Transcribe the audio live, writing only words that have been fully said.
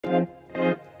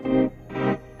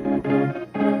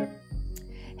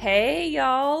Hey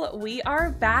y'all, we are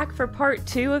back for part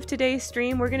 2 of today's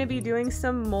stream. We're going to be doing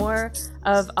some more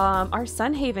of our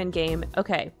Sunhaven game.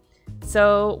 Okay,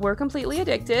 so we're completely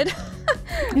addicted.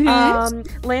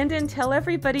 Landon, tell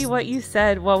everybody what you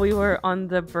said while we were on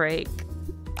the break.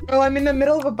 Oh, I'm in the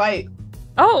middle of a bite.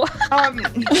 Oh!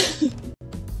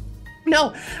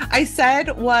 No, I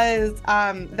said was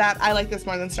that I like this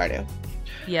more than Stardew.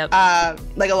 Yep.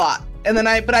 Like a lot. And then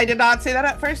but I did not say that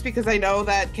at first because I know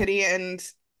that Kitty and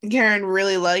Karen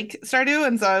really like Stardew,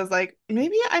 and so I was like,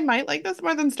 maybe I might like this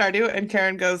more than Stardew. And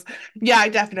Karen goes, yeah, I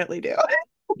definitely do.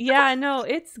 Yeah, no,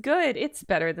 it's good. It's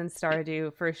better than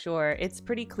Stardew for sure. It's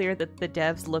pretty clear that the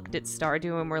devs looked at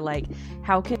Stardew and were like,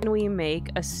 how can we make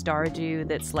a Stardew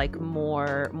that's like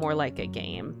more like a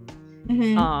game?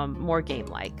 Mm-hmm. More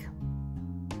game-like.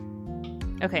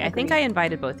 Okay, I think I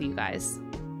invited both of you guys.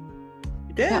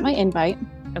 You did? Got my invite.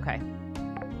 Okay.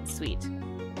 Sweet.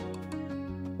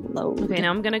 Load. Okay,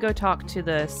 now I'm gonna go talk to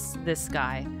this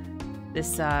guy.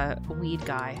 This weed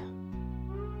guy.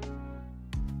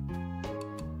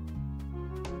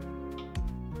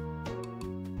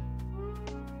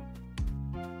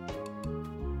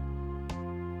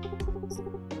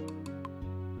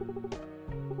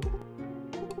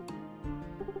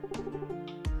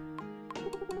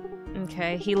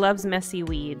 Okay, he loves messy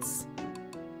weeds.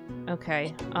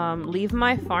 Okay, leave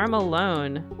my farm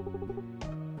alone.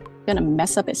 Gonna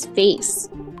mess up his face.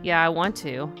 Yeah, I want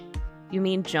to. You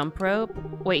mean jump rope?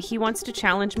 Wait, he wants to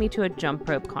challenge me to a jump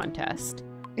rope contest.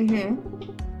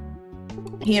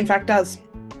 Mm-hmm. He in fact does.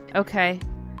 Okay.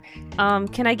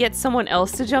 Can I get someone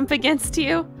else to jump against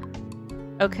you?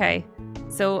 Okay.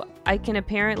 So I can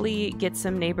apparently get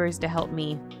some neighbors to help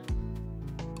me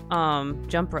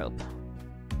jump rope.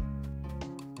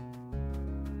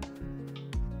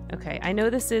 Okay, I know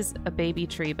this is a baby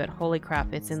tree, but holy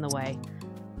crap, it's in the way.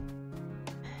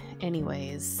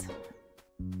 Anyways.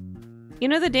 You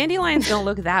know, the dandelions don't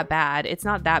look that bad. It's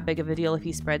not that big of a deal if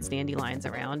he spreads dandelions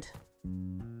around.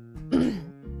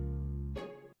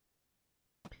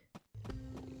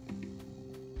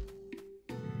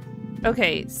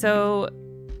 Okay, so...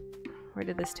 where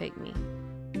did this take me?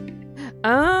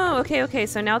 Oh, okay.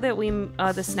 So now that we,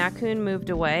 the Snackoon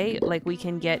moved away, like, we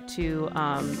can get to,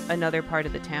 another part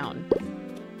of the town.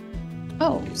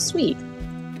 Oh, sweet.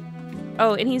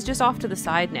 Oh, and he's just off to the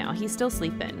side now. He's still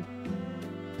sleeping.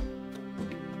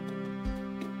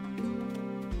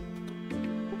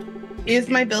 Is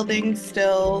my building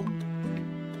still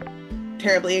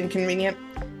terribly inconvenient?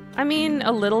 I mean,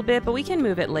 a little bit, but we can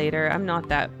move it later. I'm not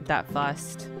that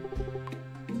fussed.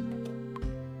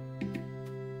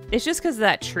 It's just because of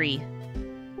that tree.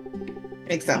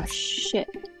 Makes Oh, sense. shit.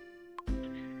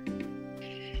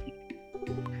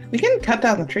 We can cut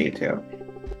down the tree too.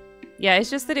 Yeah,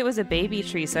 it's just that it was a baby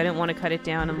tree, so I didn't want to cut it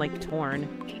down and, like, torn.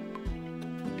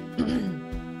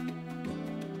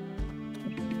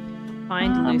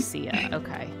 Find Lucia.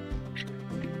 Okay.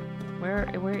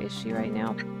 Where is she right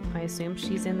now? I assume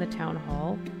she's in the town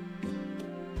hall.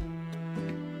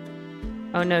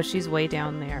 Oh no, she's way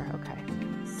down there. Okay.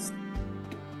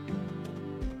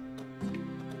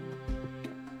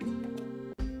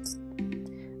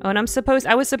 Oh, and I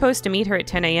was supposed to meet her at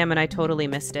 10 a.m. and I totally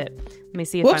missed it. Let me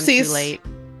see if I'm too late.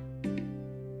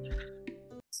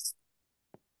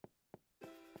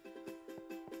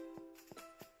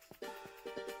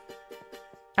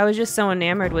 I was just so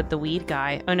enamored with the weed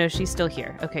guy. Oh no, she's still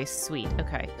here. Okay, sweet.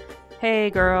 Okay. Hey,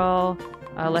 girl.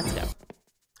 Let's go.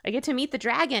 I get to meet the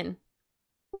dragon.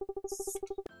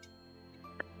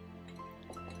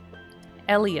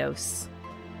 Elios.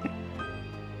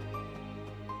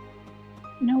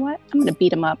 You know what? I'm gonna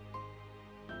beat him up.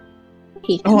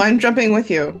 Oh, I'm jumping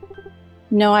with you.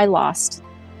 No, I lost.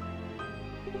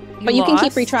 But you lost? can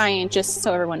keep retrying, just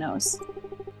so everyone knows.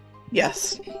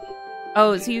 Yes.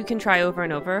 Oh, so you can try over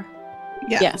and over?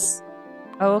 Yeah. Yes.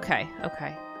 Oh, okay.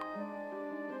 Okay.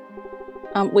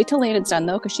 Wait till Landon's done,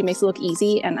 though, because she makes it look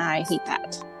easy, and I hate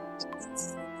that.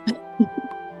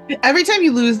 Every time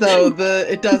you lose, though,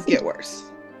 it does get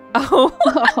worse. Oh.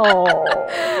 Oh.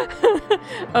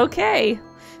 Okay.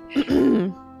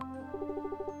 I'm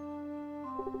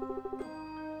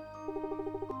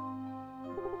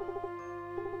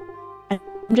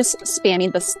just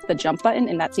spamming the jump button,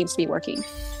 and that seems to be working.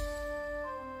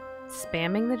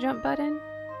 Spamming the jump button?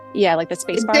 Yeah, like the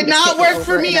space bar. Did not work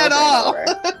for me at all.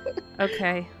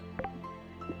 Okay.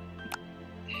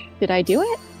 Did I do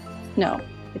it? No.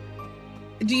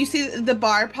 Do you see the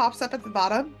bar pops up at the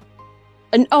bottom?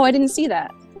 Oh, I didn't see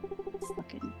that.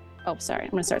 Fucking. Oh, sorry.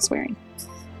 I'm gonna start swearing.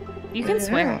 You can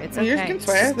swear. It's okay. You can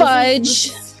swear.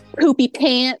 Fudge. Poopy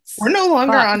pants. We're no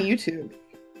longer Fuck. on YouTube.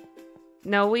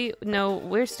 No,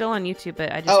 we're still on YouTube,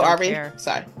 but I just Oh, don't are we? care.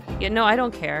 Sorry. Yeah, no, I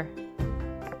don't care.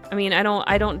 I mean,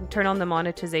 I don't turn on the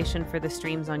monetization for the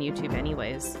streams on YouTube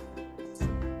anyways.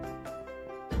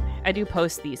 I do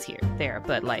post these there,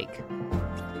 but like,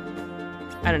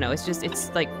 I don't know.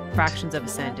 It's like fractions of a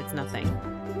cent. It's nothing.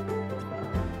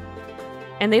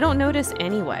 And they don't notice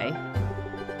anyway.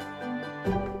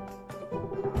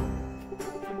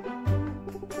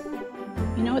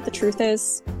 You know what the truth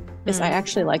is? I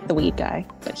actually like the weed guy,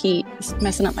 but he is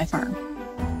messing up my farm.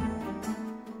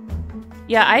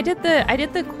 Yeah, I did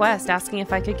the quest asking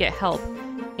if I could get help,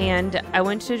 and I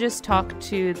went to just talk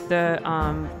to the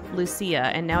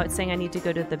Lucia, and now it's saying I need to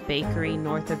go to the bakery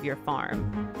north of your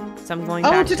farm. So I'm going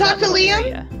back to talk to Liam?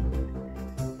 Area.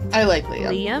 I like Liam.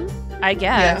 Liam? I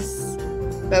guess.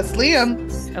 Yeah. That's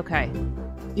Liam. Okay.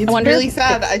 It's really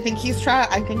sad. I think he's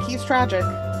tragic.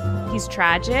 He's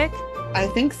tragic? I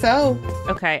think so.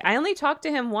 Okay. I only talked to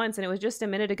him once, and it was just a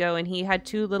minute ago, and he had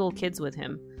 2 little kids with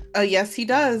him. Yes, he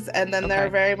does. And then they're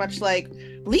very much like,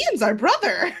 Liam's our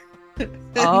brother. And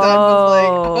oh. I'm just like,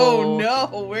 oh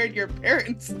no, where'd your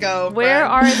parents go? Where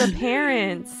friend? are the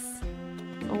parents?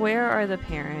 Where are the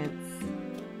parents?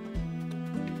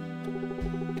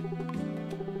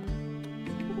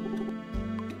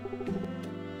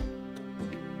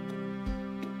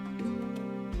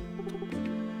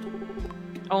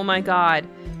 Oh my god.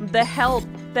 The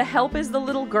help is the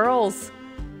little girls.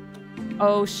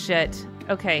 Oh shit.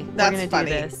 Okay, That's we're gonna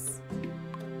funny. do this.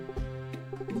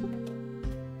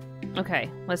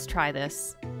 Okay, let's try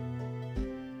this.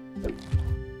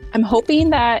 I'm hoping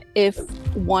that if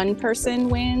one person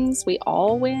wins, we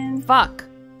all win. Fuck.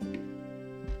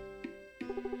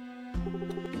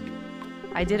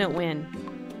 I didn't win.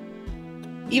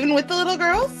 Even with the little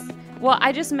girls? Well,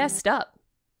 I just messed up.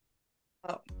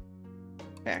 Oh.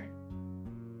 Fair.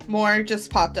 More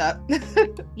just popped up.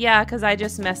 Yeah, because I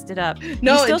just messed it up.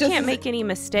 No, you still it just can't make any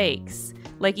mistakes.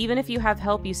 Like, even if you have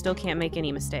help, you still can't make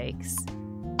any mistakes.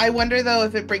 I wonder though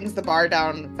if it brings the bar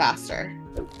down faster.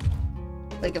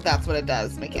 Like if that's what it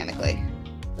does mechanically.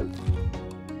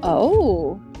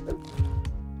 Oh.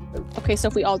 Okay, so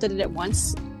if we all did it at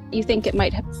once, you think it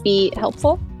might be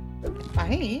helpful?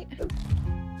 Right.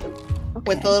 Okay.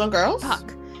 With the little girls?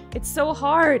 Fuck. It's so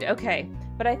hard. Okay.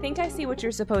 But I think I see what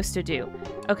you're supposed to do.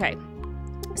 Okay.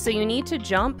 So you need to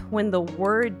jump when the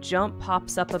word jump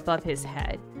pops up above his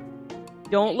head.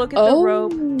 Don't look at the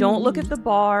rope. Don't look at the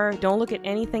bar. Don't look at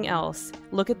anything else.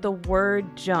 Look at the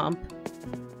word jump.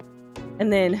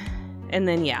 And then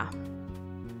yeah.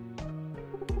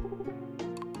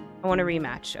 I want a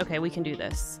rematch. Okay, we can do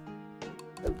this.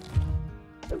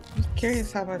 I'm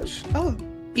curious how much. Oh,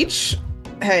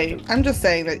 hey, I'm just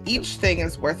saying that each thing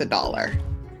is worth $1.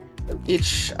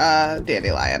 Each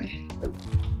dandelion.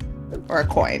 Or a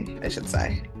coin, I should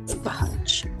say.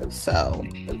 Fudge. So,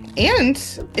 and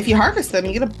if you harvest them,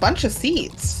 you get a bunch of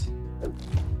seeds.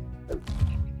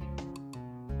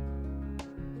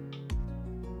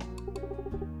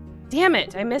 Damn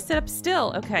it, I messed it up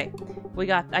still. Okay.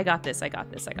 I got this.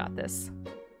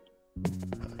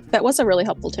 That was a really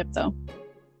helpful tip, though.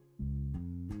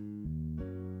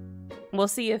 We'll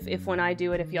see if when I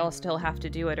do it, if y'all still have to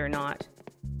do it or not.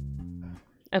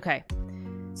 Okay.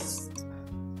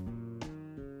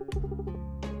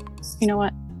 You know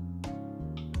what?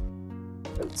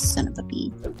 Son of a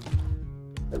bee.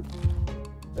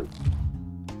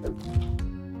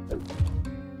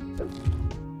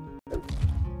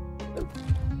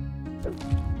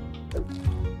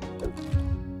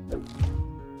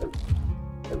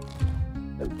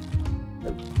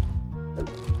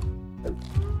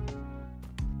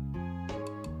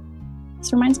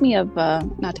 This reminds me of,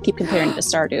 not to keep comparing it to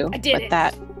Stardew, I did but it.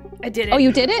 that... I did it. Oh,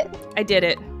 you did it? I did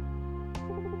it.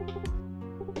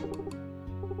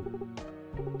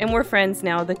 And we're friends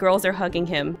now. The girls are hugging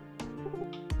him.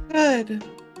 Good.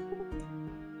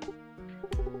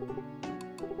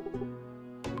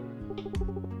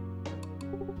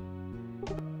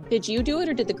 Did you do it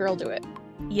or did the girl do it?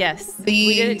 Yes.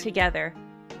 We did it together.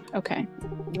 Okay.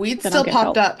 Weed Then still I'll get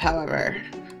popped help. up, however.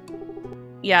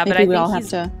 Yeah, Maybe but I we all think have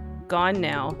he's to... gone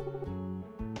now.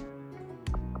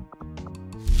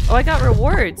 Oh, I got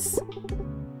rewards.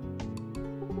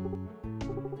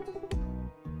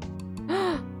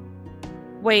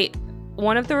 Wait,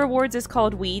 one of the rewards is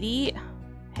called Weedy.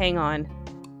 Hang on.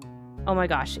 Oh my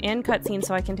gosh, and cutscene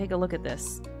so I can take a look at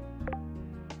this.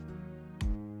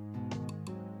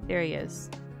 There he is.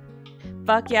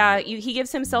 Fuck yeah, he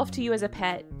gives himself to you as a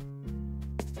pet.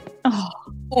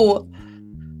 Oh.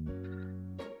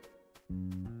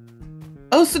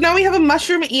 Oh, so now we have a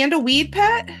mushroom and a weed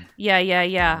pet?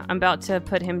 Yeah. I'm about to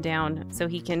put him down so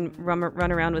he can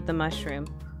run around with the mushroom.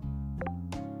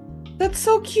 That's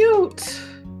so cute.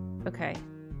 Okay.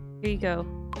 Here you go.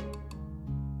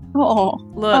 Oh,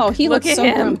 Look. he look looks at so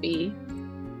him. grumpy.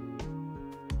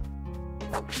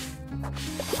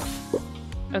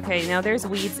 Okay, now there's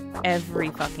weeds every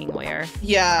fucking where.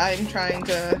 Yeah, I'm trying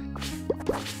to.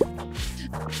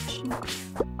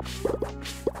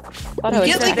 Thought You I would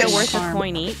get, just like, get They're a worth a farm.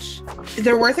 coin each.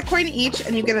 They're worth a coin each,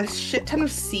 and you get a shit ton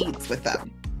of seeds with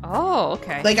them. Oh,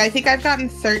 okay. Like, I think I've gotten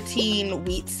 13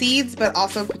 wheat seeds, but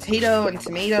also potato and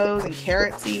tomatoes and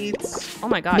carrot seeds. Oh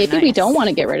my god. Maybe we nice. don't want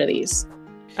to get rid of these.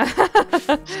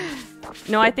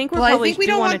 No, I think we Well, I probably think we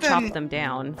do don't want want to chop them- them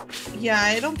down. Yeah,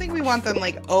 I don't think we want them,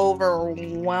 like,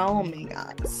 overwhelming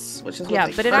us, which is what Yeah,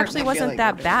 they but it currently actually feel wasn't like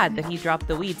that they're bad doing. that he dropped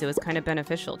the weeds. It was kind of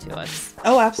beneficial to us.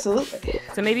 Oh, absolutely.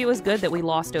 So maybe it was good that we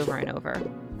lost over and over.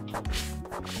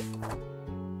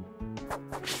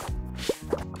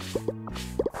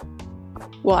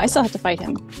 Well, I still have to fight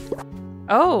him.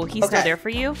 Oh, he's still Okay. there for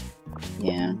you?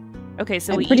 Yeah. Okay,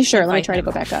 so I'm we pretty each sure. can Let me fight try to him.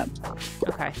 go back up.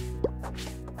 Okay.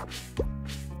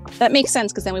 That makes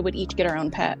sense because then we would each get our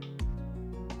own pet.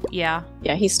 Yeah,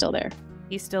 Yeah, he's still there.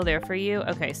 he's still there for you.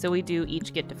 Okay, so we do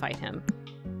each get to fight him.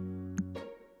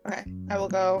 Okay, I will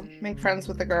go make friends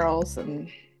with the girls and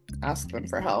ask them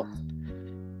for help.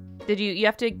 Did you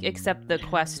have to accept the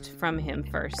quest from him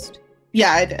first?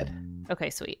 Yeah, I did. Okay,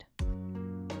 sweet.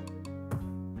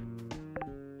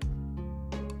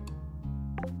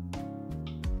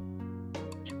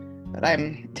 But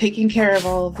I'm taking care of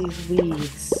all of these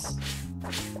weeds.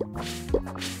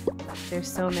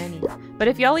 There's so many. But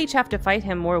if y'all each have to fight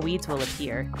him, more weeds will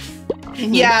appear.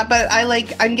 Yeah, but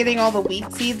I'm getting all the wheat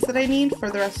seeds that I need for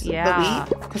the rest Yeah. of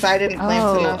the wheat because I didn't plant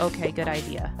Oh, enough. okay, good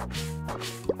idea.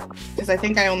 Because I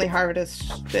think I only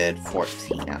harvested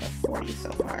 14 out of 40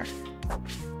 so far.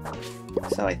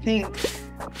 So I think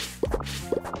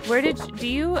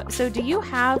Do you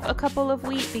have a couple of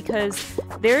wheat? Because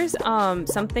there's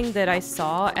something that I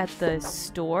saw at the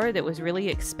store that was really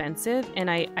expensive, and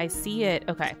I see it.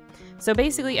 Okay, so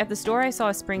basically at the store I saw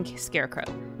a spring scarecrow.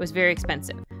 It was very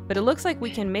expensive, but it looks like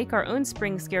we can make our own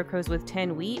spring scarecrows with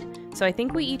 10 wheat. So I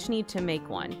think we each need to make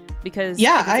one because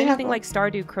Yeah, if it's I have anything one. like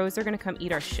Stardew crows, are gonna come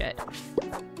eat our shit.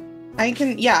 I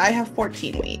can. Yeah, I have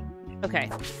 14 wheat.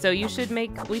 Okay, so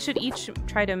we should each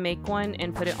try to make one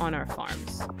and put it on our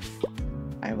farms.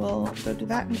 I will go do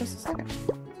that in just a second.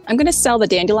 I'm gonna sell the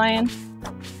dandelion.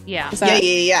 Yeah. Is that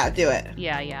Yeah. Do it.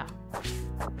 Yeah.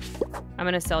 I'm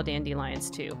gonna sell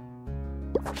dandelions too.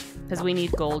 Because we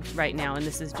need gold right now, and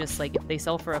this is just like, if they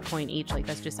sell for a coin each, like,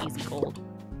 that's just easy gold.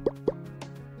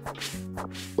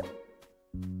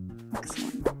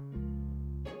 excellent?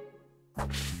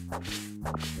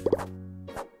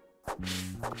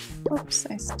 Oops,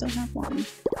 I still have one.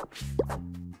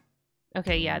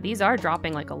 Okay, yeah, these are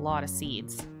dropping like a lot of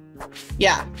seeds.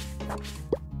 Yeah.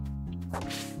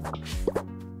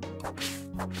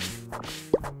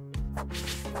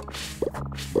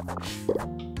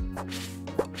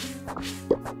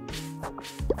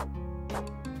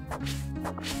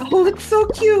 Oh, it's so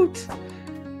cute.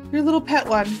 Your little pet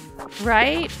one.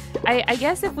 Right? I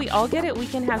guess if we all get it, we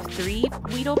can have 3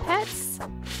 Weedil pets?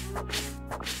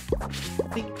 I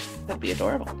think that'd be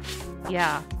adorable.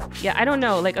 Yeah. Yeah, I don't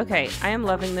know. Like, okay, I am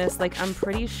loving this. Like, I'm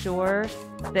pretty sure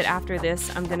that after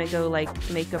this, I'm gonna go, like,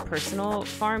 make a personal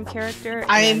farm character.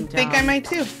 I think I might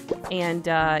too. And,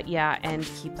 yeah, and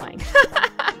keep playing.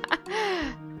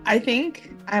 I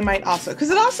think I might also, because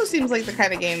it also seems like the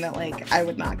kind of game that, like, I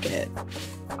would not get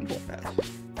bored of.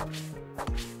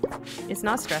 It's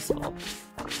not stressful.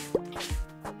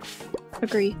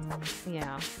 Agree.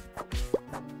 Yeah.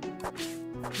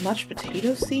 Much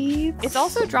potato seeds. It's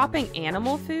also dropping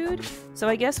animal food, so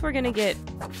I guess we're gonna get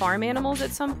farm animals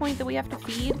at some point that we have to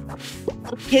feed.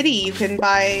 Kitty. You can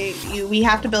buy. We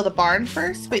have to build a barn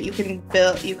first, but you can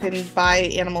buy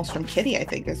animals from Kitty. I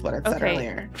think is what it said Okay.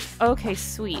 earlier. Okay,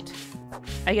 sweet.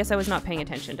 I guess I was not paying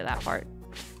attention to that part.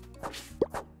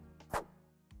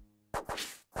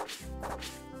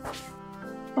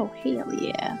 Oh, hell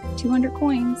yeah. 200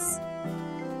 coins.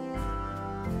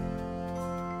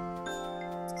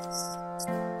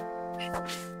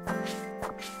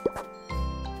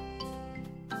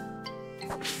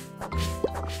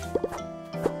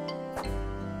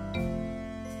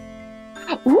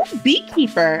 Ooh,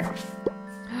 beekeeper.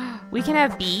 We can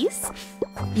have bees?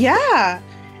 Yeah.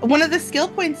 One of the skill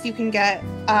points you can get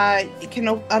can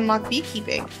unlock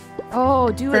beekeeping.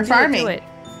 Oh, do For it, farming. do it.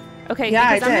 Okay,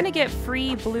 Yeah, because I I'm did. gonna get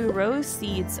free blue rose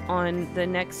seeds on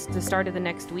the start of the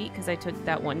next week because I took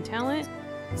that one talent.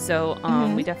 So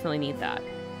Mhm. we definitely need that.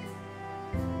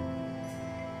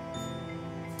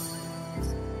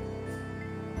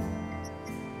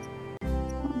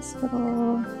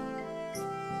 Hospital.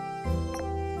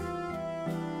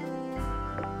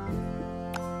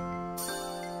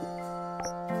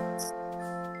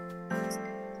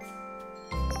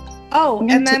 Oh, I'm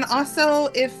gonna and then also,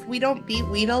 if we don't beat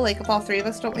Weedil, like if all three of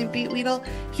us don't beat Weedil,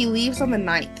 he leaves on the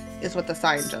 9th, is what the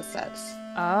sign just says.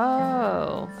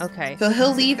 Oh, okay. So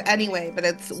he'll leave anyway, but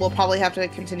we'll probably have to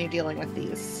continue dealing with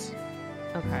these.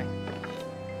 Okay.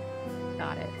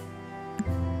 Got it.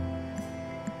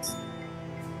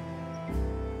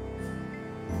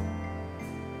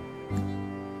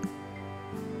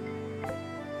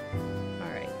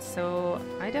 Alright, so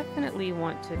I definitely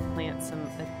want to plant some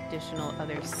additional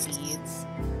other seeds.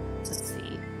 Let's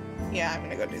see. Yeah, I'm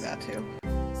gonna go do that too.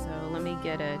 So let me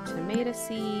get a tomato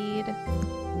seed.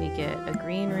 Let me get a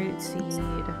green root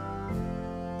seed.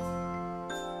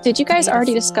 Did you guys Tomato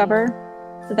already seed. discover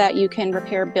that you can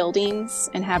repair buildings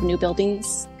and have new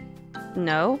buildings?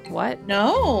 No? What?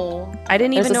 No. I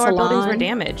didn't There's even a know our buildings were salon.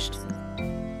 damaged.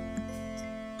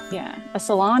 Yeah, a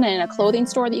salon and a clothing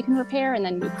store that you can repair, and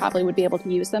then we probably would be able to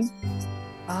use them.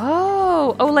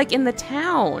 Oh, like in the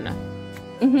town.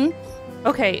 Mm-hmm.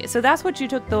 Okay, so that's what you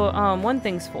took the one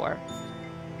things for.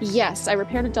 Yes, I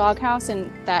repaired a doghouse,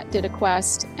 and that did a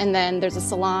quest. And then there's a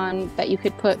salon that you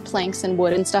could put planks and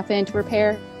wood and stuff in to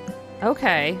repair.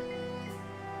 Okay.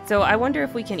 So I wonder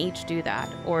if we can each do that,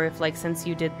 or if, like, since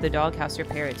you did the doghouse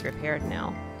repair, it's repaired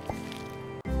now.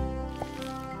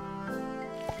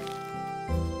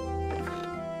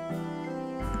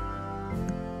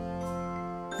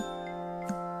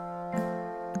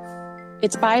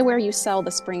 It's by where you sell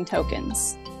the spring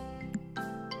tokens.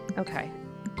 Okay.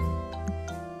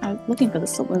 I was looking for the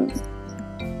saloon.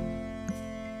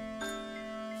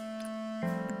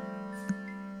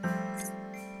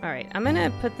 All right, I'm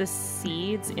gonna put the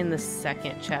seeds in the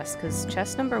second chest, because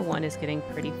chest number 1 is getting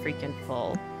pretty freaking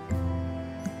full.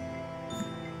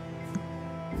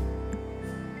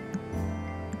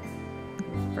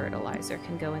 Fertilizer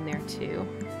can go in there too.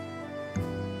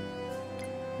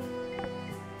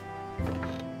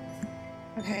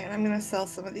 Okay, and I'm gonna sell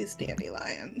some of these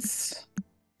dandelions.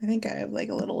 I think I have like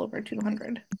a little over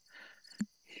 200.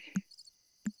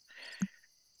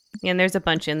 And there's a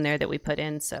bunch in there that we put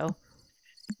in, so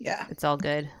Yeah. it's all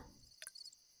good.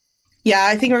 Yeah,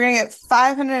 I think we're gonna get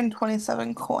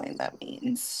 527 coin, that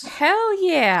means. Hell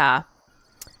yeah!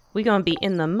 We gonna be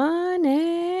in the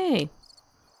money!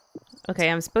 Okay,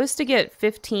 I'm supposed to get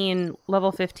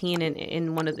level 15 in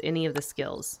any of the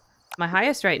skills. My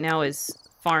highest right now is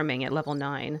farming at level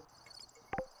 9.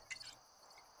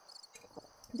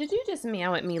 Did you just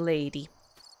meow at me, lady?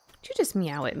 Did you just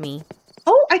meow at me?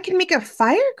 Oh, I can make a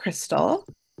fire crystal.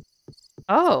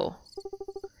 Oh.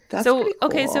 That's So, pretty cool.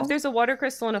 okay, so if there's a water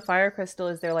crystal and a fire crystal,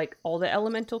 is there like all the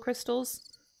elemental crystals?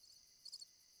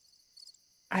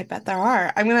 I bet there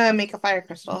are. I'm gonna make a fire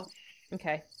crystal.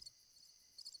 Okay.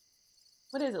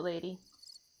 What is it, lady?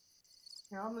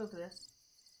 Here, I'll move this.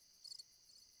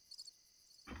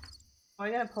 Oh,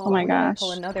 I gotta pull. Oh my we gotta gosh.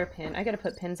 pull another pin. I gotta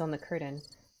put pins on the curtain.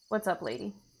 What's up,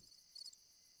 lady?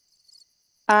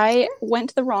 I went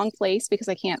to the wrong place because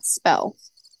I can't spell.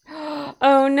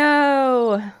 Oh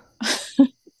no!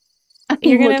 I'm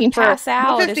You're gonna looking for pass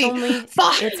out. It's 150. only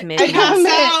Fuck! it's I midnight. passed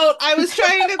out. I was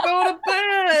trying to go to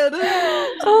bed.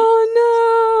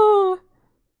 Oh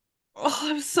no! Oh,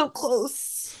 I was so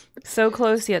close. So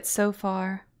close yet so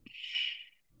far.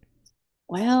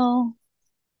 Well,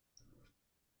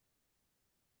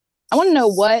 I want to know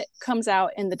what comes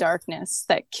out in the darkness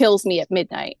that kills me at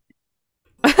midnight.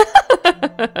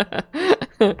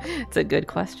 It's a good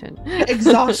question.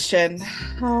 Exhaustion.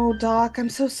 Oh, Doc, I'm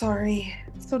so sorry.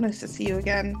 It's so nice to see you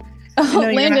again. I know Oh,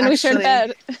 you're Landon, gonna we shared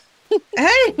bed.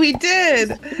 Hey, we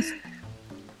did.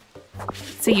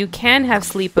 So you can have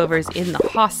sleepovers in the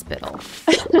hospital.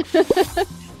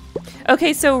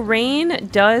 Okay, so rain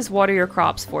does water your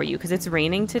crops for you because it's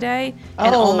raining today,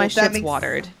 and all my shit's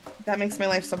watered. That makes my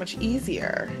life so much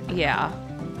easier. Yeah,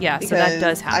 so Because that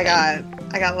does happen.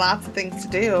 I got lots of things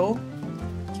to do.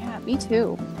 Yeah, me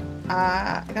too.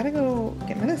 I gotta go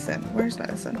get medicine. Where's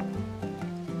medicine?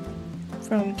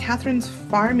 From Catherine's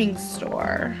farming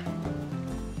store.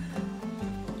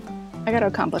 I gotta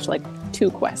accomplish like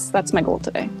 2 quests. That's my goal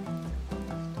today.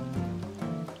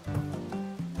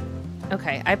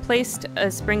 Okay, I placed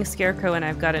a spring scarecrow, and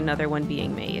I've got another one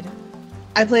being made.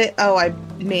 I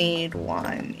made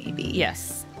one, maybe.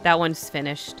 Yes, that one's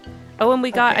finished. Oh, and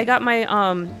I got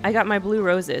my blue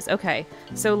roses. Okay,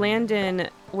 so Landon,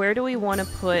 where do we want to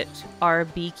put our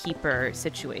beekeeper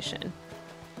situation?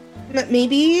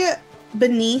 Maybe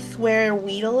beneath where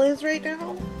Weedil is right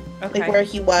now. Okay. Like where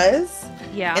he was.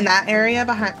 Yeah. In that area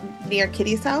behind near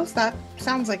Kitty's house, that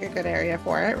sounds like a good area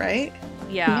for it, right?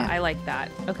 Yeah, I like that.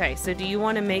 Okay, so do you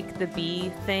want to make the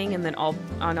bee thing, and then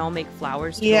I'll make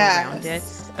flowers to go around it?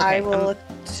 Okay, I will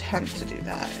attempt to do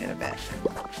that in a bit.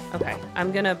 Okay,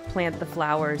 I'm gonna plant the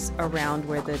flowers around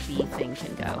where the bee thing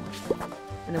can go,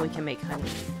 and then we can make honey.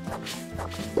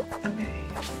 Okay.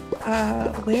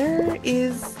 Where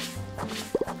is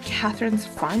Catherine's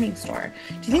farming store?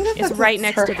 Do you think It's right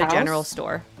next to the general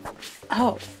store.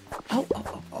 Oh.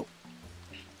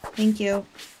 Thank you.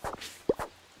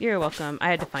 You're welcome. I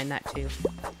had to find that too.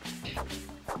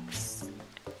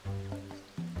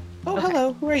 Oh, okay.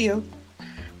 Hello. Who are you?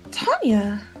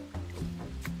 Tanya.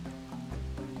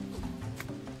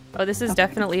 Oh, this is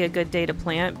definitely a good day to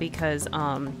plant because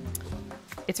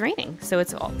it's raining, so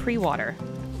it's all pre-water.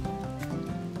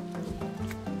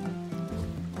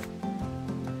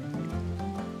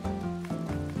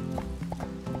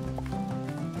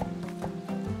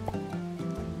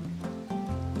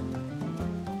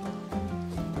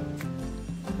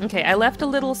 Okay, I left a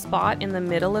little spot in the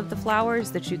middle of the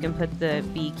flowers that you can put the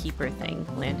beekeeper thing,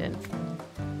 Landon.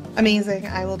 Amazing.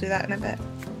 I will do that in a bit.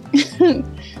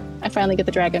 I finally get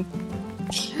the dragon.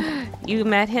 You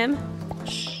met him?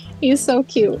 He's so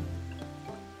cute.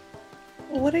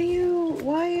 What are you...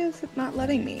 Why is it not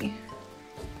letting me?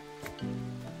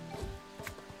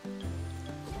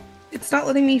 It's not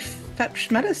letting me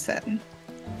fetch medicine.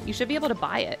 You should be able to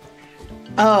buy it.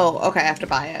 Oh, okay. I have to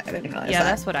buy it. I didn't realize that. Yeah,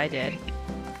 that's what I did.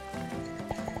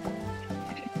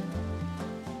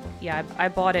 Yeah, I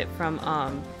bought it from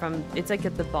it's like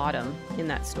at the bottom in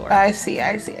that store. I see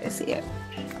it.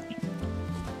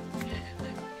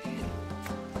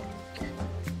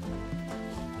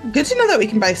 Good to know that we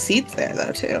can buy seeds there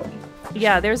though too.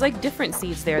 Yeah, there's like different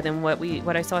seeds there than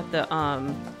what I saw at the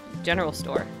general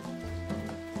store.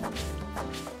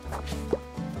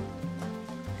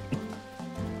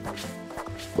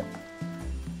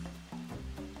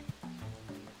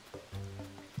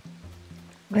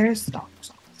 Where's the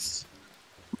doctor's office?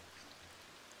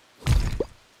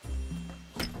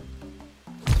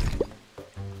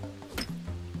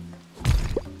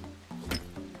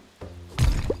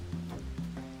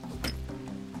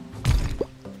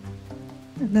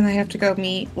 And then I have to go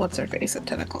meet what's her face at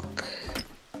 10 o'clock.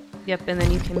 Yep, and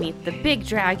then you can meet the big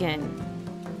dragon.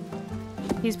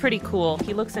 He's pretty cool.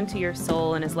 He looks into your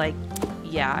soul and is like,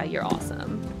 yeah, you're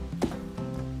awesome.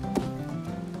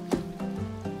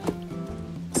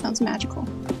 Sounds magical.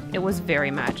 It was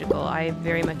very magical. I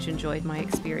very much enjoyed my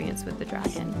experience with the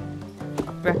dragon.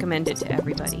 Recommend it to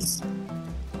everybody.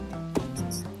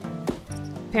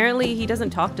 Apparently he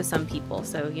doesn't talk to some people,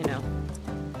 so you know.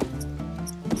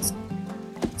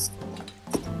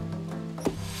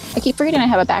 I keep forgetting I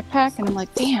have a backpack and I'm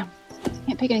like, damn, I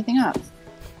can't pick anything up.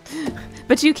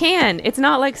 But you can! It's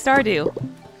not like Stardew.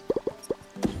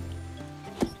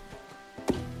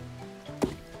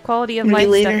 Quality of life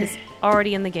stuff is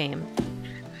already in the game.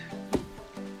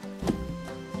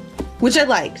 Which I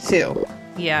like too.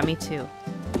 Yeah, me too.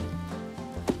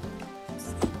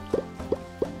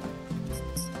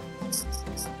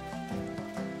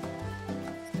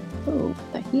 Oh,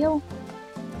 the heal.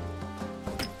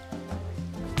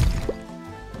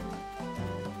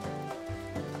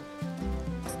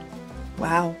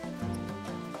 Wow.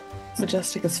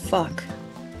 Majestic as fuck.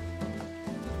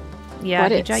 Yeah,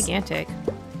 they're gigantic.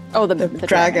 Oh, the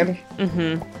dragon.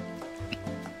 Mm-hmm.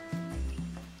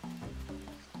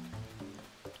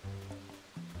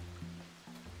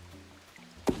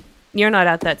 You're not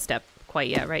at that step quite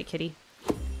yet, right, Kitty?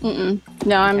 Mm-mm.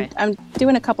 No, I'm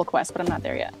doing a couple quests, but I'm not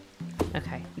there yet.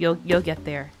 Okay, you'll get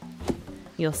there.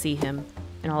 You'll see him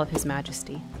in all of his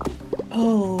majesty.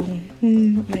 Oh,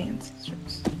 my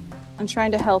ancestors. I'm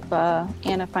trying to help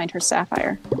Anna find her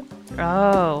sapphire.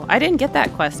 Oh, I didn't get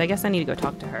that quest. I guess I need to go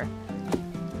talk to her.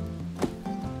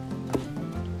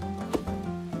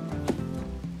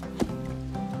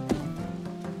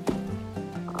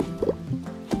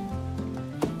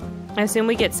 I assume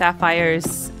we get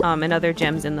sapphires and other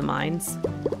gems in the mines.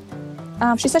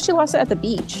 She said she lost it at the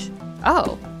beach.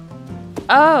 Oh,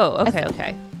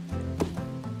 okay.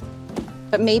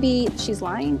 But maybe she's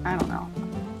lying? I don't know.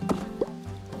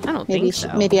 I don't think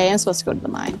so. Maybe I am supposed to go to the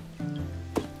mine.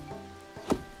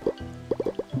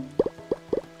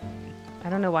 I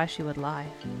don't know why she would lie.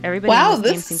 Everybody in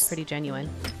this game seems pretty genuine.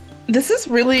 This is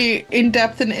really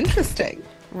in-depth and interesting.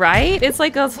 Right? It's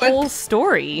like a whole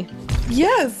story.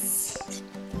 Yes.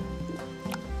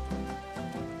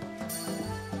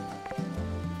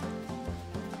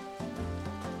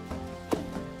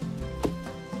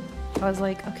 I was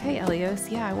like, okay, Elios,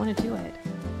 yeah, I want to do it.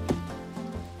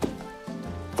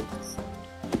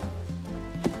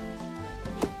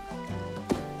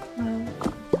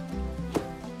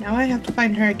 Now I have to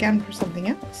find her again for something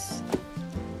else.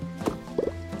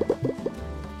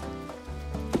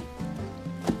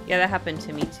 Yeah, that happened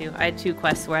to me too. I had 2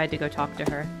 quests where I had to go talk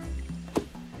to her.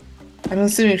 I'm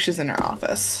assuming she's in her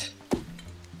office.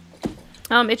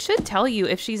 It should tell you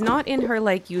if she's not in her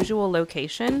like usual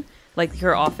location, like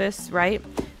her office, right?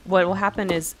 What will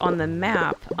happen is on the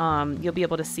map, you'll be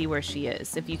able to see where she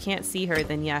is. If you can't see her,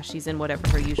 then yeah, she's in whatever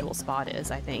her usual spot is,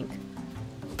 I think.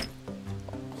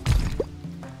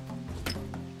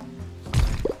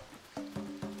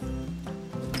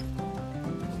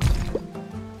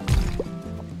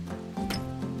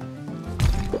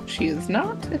 She is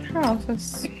not in her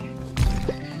office.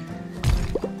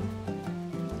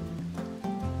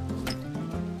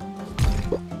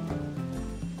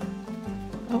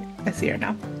 Oh, I see her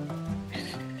now.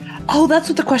 Oh, that's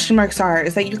what the question marks are,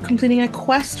 is that you're completing a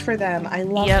quest for them. I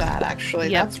love that, actually.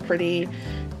 Yep. That's pretty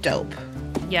dope.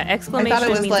 Yeah, exclamation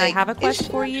means like, I have a quest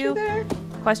for you. There?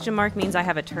 Question mark means I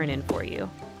have a turn-in for you.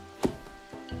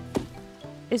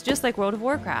 It's just like World of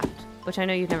Warcraft, which I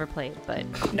know you've never played, but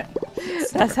no,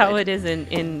 that's how it is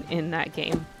in that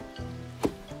game.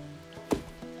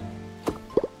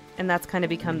 And that's kind of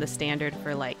become the standard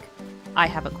for like, I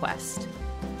have a quest.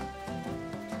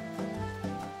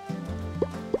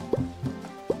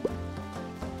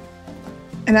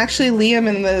 And actually, Liam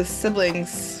and the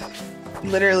siblings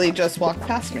literally just walked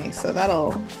past me, so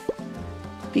that'll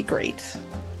be great.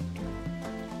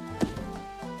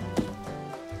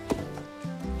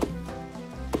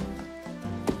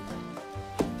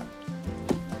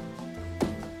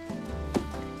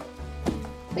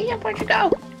 Liam, where'd you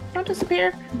go? Don't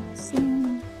disappear.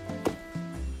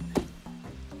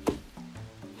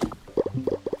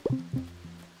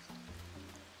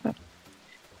 Oh,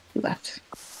 you left.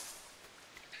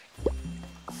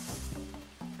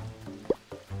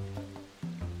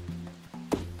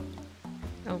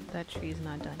 Oh, that tree's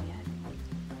not done yet.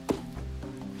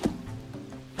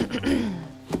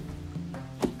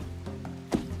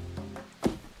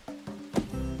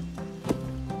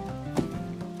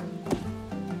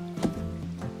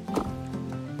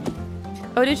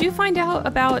 Oh, did you find out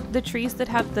about the trees that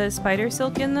have the spider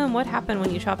silk in them? What happened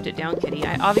when you chopped it down, Kitty?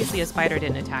 Obviously a spider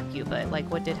didn't attack you, but like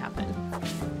what did happen?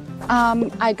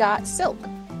 I got silk.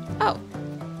 Oh.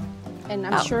 And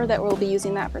I'm sure that we'll be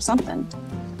using that for something.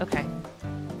 Okay.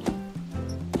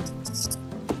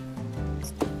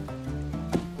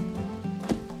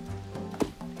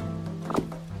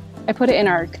 I put it in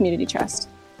our community chest.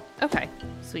 Okay,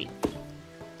 sweet.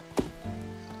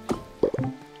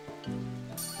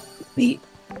 Wait,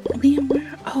 Liam,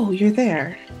 where? Oh, you're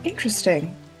there.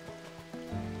 Interesting.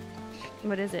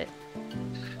 What is it?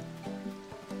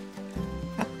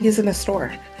 He's in a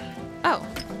store. Oh.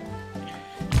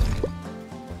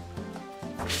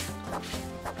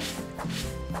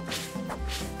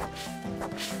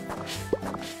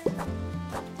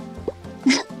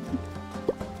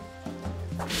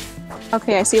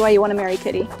 Okay, I see why you want to marry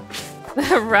Kitty.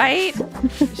 Right?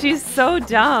 She's so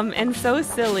dumb and so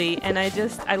silly, and I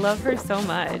love her so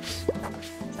much.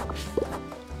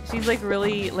 She's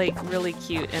really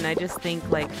cute, and I just think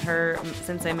like her,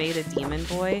 since I made a demon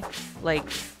boy, like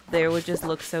they would just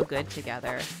look so good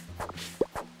together.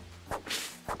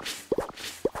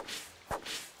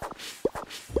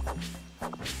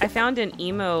 I found an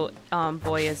emo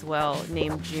boy as well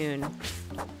named June.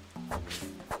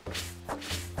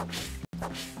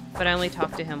 But I only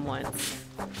talked to him once,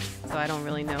 so I don't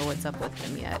really know what's up with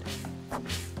him yet.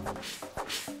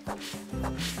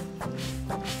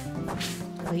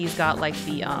 He's got like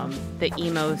the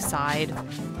emo side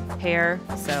hair,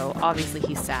 so obviously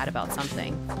he's sad about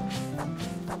something.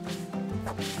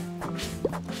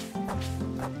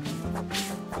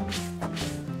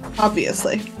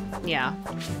 Obviously. Yeah.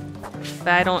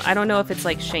 But I don't know if it's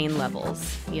like Shane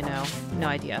levels, you know? No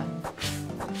idea.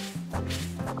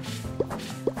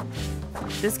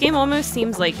 This game almost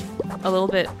seems like a little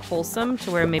bit wholesome to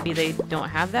where maybe they don't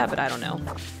have that, but I don't know.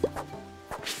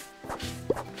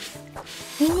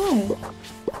 Oh.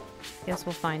 Guess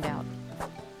we'll find out.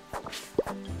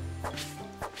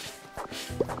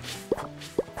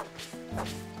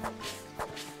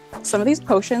 Some of these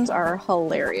potions are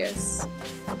hilarious.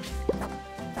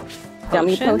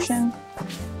 Yummy potion.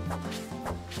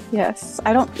 Yes.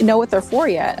 I don't know what they're for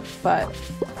yet, but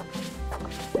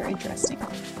they're interesting.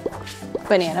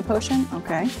 Banana potion.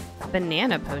 Okay.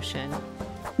 Banana potion.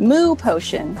 Moo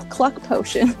potion. Cluck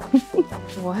potion.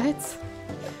 What?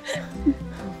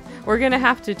 We're gonna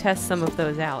have to test some of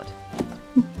those out.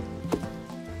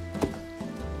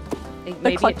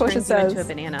 Maybe cluck it potion turns you says into a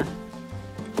banana.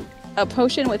 a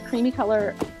potion with creamy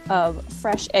color of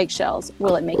fresh eggshells.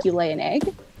 Will it make you lay an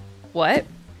egg? What?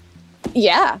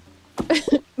 Yeah.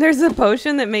 There's a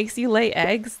potion that makes you lay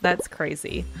eggs? That's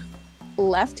crazy.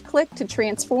 Left click to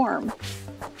transform.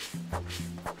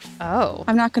 Oh.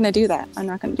 I'm not going to do that. I'm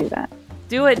not going to do that.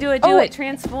 Do it, do it, do it.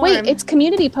 Transform. Wait, it's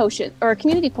community potion or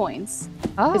community points.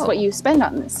 Oh. Is what you spend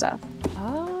on this stuff.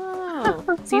 Oh.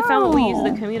 So you found what we use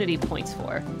the community points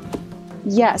for.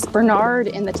 Yes, Bernard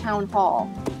in the town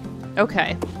hall.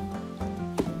 Okay.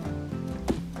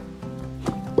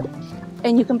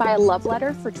 And you can buy a love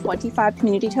letter for 25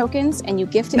 community tokens, and you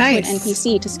gift it to an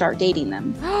NPC to start dating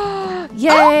them.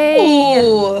 Yay!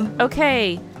 Oh!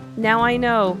 Okay, now I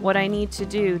know what I need to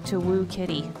do to woo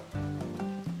Kitty.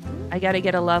 I gotta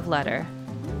get a love letter.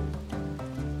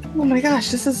 Oh my gosh,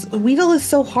 Weedil is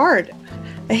so hard.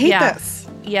 I hate this.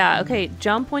 Yeah, okay,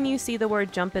 jump when you see the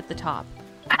word jump at the top.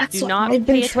 That's Do not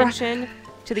pay attention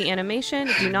to the animation.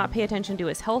 Do not pay attention to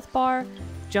his health bar.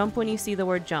 Jump when you see the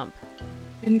word jump.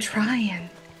 Been trying.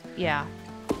 Yeah.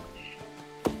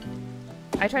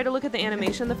 I tried to look at the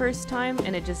animation the first time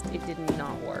and it did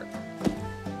not work.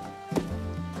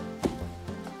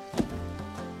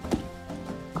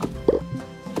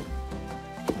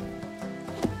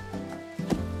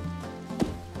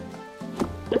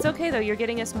 It's okay though, you're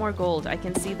getting us more gold. I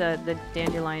can see the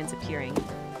dandelions appearing.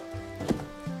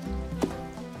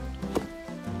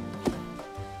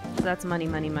 So that's money,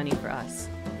 money, money for us.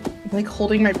 Like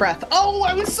holding my breath. Oh,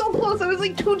 I was so close. I was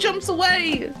like 2 jumps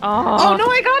away. Oh no,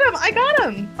 I got him. I got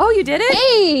him. Oh, you did it?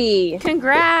 Hey!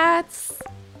 Congrats.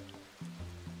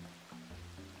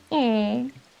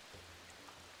 Unhand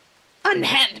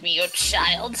me, you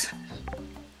child.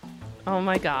 Oh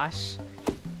my gosh.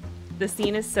 The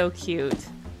scene is so cute.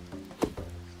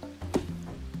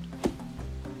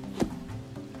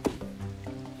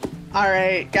 All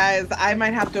right, guys. I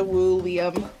might have to woo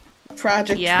Liam.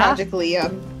 Tragic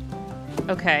Liam.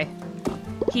 Okay.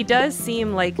 He does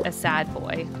seem like a sad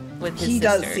boy with his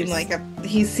sisters.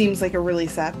 He seems like a really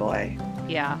sad boy.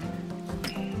 Yeah.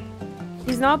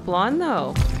 He's not blonde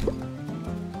though.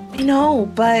 I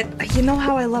know, but you know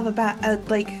how I love about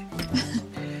But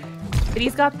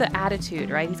he's got the attitude,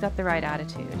 right? He's got the right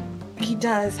attitude. He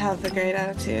does have the great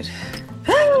attitude.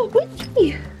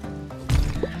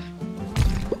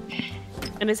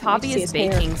 And his hobby is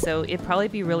baking, so it'd probably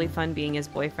be really fun being his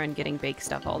boyfriend getting baked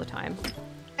stuff all the time.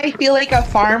 I feel like a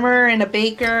farmer and a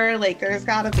baker, like there's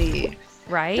gotta be.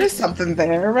 Right? There's something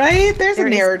there, right? There's a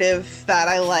narrative that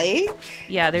I like.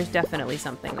 Yeah, there's definitely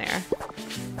something there.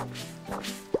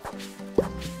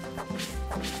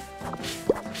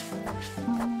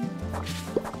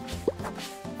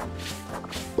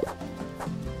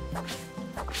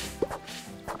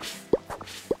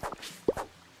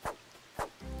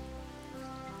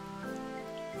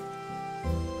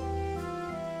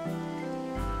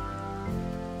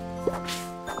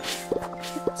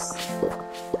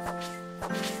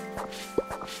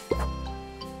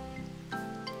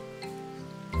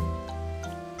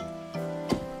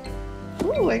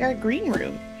 Ooh, I got a green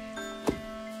room.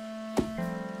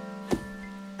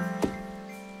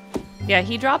 Yeah,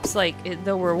 he drops like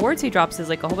the rewards he drops is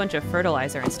like a whole bunch of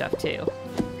fertilizer and stuff too.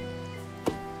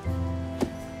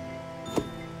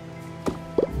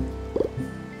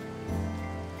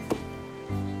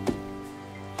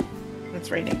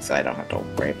 It's raining, so I don't have to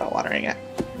worry about watering it.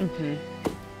 Mm-hmm.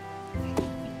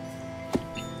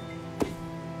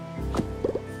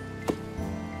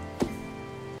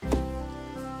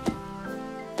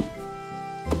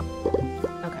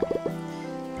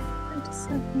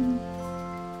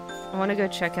 I want to go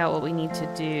check out what we need to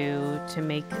do to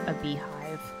make a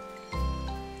beehive.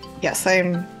 Yes,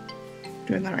 I'm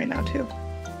doing that right now too.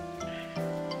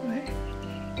 Okay.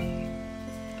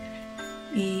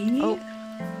 Oh.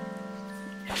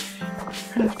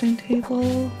 Crafting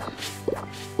table.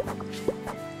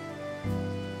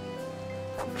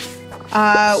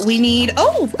 We need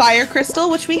fire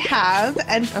crystal, which we have,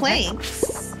 and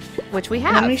planks, which we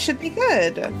have. And then we should be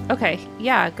good. Okay,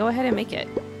 yeah, go ahead and make it.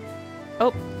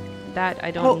 Oh, that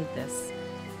I don't need this.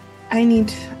 I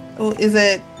need. Oh, is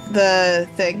it the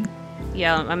thing?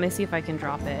 Yeah, I'm gonna see if I can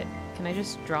drop it. Can I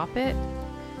just drop it?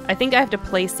 I think I have to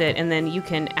place it, and then you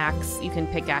can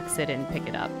pickaxe it and pick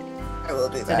it up. I will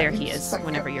do that. So there he is.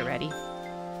 Whenever you're ready.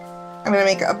 I'm gonna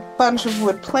make a bunch of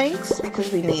wood planks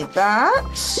because we need that.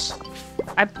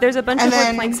 There's a bunch of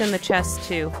wood planks in the chest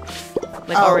too,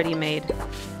 like already made.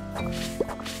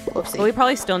 Whoopsie. But we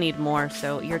probably still need more,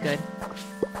 so you're good.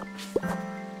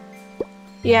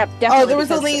 Yeah, definitely. Oh,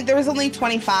 there was only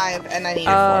 25, and I needed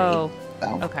 40.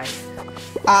 So. Okay.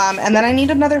 And then I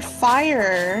need another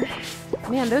fire.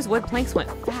 Man, those wood planks went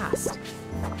fast.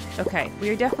 Okay,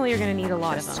 we definitely are gonna need a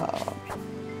lot of them.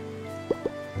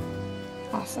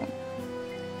 Awesome.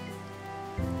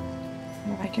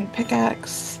 can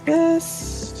pickaxe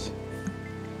this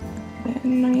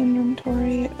in my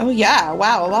inventory. Oh yeah,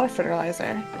 wow, a lot of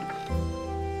fertilizer.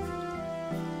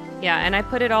 Yeah, and I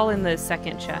put it all in the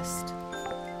second chest.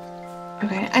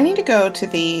 Okay, I need to go to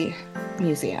the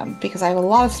museum because I have a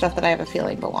lot of stuff that I have a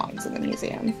feeling belongs in the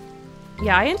museum.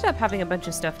 Yeah, I ended up having a bunch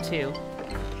of stuff too.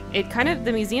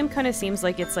 The museum kind of seems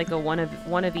like it's like a one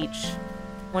of each,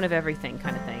 one of everything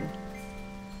kind of thing.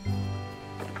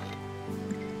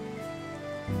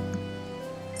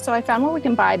 So I found where we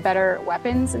can buy better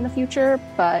weapons in the future,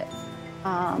 but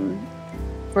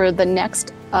for the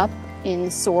next up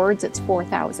in swords, it's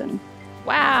 4,000.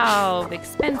 Wow,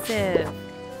 expensive.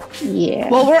 Yeah.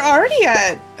 Well, we're already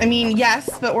at, I mean, yes,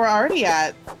 but we're already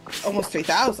at almost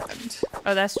 3,000.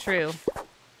 Oh, that's true.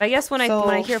 I guess when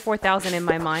I hear 4,000 in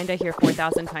my mind, I hear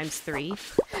 4,000 times 3,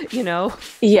 you know?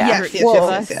 Yeah.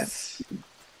 Yes.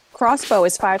 Crossbow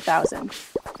is 5,000.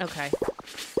 Okay.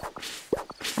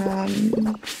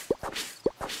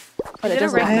 But Is it it a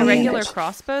does a lot of regular damage.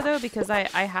 crossbow though? Because I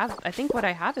think what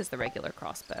I have is the regular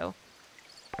crossbow.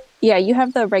 Yeah, you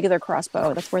have the regular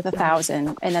crossbow that's worth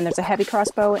 1,000, and then there's a heavy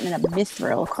crossbow and then a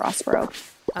mithril crossbow.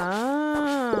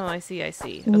 Oh, I see.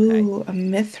 Okay. Ooh, a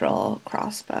mithril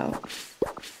crossbow.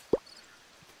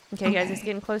 Okay, guys, it's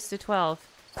getting close to 12.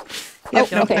 Yep,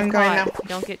 Don't okay, get I'm going now. caught.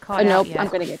 Don't get caught Nope, out yet. I'm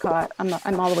gonna get caught.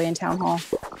 I'm all the way in town hall.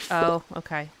 Oh,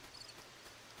 okay.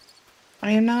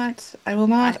 I am not. I will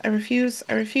not. I refuse.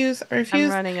 I'm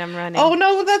running. Oh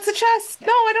no, that's a chest.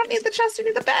 No, I don't need the chest. I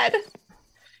need the bed.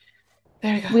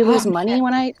 There we go. We lose Oh, money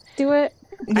when I do it.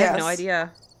 I have no yes.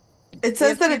 idea. It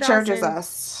says have that it charges 2,000. us.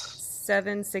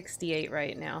 768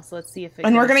 right now. So let's see if it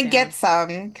And we're goes gonna down. get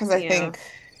some because I Yeah. think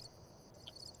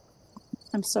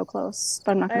I'm so close,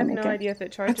 but I'm not I gonna have make no it. idea if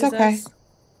it charges okay. us.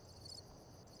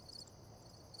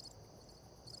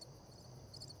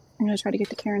 I'm gonna try to get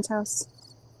to Karen's house.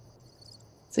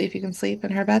 see if you can sleep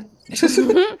in her bed.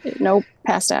 Nope,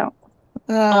 passed out.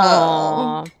 Oh,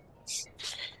 Aw.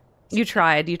 You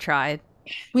tried.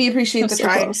 we appreciate I'm the so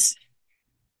try. close.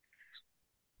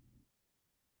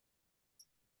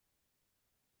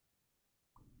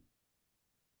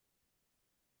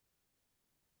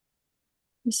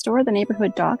 Restore the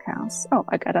neighborhood doghouse. Oh,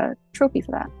 I got a trophy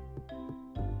for that.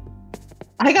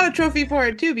 I got a trophy for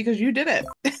it too because you did it.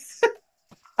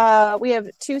 We have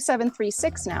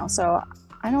 2736 now, so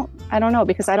I don't know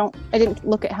because I didn't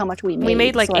look at how much we made. We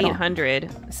made like so I don't- 800,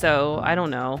 so I don't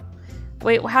know.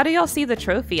 Wait, how do y'all see the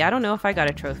trophy? I don't know if I got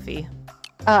a trophy.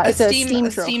 It's a Steam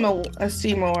trophy. a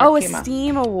Steam award. Oh, a came up.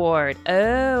 Steam award.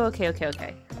 Oh, okay.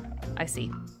 I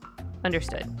see.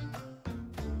 Understood.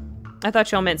 I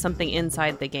thought y'all meant something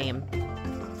inside the game.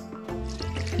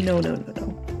 No.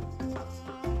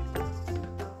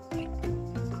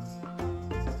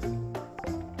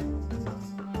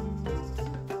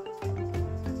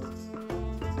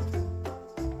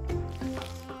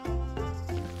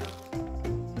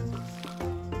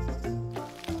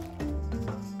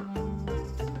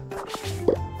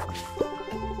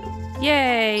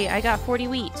 Yay! I got 40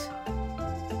 wheat.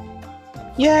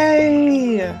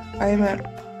 Yay! I'm at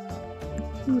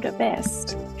Ooh, the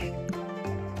best.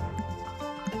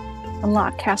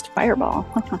 Unlock cast fireball.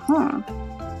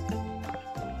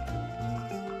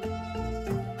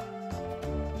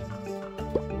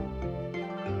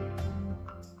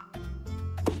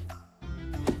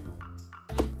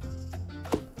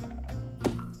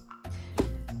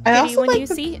 I Kitty, also when like you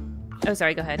the- see... Oh,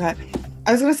 sorry, go ahead. God.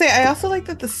 I was gonna say I also like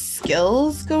that the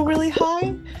skills go really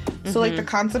high. So like the Mhm.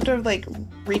 concept of like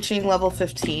reaching level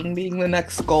 15 being the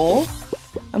next goal.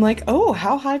 I'm like, oh,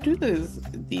 how high do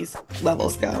these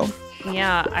levels go?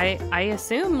 Yeah, I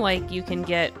assume like you can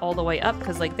get all the way up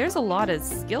because like there's a lot of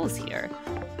skills here,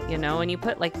 you know, and you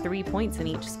put like 3 points in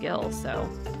each skill. So,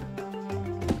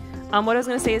 what I was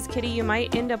gonna say is, Kitty, you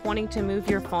might end up wanting to move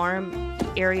your farm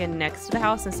area next to the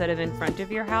house instead of in front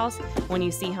of your house when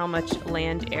you see how much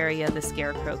land area the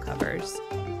scarecrow covers.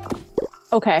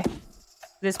 Okay.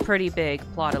 This pretty big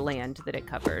plot of land that it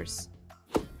covers.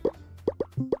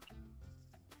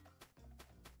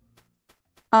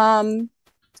 I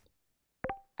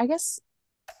guess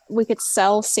we could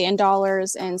sell sand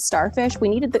dollars and starfish.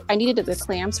 I needed the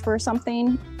clams for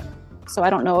something, so I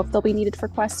don't know if they'll be needed for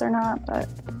quests or not. But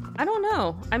I don't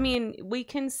know. I mean, we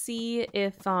can see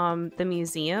if the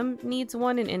museum needs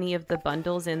one in any of the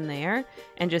bundles in there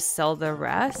and just sell the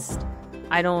rest.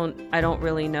 I don't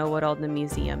really know what all the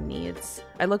museum needs.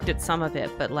 I looked at some of it,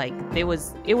 but like it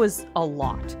was a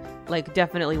lot. Like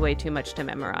definitely way too much to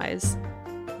memorize.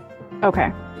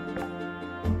 okay.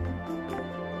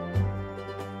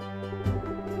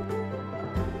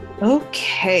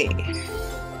 Okay.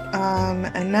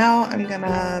 And now I'm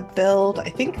gonna build, I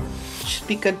think it should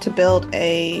be good to build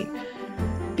a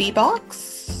bee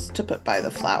box to put by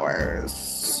the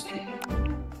flowers.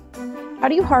 How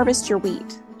do you harvest your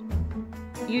wheat?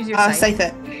 Use your scythe. Scythe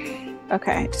it.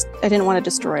 Okay, I didn't want to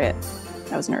destroy it.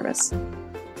 I was nervous.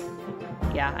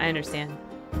 Yeah, I understand.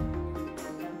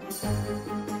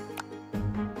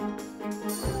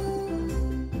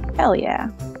 Hell yeah.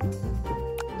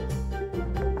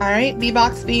 All right, bee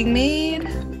box being made.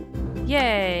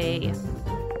 Yay!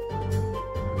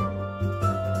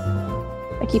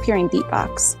 I keep hearing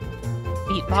beatbox.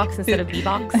 Beatbox instead of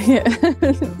bee-box? Yeah.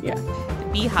 Yeah.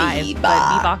 Beehive, Bee-box.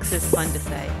 but bee-box is fun to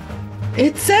say.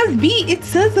 It says bee. It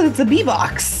says that it's a bee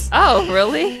box. Oh,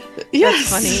 really? Yes.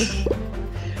 That's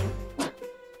funny.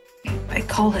 I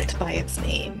call it by its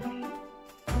name.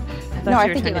 I thought No, you I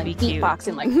were think trying you to be like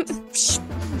cute. beatboxing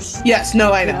like. Yes.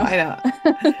 No, I know. You know?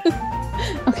 I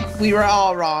know. Okay. We were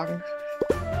all wrong.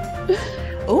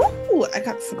 Oh, I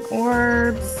got some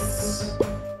orbs.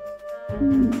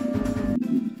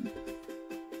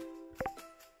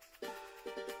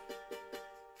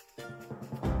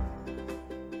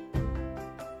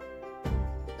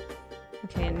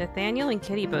 Okay, Nathaniel and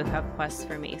Kitty both have quests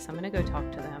for me, so I'm gonna go talk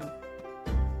to them.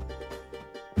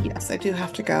 Yes, I do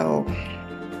have to go.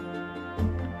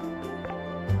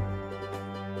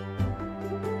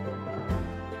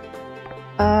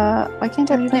 Why can't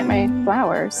I plant my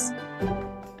flowers?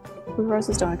 Blue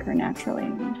roses don't occur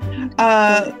naturally.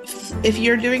 If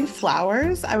you're doing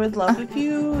flowers, I would love if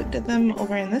you did them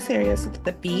over in this area so that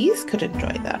the bees could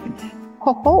enjoy them.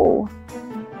 Ho ho!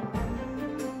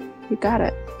 You got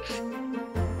it.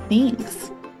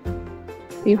 Thanks.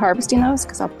 Are you harvesting those?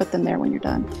 Because I'll put them there when you're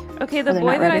done. Okay, the they're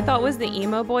boy not that I ready? thought was the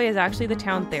emo boy is actually the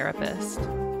town therapist.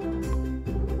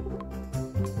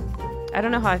 I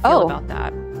don't know how I feel Oh. about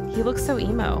that. He looks so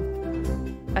emo.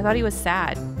 I thought he was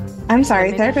sad. I'm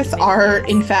sorry, Maybe- therapists maybe are he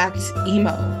is. in fact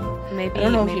emo. Maybe, I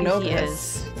don't know if maybe you know he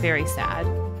this. is very sad.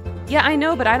 Yeah, I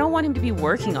know, but I don't want him to be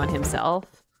working on himself.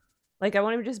 Like, I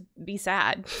want him to just be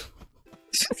sad.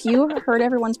 If you heard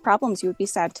everyone's problems, you would be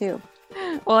sad too.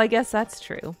 Well, I guess that's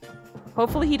true.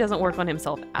 Hopefully he doesn't work on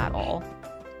himself at all.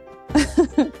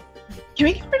 Can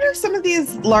we get rid of some of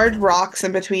these large rocks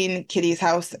in between Kitty's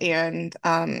house and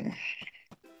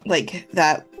like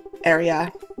that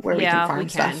area where we Yeah, can farm we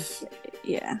can. stuff?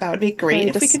 Yeah. That would be great Can we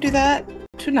if we just could do that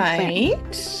tonight.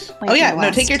 plant Oh yeah, my no,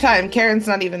 take last- your time. Karen's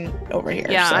not even over here.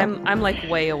 Yeah, so. I'm like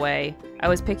way away. I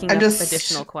was picking I'm up just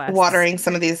additional quests. watering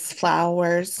some of these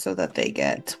flowers so that they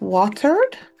get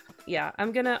watered. Yeah,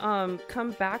 I'm gonna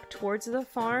come back towards the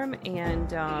farm,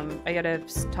 and I gotta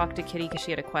talk to Kitty because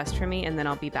she had a quest for me, and then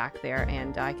I'll be back there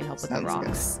and I can help with the Sounds good.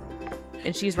 rocks.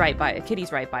 And Kitty's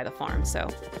right by the farm, so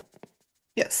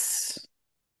Yes.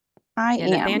 I yeah. am.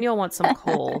 Nathaniel wants some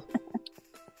coal.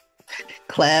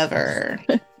 Clever.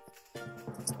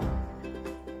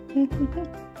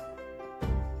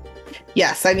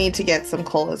 Yes, I need to get some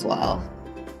coal as well.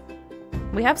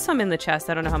 We have some in the chest.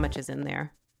 I don't know how much is in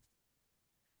there.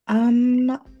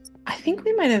 I think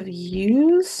we might have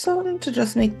used some to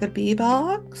just make the bee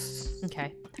box.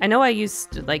 Okay. I know I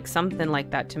used like something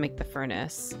like that to make the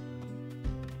furnace.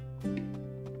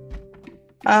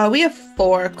 We have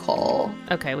 4 coal.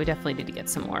 Okay, we definitely need to get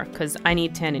some more because I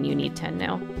need 10 and you need 10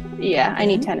 now. Yeah, I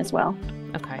need 10 as well.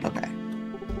 Okay. Okay.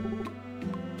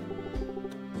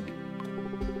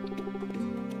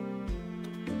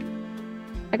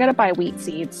 I gotta buy wheat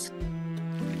seeds.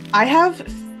 I have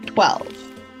 12.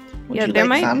 Would Yeah, you there like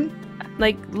might- some?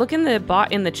 Like look in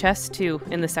the chest too,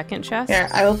 in the second chest. Here,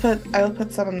 I will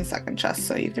put some in the second chest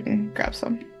so you can grab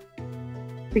some.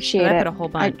 Appreciate I it. put a whole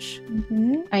bunch.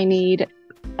 I need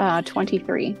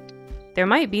 23. There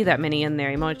might be that many in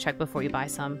there. You want to check before you buy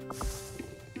some.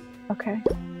 Okay.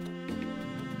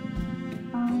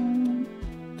 Am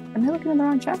I looking in the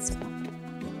wrong chest?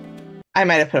 I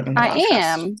might have put them in the I wrong chest.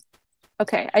 am.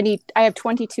 Okay, I have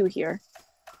 22 here.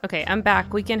 Okay, I'm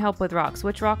back. We can help with rocks.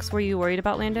 Which rocks were you worried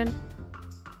about, Landon?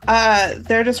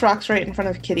 They're just rocks right in front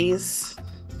of Kitty's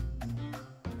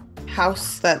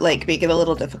house that like make it a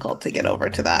little difficult to get over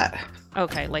to that.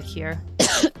 Okay, like here.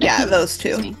 Yeah, those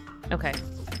Excuse two. me. Okay.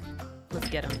 Let's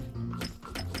get them.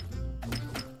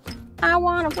 I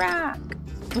want a rock.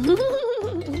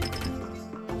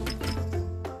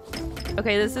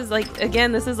 Okay, this is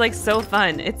like so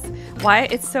fun.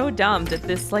 It's so dumb that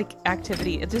this like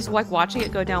activity, it's just like watching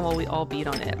it go down while we all beat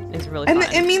on it is really And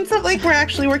fun. it means that like we're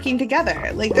actually working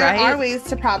together. Like there Right? are ways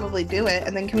to probably do it,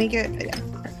 and then can we get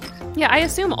Yeah, I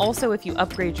assume also if you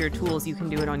upgrade your tools, you can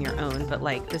do it on your own, but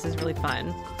like this is really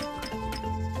fun.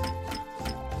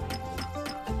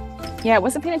 Yeah, I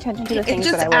wasn't paying attention to the It things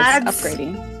just that I was adds-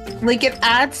 upgrading. like it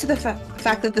adds to the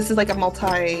fact that this is like a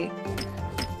multiplayer.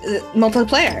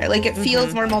 Like it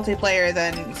feels more multiplayer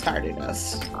than Stardew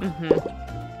does.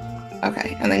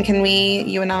 Okay, and then can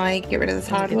you and I get rid of this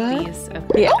hardwood?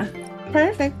 Okay. Yeah.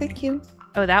 Perfect, thank you.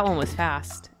 Oh, that one was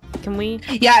fast. Can we?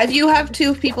 Yeah, if you have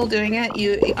 2 people doing it,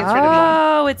 it gets rid of one.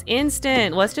 Oh, it's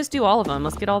instant. Let's just do all of them.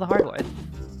 Let's get all the hardwood.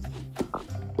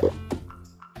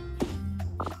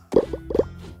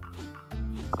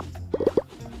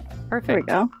 Perfect. There we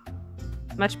go.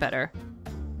 Much better.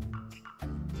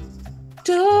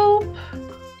 Dope.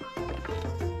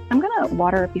 I'm gonna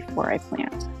water it before I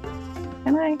plant.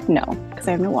 Can I? No, because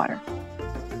I have no water.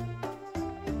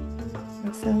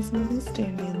 Let's sell some of these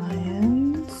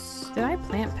dandelions. Did I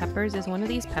plant peppers? Is one of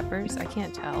these peppers? I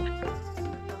can't tell.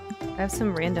 I have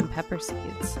some random pepper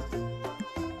seeds.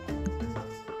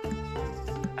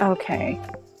 Okay.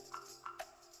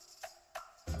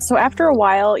 So after a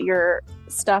while, your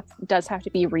stuff does have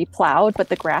to be replowed, but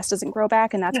the grass doesn't grow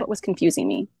back, and that's what was confusing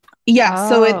me. Yeah,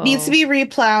 so it needs to be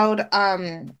replowed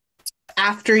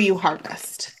after you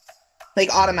harvest.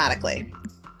 Like automatically.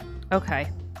 Okay.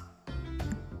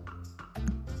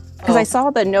 Because I saw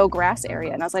the no grass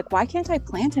area, and I was like, why can't I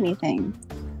plant anything?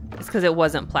 It's because it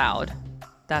wasn't plowed.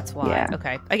 That's why. Yeah.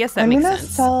 Okay. I guess that makes I'm gonna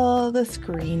sense. sell this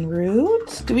green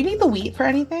root. Do we need the wheat for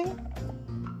anything?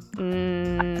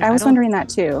 I was wondering that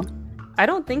too. I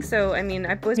don't think so. I mean,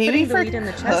 I was Maybe putting the for wheat in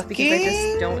the chest because I just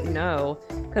cooking? don't know.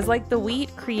 Because like the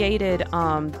wheat created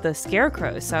the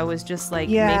scarecrows, so I was just like,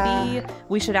 Yeah. maybe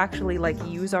we should actually like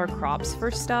use our crops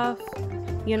for stuff.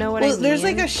 You know what I Well, mean? there's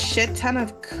like a shit ton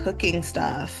of cooking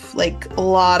stuff, like a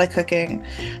lot of cooking.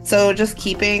 So just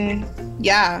keeping,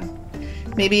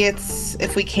 maybe it's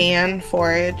if we can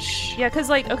forage. Yeah, because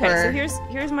like, okay, so or-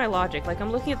 here's my logic. Like,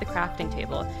 I'm looking at the crafting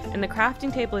table, and the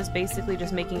crafting table is basically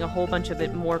just making a whole bunch of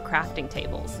more crafting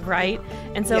tables, right?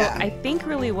 And so Yeah. I think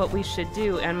really what we should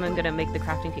do, and I'm gonna make the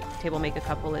crafting table make a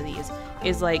couple of these,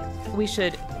 is like we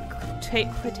should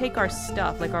take our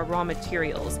stuff, like our raw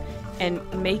materials, and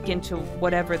make into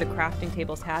whatever the crafting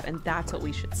tables have, and that's what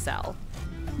we should sell.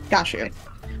 Got you.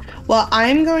 Well,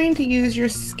 I'm going to use your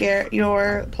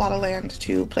plot of land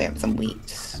to plant some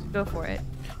wheat, Go for it.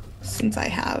 since I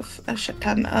have a shit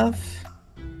ton of.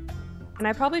 And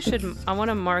I probably should.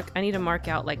 I need to mark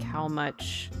out like how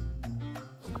much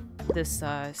this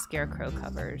scarecrow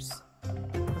covers.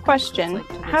 Question: Like,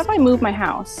 to this how do I move my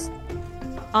house?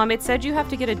 It said you have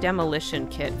to get a demolition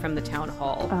kit from the town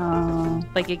hall.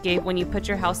 Like it gave, when you put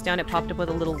your house down, it popped up with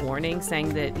a little warning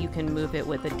saying that you can move it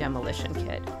with a demolition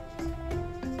kit.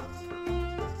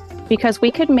 Because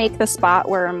we could make the spot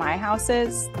where my house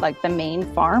is, like the main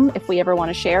farm, if we ever want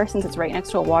to share, since it's right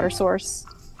next to a water source.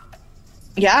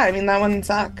 Yeah, I mean, that wouldn't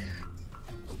suck.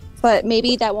 But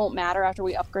maybe that won't matter after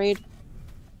we upgrade.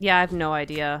 Yeah, I have no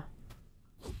idea.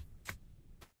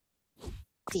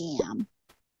 Damn.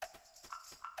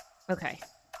 Okay.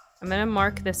 I'm gonna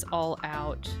mark this all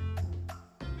out.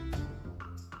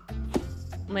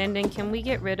 Landon, can we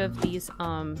get rid of these,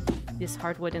 this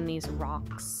hardwood and these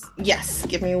rocks? Yes,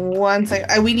 give me 1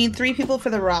 second. We need 3 people for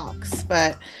the rocks,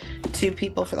 but 2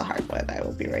 people for the hardwood. I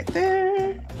will be right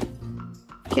there.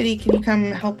 Kitty, can you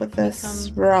come help with this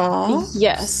rock?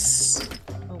 Yes.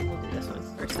 Oh, we'll do this one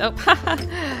first. Oh,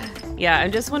 yeah, I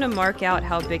just want to mark out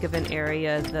how big of an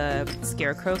area the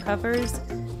scarecrow covers.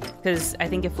 Because I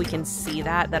think if we can see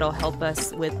that, that'll help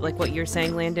us with like what you're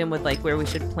saying, Landon, with like where we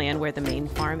should plan where the main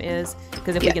farm is.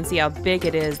 Because if we can see how big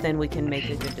it is, then we can make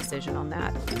a good decision on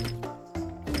that.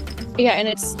 Yeah, and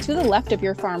it's to the left of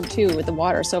your farm too with the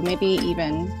water, so maybe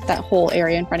even that whole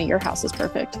area in front of your house is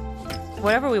perfect.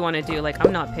 Whatever we want to do, like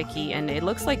I'm not picky, and it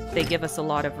looks like they give us a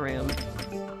lot of room.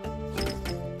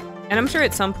 And I'm sure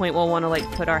at some point we'll want to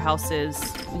like put our houses,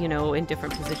 you know, in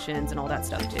different positions and all that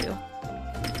stuff too.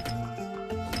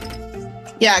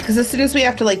 Yeah, because as soon as we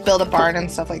have to like build a barn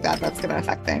and stuff like that, that's gonna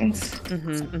affect things.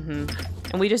 And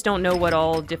we just don't know what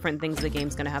all different things the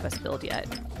game's gonna have us build yet.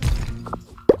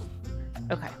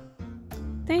 Okay.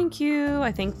 Thank you.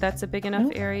 I think that's a big enough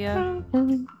area.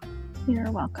 You're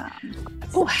welcome.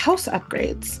 Oh, house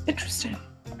upgrades. Interesting.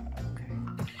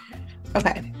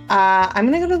 Okay. I'm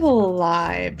gonna go to the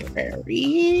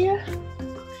library.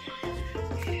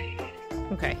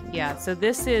 Okay, yeah, so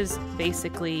this is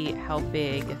basically how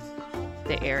big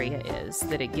the area is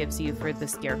that it gives you for the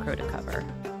scarecrow to cover.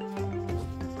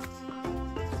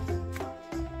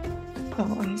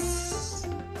 Oh,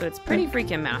 So it's pretty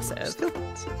freaking massive.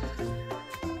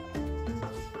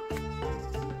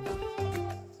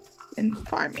 In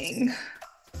farming.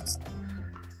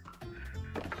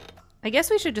 I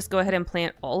guess we should just go ahead and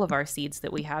plant all of our seeds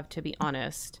that we have, to be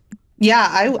honest.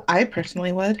 Yeah, I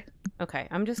personally would. Okay,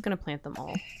 I'm just gonna plant them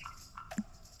all.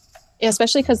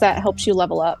 Especially because that helps you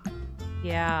level up.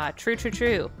 Yeah, true, true,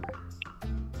 true.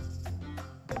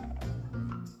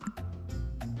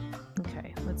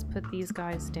 Okay, let's put these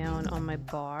guys down on my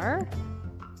bar.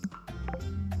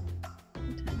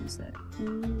 What time is it?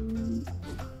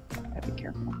 Gotta be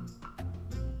careful.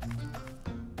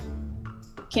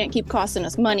 Can't keep costing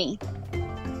us money.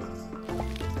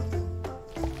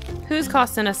 Who's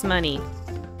costing us money?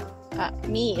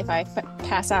 Me, if I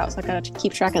pass out, so I gotta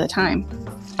keep track of the time.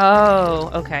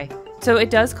 Oh, okay. So it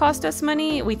does cost us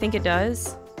money? We think it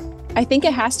does? I think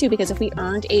it has to, because if we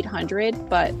earned 800,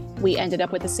 but we ended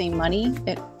up with the same money,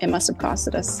 it must have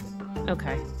costed us.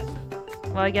 Okay.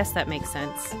 Well, I guess that makes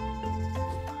sense.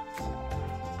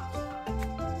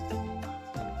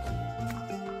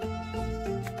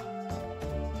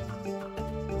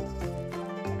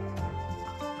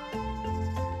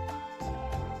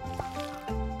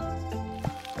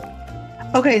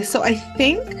 Okay, so I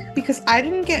think because I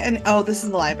didn't get an oh, this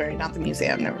is the library, not the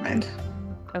museum. Never mind.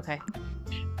 Okay.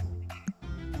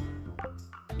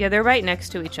 Yeah, they're right next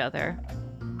to each other.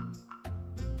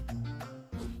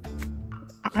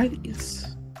 Are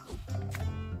these?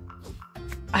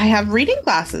 I have reading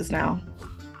glasses now.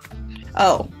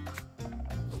 Oh.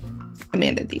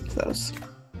 Amanda needs those.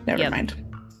 Never mind.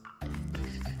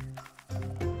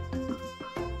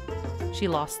 She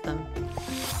lost them.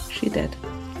 She did.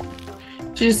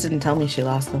 She just didn't tell me she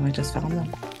lost them. I just found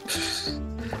them.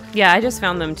 Yeah, I just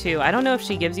found them too. I don't know if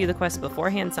she gives you the quest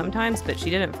beforehand sometimes, but she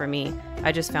didn't for me.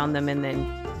 I just found them and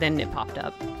then it popped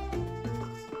up.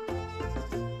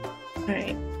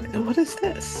 Alright. What is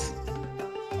this?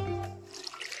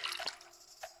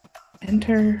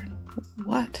 Enter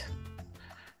what?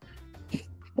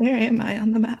 Where am I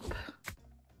on the map?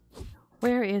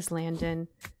 Where is Landon?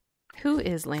 Who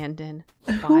is Landon?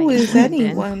 Who Why is Landon?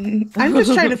 anyone? I'm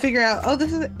just trying to figure out. Oh,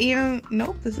 this is Anne.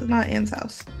 Nope, this is not Anne's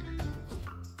house.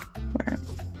 Where?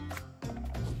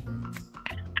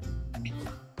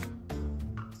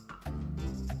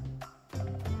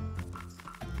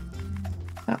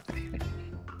 Okay.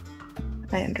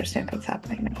 I understand what's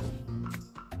happening now.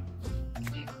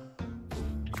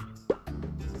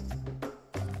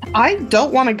 I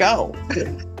don't want to go.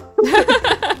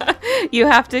 You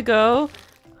have to go?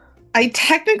 I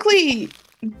technically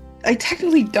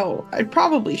don't. I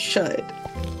probably should.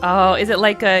 Oh, is it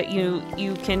like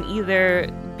you can either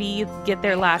get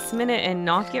there last minute and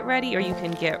not get ready, or you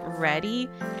can get ready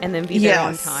and then be there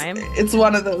on time? It's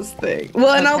one of those things.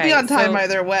 Well, and I'll be Okay, on time so-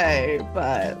 either way,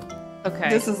 but Okay.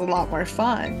 this is a lot more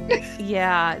fun.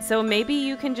 Yeah, so maybe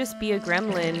you can just be a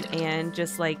gremlin and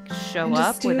just like show And up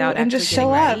just do- without and actually just getting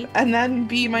show ready. up and then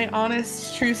be my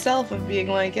honest true self of being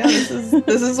like, yeah, this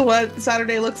is what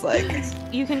Saturday looks like.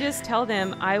 You can just tell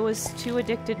them I was too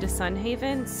addicted to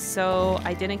Sunhaven, so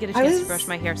I didn't get a chance to brush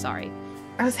my hair. Sorry.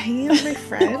 I was hanging with my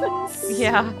friends.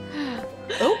 Yeah.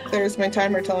 Oh, there's my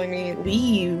timer telling me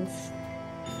leave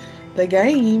the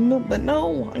game, but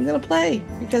no, I'm gonna play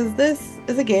because this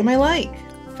is a game I like.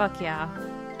 Fuck yeah.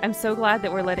 I'm so glad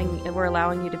that we're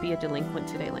allowing you to be a delinquent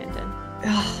today, Landon.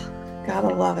 Ugh, gotta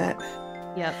love it.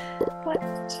 Yep. What?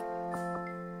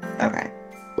 Okay.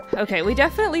 Okay, we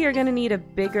definitely are gonna need a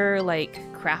bigger like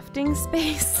crafting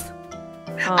space.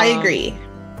 I agree.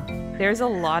 There's a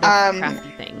lot of crafty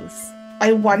things.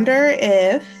 I wonder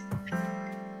if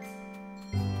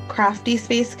crafty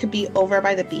space could be over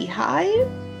by the beehive.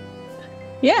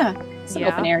 Yeah, it's an Yeah.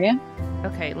 open area.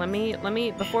 Okay, let me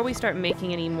before we start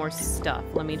making any more stuff,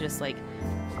 let me just like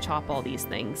chop all these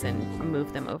things and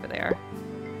move them over there.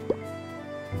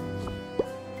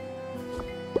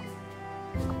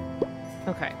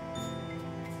 Okay.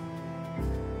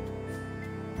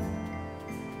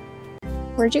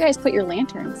 Where'd you guys put your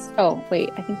lanterns? Oh, wait,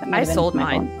 I think that might I have been sold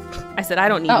my mine. I said I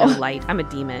don't need Oh. no light. I'm a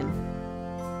demon.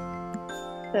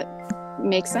 phone. That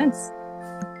makes sense.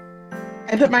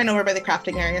 I put mine over by the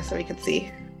crafting area so we could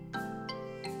see.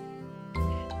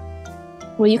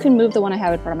 Well, you can move the one I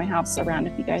have in front of my house around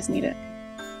if you guys need it.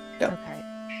 Okay.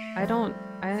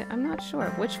 I'm not sure.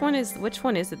 Which one is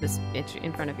it this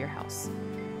in front of your house?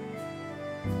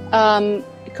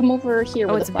 Come over here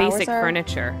Oh, where it's the flowers basic are.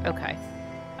 furniture. Okay.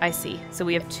 I see. So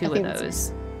we have two of think it's-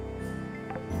 those.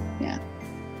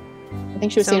 I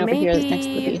think she was So saying over here that's next to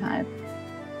the maybe- beehive.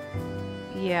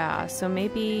 Yeah, so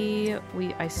maybe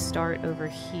I start over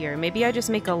here. Maybe I just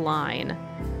make a line.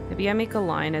 Maybe I make a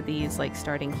line of these like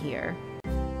starting here.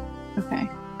 Okay.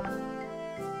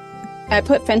 I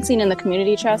put fencing in the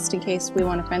community chest in case we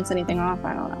want to fence anything off.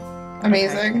 I don't know.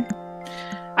 Amazing.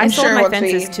 I I'm sold sure my once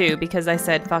fences we- too because I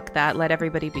said fuck that, let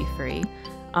everybody be free.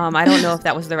 I don't know if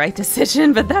that was the right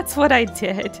decision, but that's what I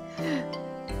did.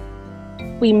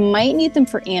 We might need them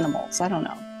for animals. I don't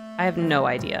know. I have no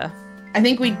idea. I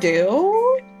think we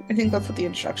do. I think that's what the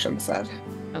instructions said.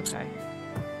 Okay.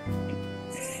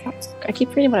 I keep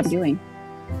forgetting what I'm doing.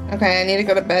 Okay, I need to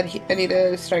go to bed. I need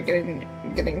to start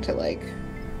getting to like.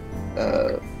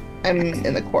 I'm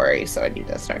in the quarry, so I need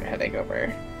to start heading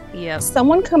over. Yep.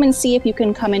 Someone come and see if you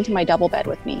can come into my double bed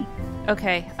with me.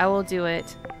 Okay, I will do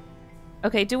it.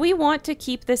 Okay, do we want to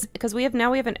keep this? Because we have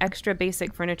an extra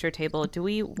basic furniture table. Do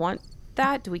we want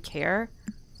that? Do we care?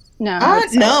 No.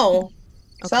 No.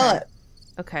 Okay. Sell it.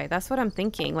 Okay, that's what I'm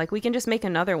thinking. Like, we can just make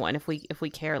another one if we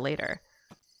care later.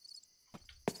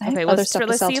 I have Okay, other let's stuff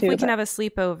to see sell if too, we can but- have a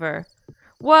sleepover.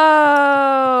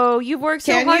 Whoa! You've worked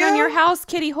so Can hard on you? your house,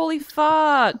 Kitty. Holy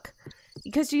fuck!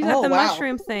 Because you have Oh, the wow.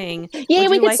 mushroom thing. Yay, Would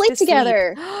we you could like sleep to sleep?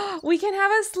 together. We can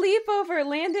have a sleepover.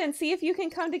 Landon, see if you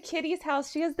can come to Kitty's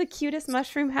house. She has the cutest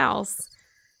mushroom house.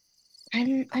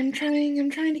 I'm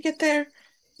trying to get there.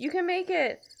 You can make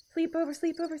it.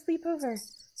 Sleepover.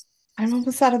 I'm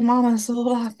almost out of mana, so hold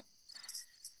on.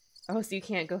 Oh, so you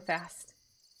can't go fast.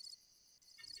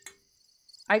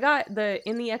 I got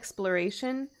in the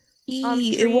exploration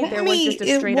tree, there was just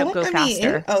a straight up go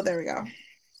faster. Oh, there we go.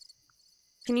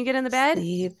 Can you get in the bed?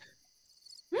 Sleep.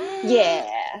 Yeah.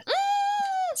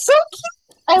 So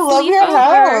cute. I love your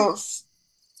Sleepover. house.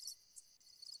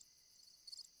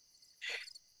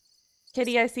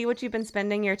 Kitty, I see what you've been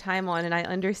spending your time on, and I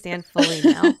understand fully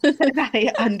now. I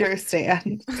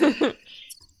understand.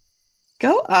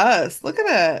 Go us. Look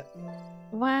at it.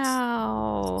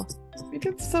 Wow. We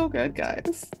did so good,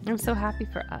 guys. I'm so happy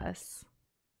for us.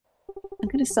 I'm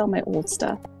gonna sell my old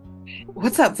stuff.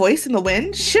 What's that voice in the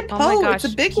wind? Ship Oh my ho, gosh,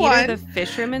 it's a big Peter one. the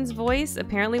fisherman's voice.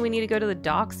 Apparently we need to go to the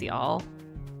docks, y'all.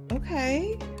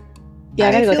 Okay. Yeah,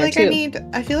 I gotta go feel there like too.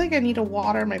 I feel like I need to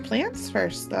water my plants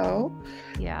first, though.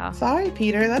 Yeah. Sorry,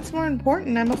 Peter. That's more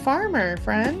important. I'm a farmer,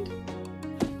 friend.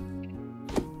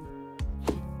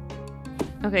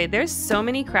 Okay, there's so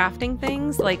many crafting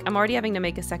things. Like, I'm already having to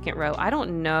make a second row. I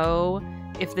don't know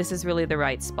if this is really the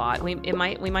right spot. We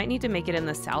might need to make it in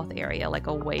the south area, like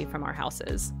away from our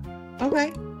houses.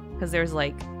 Okay. Because there's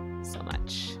like so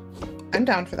much. I'm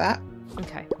down for that.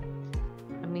 Okay.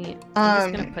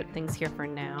 I'm just gonna put things here for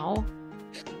now.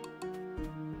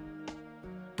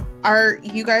 Are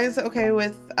you guys okay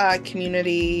with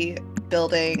community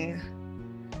building?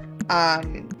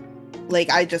 Like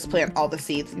I just plant all the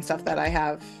seeds and stuff that I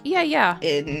have Yeah.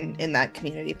 in that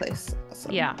community place.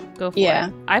 Awesome. Yeah, go for Yeah.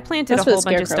 it. I planted That's a what whole the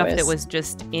bunch of scarecrow stuff that is. was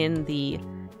just in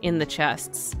the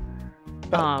chests.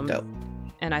 Dope.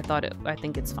 And I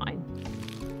think it's fine.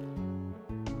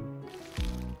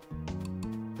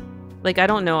 Like, I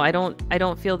don't know. I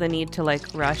don't feel the need to like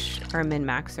rush or min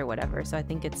max or whatever. So I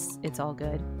think it's all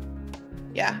good.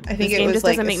 Yeah, I think This it game was just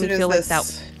like doesn't as make me soon as feel like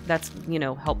this... that's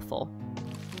helpful.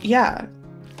 Yeah.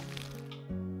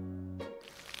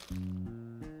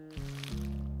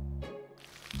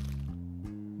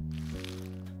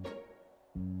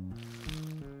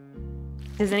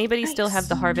 Does anybody still have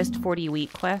the Nice. Harvest 40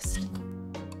 wheat quest?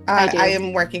 I do. I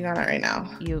am working on it right now.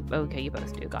 You both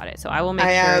do. Got it. So I will make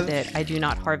I sure have- that I do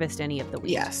not harvest any of the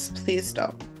wheat. Yes, please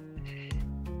don't.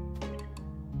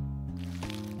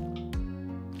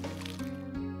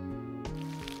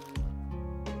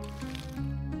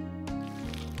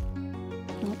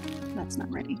 Oh, that's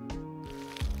not ready.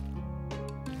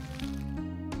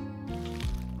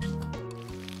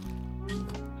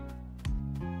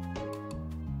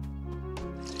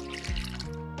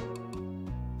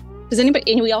 Does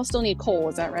anybody? And we all still need coal.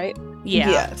 Is that right? Yeah.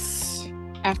 Yes.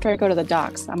 After I go to the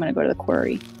docks, I'm gonna go to the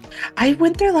quarry. I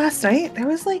went there last night. There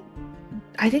was like,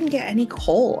 I didn't get any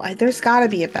coal. There's got to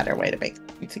be a better way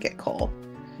to get coal.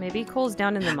 Maybe coal's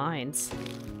down in the mines.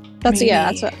 That's yeah.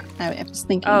 Maybe. That's what I was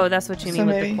thinking. Oh, that's what you So mean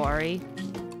with maybe- the quarry.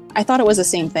 I thought it was the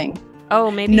same thing.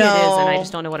 Oh, maybe it is, and I No.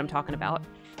 just don't know what I'm talking about.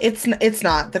 It's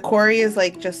not. The quarry is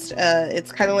like just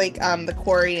it's kind of like the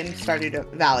quarry in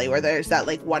Stardew Valley where there's that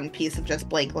like one piece of just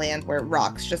blank land where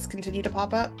rocks just continue to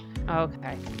pop up.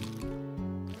 Okay.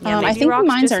 I maybe think the rocks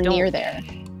mines just are near don't- there.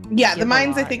 Yeah, Give the a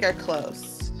mines I lot. think are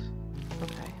close.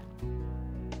 Okay.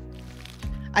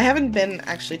 I haven't been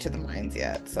actually to the mines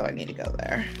yet, so I need to go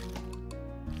there.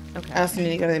 Okay. I also need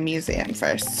to go to the museum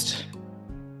first.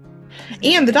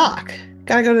 And the dock.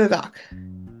 Gotta go to the dock.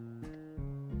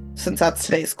 Since that's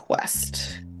today's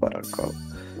quest, quote unquote.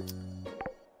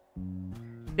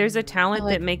 There's a talent I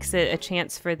like- that makes it a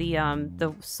chance for the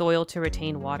soil to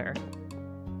retain water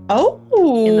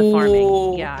Oh, in the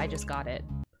farming. Yeah, I just got it.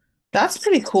 That's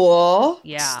pretty cool.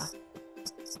 Yeah.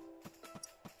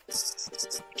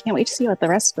 Can't wait to see what the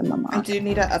rest of them I are. do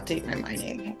need to update my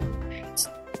mining.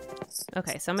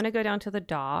 Okay, so I'm gonna go down to the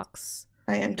docks,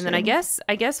 I am and then I guess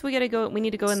we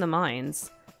need to go in the mines.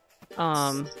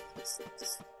 Because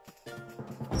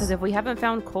if we haven't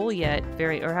found coal yet,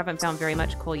 haven't found very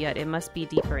much coal yet, it must be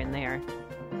deeper in there.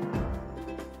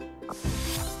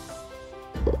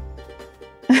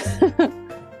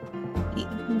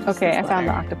 Okay, I found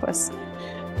the octopus.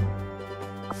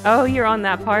 Oh, you're on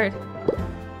that part.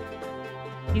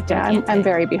 Yeah, I'm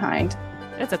very behind.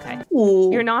 It's okay. Ooh.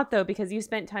 You're not, though, because you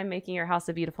spent time making your house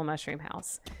a beautiful mushroom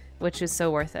house, which is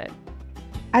so worth it.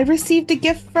 I received a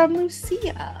gift from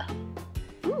Lucia.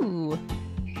 Ooh.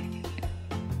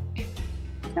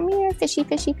 Come here, fishy,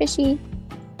 fishy, fishy.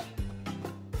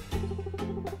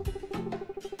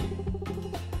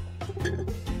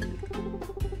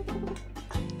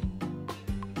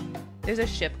 There's a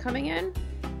ship coming in.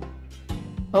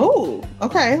 Oh,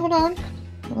 okay. Hold on.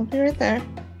 I'll be right there.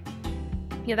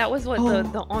 Yeah, that was what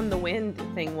the on the wind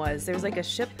thing was. There's like a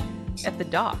ship at the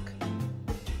dock.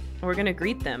 We're gonna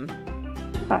greet them.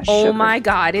 Oh my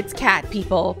god, it's cat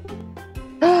people.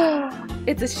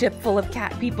 It's a ship full of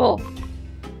cat people.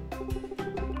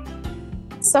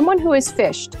 Someone who is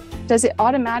fished, does it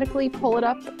automatically pull it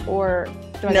up, or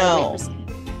do I gotta wait for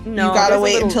No, you gotta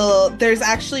wait until there's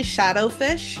actually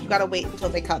shadowfish. You gotta wait until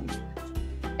they come.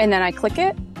 And then I click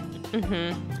it?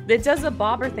 Mm-hmm. It does a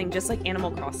bobber thing, just like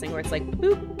Animal Crossing, where it's like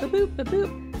boop, boop, boop, boop.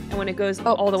 And when it goes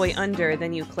all the way under,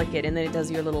 then you click it, and then it does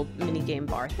your little mini-game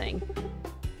bar thing.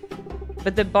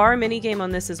 But the bar mini-game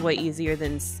on this is way easier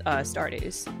than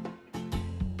Stardew's.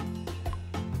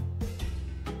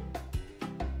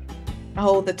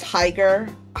 Oh, the tiger.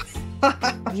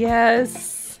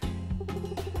 Yes.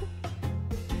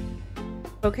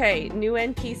 Okay, new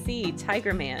NPC,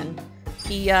 Tiger Man.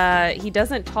 He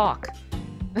doesn't talk.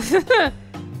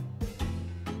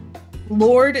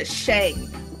 Lord Shang.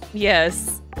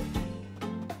 Yes.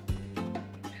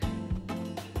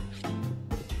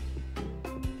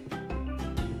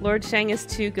 Lord Shang is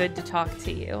too good to talk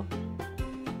to you.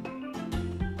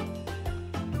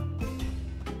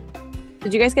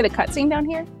 Did you guys get a cutscene down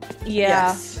here? Yeah,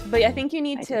 yes. But I think you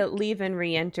need to leave and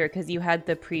re-enter because you had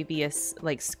the previous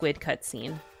like squid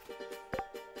cutscene.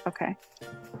 Okay.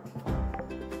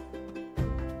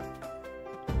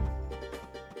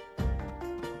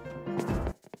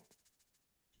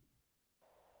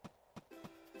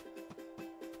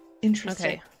 Interesting.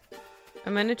 Okay.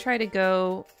 I'm gonna try to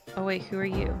go... Oh wait, who are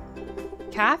you?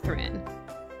 Catherine.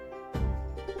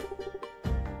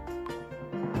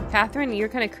 Catherine, you're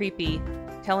kind of creepy.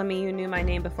 Telling me you knew my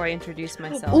name before I introduced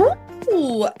myself.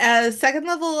 Ooh, second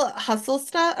level hustle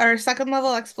stuff or second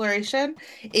level exploration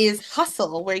is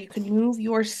hustle, where you can move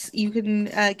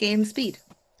gain speed.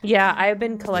 Yeah, I've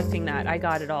been collecting that. I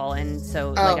got it all, and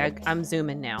so I'm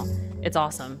zooming now. It's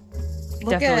awesome.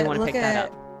 Definitely want to pick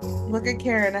that up. Look at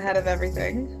Karen ahead of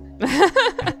everything.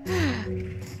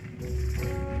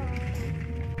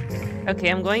 Okay,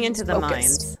 I'm going into the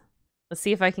mines. Let's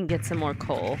see if I can get some more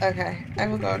coal. Okay, I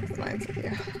will go into the mines with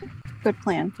you. Good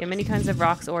plan. Yeah, many kinds of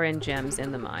rocks, ore, and gems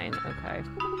in the mine. Okay.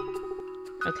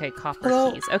 Okay,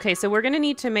 copper keys. Okay, so we're gonna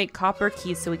need to make copper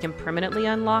keys so we can permanently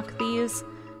unlock these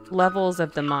levels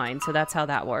of the mine. So that's how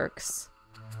that works.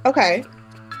 Okay.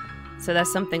 So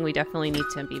that's something we definitely need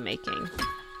to be making.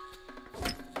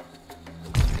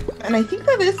 And I think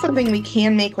that is something we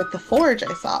can make with the forge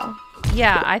I saw.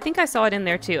 Yeah, I think I saw it in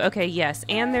there too. Okay, yes.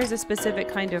 And there's a specific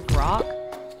kind of rock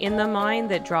in the mine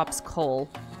that drops coal.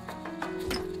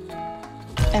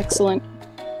 Excellent.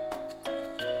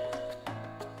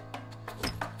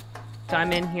 So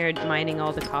I'm in here mining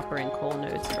all the copper and coal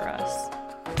nodes for us.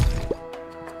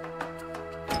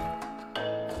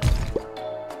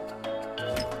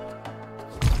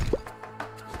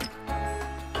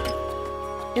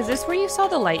 Is this where you saw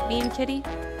the light beam, Kitty?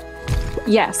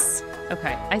 Yes.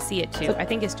 Okay, I see it too. I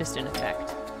think it's just an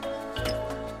effect.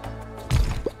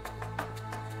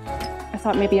 I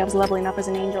thought maybe I was leveling up as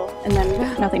an angel, and then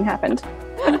nothing happened.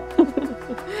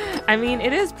 I mean,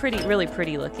 it is really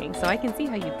pretty looking, so I can see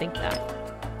how you'd think that.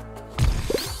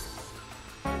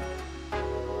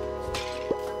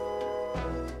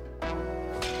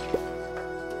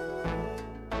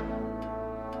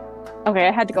 Okay,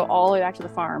 I had to go all the way back to the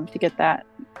farm to get that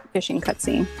fishing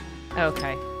cutscene.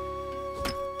 Okay.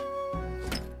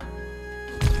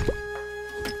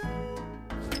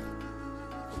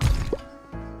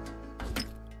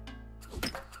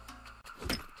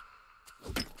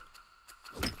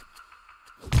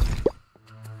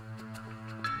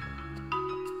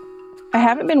 I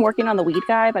haven't been working on the weed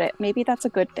guy, but maybe that's a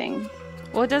good thing.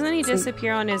 Well, doesn't he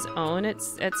disappear on his own at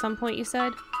some point, you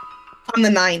said? On the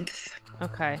 9th.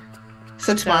 Okay.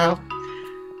 So tomorrow.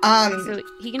 So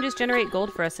he can just generate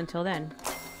gold for us until then.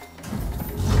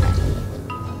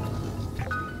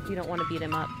 You don't want to beat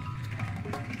him up.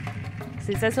 So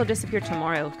he says he'll disappear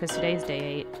tomorrow because today's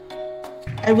day 8.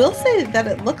 I will say that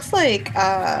it looks like he's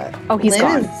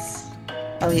gone.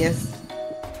 Oh, he is.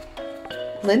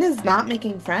 Lynn is not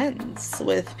making friends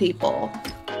with people.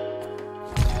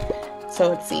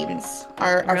 So it seems.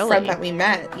 Our Really? friend that we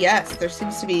met, yes, there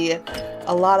seems to be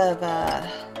a lot of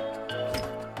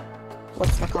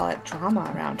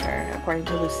drama around her, according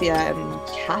to Lucia and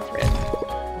Catherine.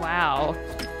 Wow.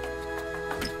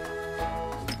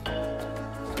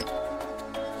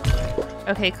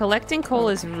 Okay, collecting coal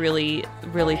is really,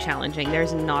 really challenging.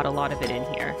 There's not a lot of it in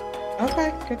here.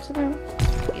 Okay, good to know.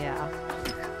 Yeah.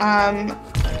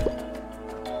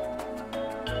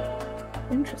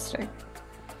 Interesting.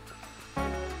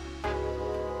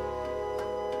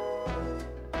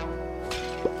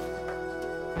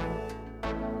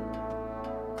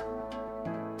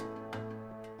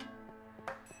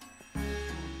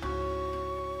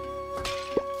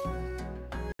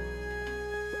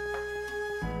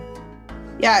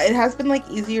 Yeah, it has been like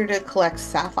easier to collect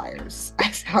sapphires, I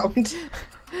found.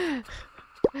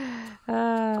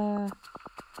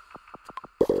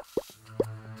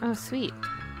 Oh, sweet.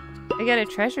 I got a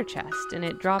treasure chest and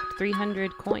it dropped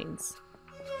 300 coins.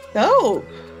 Oh,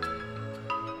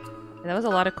 That was a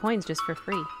lot of coins just for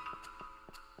free.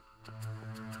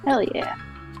 Hell yeah.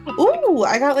 ooh,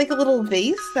 I got like a little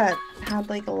vase that had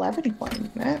like 11 coins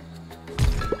in it.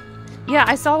 Yeah,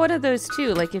 I saw one of those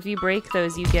too. Like if you break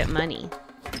those, you get money.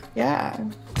 Yeah.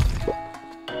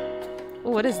 Oh,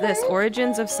 what is this?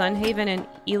 Origins of Sunhaven and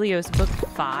Elios Book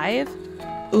 5?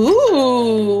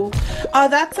 Ooh.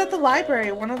 That's at the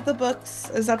library. One of the books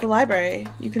is at the library.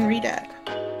 You can read it.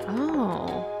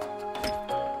 Oh.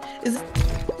 Is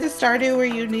this Stardew where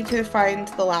you need to find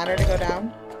the ladder to go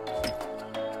down?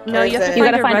 No, Or you is have to it- You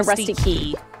find, gotta a find a rusty rusty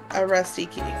key. A rusty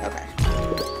key. Okay.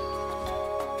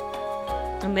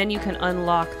 And then you can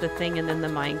unlock the thing and then the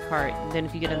minecart. And then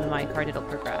if you get in the minecart, it'll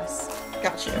progress.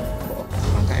 Got you. Cool.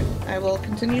 Okay. I will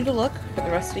continue to look for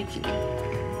the rusty key.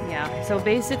 Yeah, so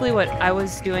basically what I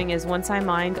was doing is once I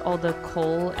mined all the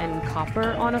coal and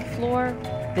copper on a floor,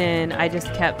 then I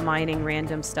just kept mining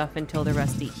random stuff until the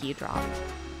rusty key dropped.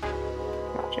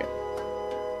 Got you.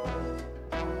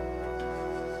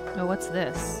 Oh, what's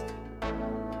this?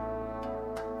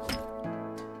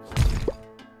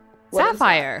 What is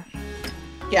Sapphire!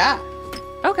 Yeah.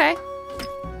 Okay.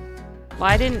 Well,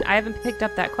 I haven't picked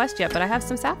up that quest yet, but I have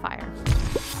some sapphire.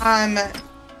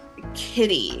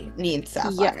 Kitty needs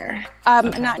sapphire.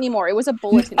 Okay. Not anymore. It was a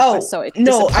bulletin Oh, quest, so it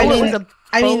no, I Oh, mean, it was a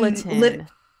I mean, bulletin.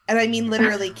 And I mean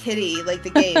literally Kitty, like the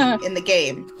game, in the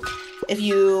game. If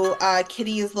you,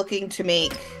 Kitty is looking to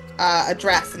make a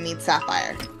dress and needs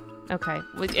sapphire. Okay.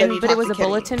 But you it talk was to a Kitty.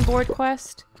 bulletin board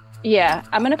quest? Yeah,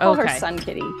 I'm gonna call her Okay. Sun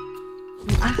Kitty.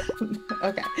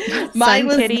 Okay. Mine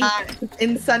was Kitty? not,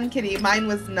 in Sun Kitty, mine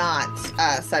was not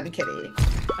Sun Kitty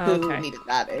who Okay. needed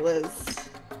that. It was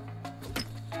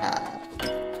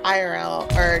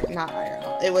IRL, or not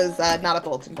IRL. It was not a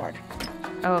bulletin board.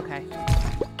 Oh, okay.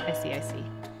 I see.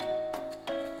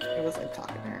 It was like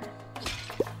talking to her.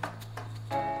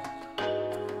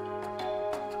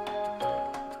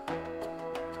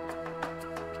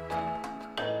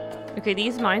 Okay,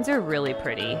 these mines are really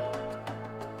pretty.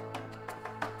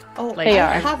 Oh, Like, They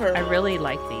I are. have her. I really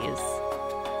like these.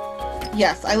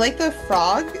 Yes, I like the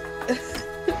frog.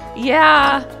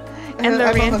 Yeah! And the I'm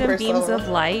on random first beams level. of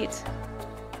light.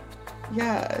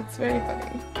 Yeah, it's very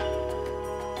funny.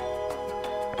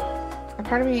 A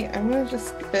part of me, I'm gonna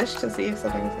just fish to see if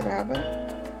something's gonna happen.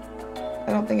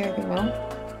 I don't think anything will.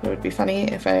 It would be funny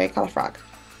if I caught a frog.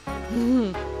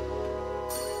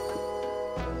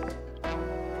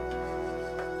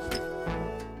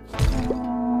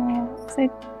 Say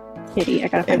Kitty. I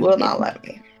gotta It find will Kitty. not let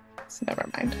me. So never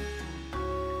mind.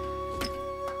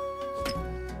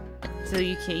 So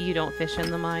you don't fish in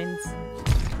the mines?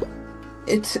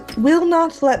 It will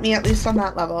not let me, at least on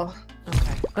that level.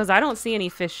 Okay. Because I don't see any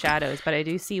fish shadows, but I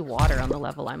do see water on the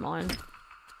level I'm on.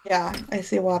 Yeah, I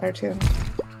see water too.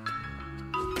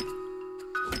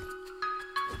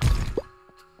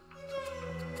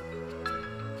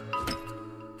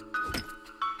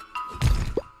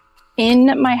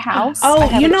 In my house. I Oh,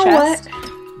 have you a know chest.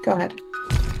 what? Go ahead.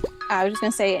 I was just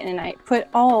gonna say, and I put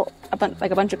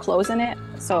a bunch of clothes in it,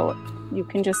 so you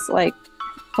can just like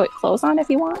put clothes on if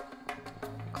you want.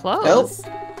 Clothes?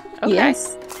 Okay.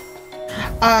 Yes.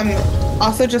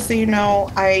 Also, just so you know,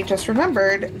 I just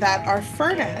remembered that our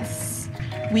furnace,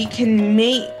 we can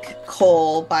make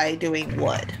coal by doing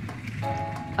wood.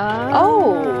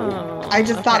 Oh. I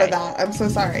just thought of okay. that. I'm so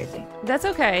sorry. That's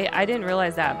okay. I didn't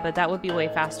realize that, but that would be way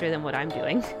faster than what I'm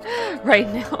doing right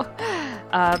now.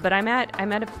 But I'm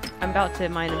about to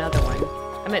mine another one.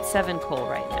 I'm at 7 coal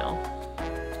right now.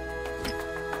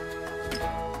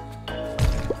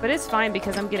 But it's fine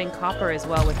because I'm getting copper as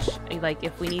well, which, like,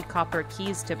 if we need copper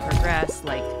keys to progress,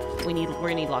 like, we need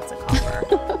lots of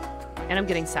copper. And I'm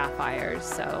getting sapphires,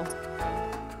 so.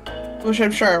 Which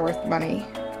I'm sure are worth money.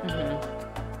 Mm-hmm.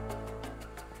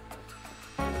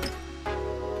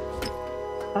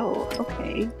 Oh,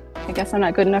 okay. I guess I'm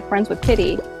not good enough friends with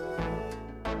Kitty.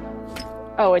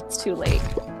 Oh, it's too late.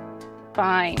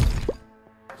 Fine.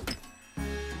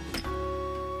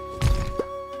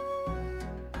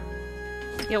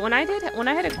 Yeah, when I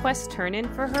had a quest turn in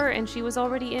for her and she was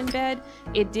already in bed,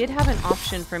 it did have an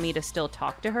option for me to still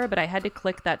talk to her, but I had to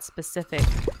click that specific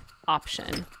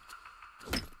option.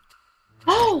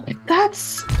 Oh,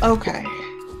 that's okay.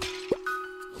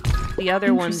 The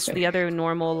other ones, the other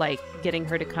normal, like, getting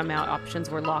her to come out options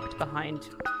were locked behind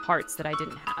parts that I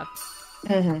didn't have.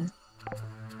 Mm-hmm.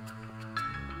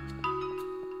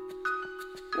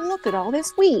 Look at all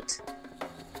this wheat.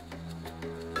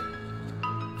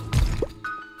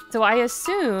 So I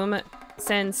assume,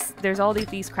 since there's all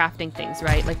these crafting things,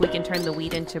 right? Like, we can turn the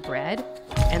wheat into bread,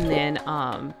 and then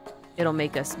it'll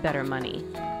make us better money.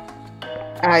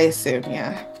 I assume,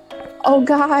 yeah. Oh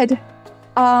God.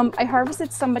 I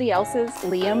harvested somebody else's,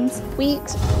 Liam's wheat.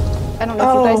 I don't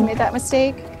know if you guys made that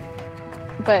mistake,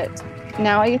 but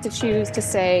now I get to choose to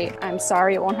say, I'm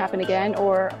sorry, it won't happen again,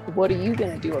 or what are you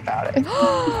gonna do about it?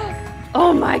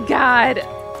 Oh my God!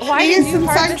 Why did you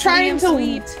harvest Liam's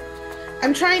wheat?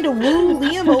 I'm trying to woo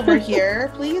Liam over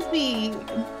here. Please be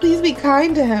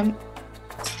kind to him.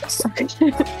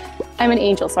 I'm an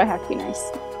angel, so I have to be nice.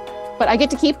 But I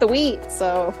get to keep the wheat,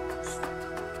 so.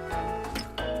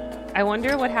 I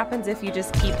wonder what happens if you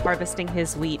just keep harvesting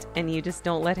his wheat and you just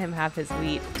don't let him have his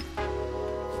wheat.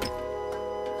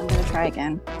 I'm gonna try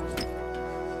again.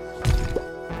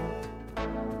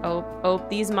 Oh,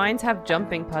 these mines have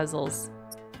jumping puzzles.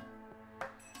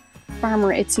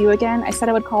 Farmer, it's you again. I said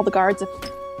I would call the guards if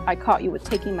I caught you with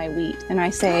taking my wheat. And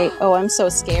I say, oh, I'm so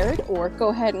scared, or go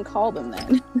ahead and call them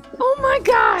then. Oh my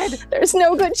God! There's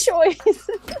no good choice.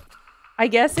 I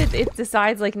guess it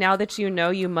decides, like, now that you know,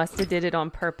 you must have did it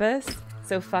on purpose.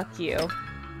 So fuck you.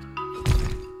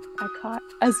 I caught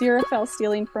Aziraphale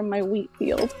stealing from my wheat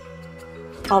field.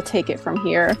 I'll take it from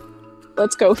here.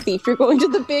 Let's go, thief. You're going to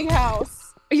the big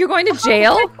house. You're going to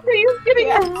jail? He's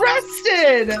getting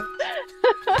arrested!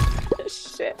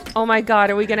 Shit. Oh my God,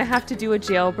 are we gonna have to do a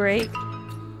jailbreak?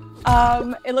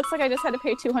 It looks like I just had to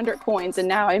pay 200 coins, and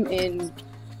now I'm in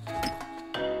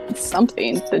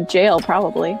something. The jail,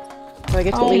 probably. Do I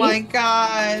get to leave? Oh my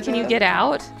God. Can you get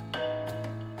out?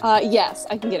 Yes,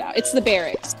 I can get out. It's the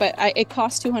barracks, but it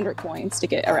costs 200 coins to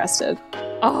get arrested.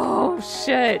 Oh,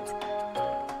 shit.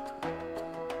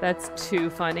 That's too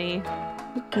funny.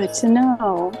 Good to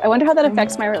know. I wonder how that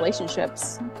affects my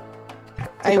relationships.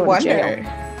 I wonder.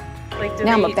 Like,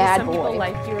 now I'm a bad some people boy.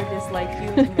 like you or dislike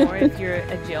you more if you're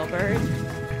a jailbird?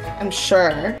 I'm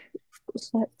sure.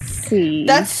 Let's see.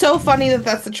 That's so funny that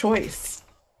that's the choice.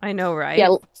 I know, right?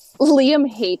 Yeah, Liam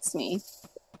hates me.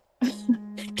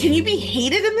 Can you be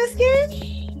hated in this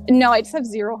game? No, I just have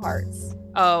 0 hearts.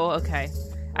 Oh, okay.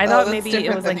 I thought that's maybe it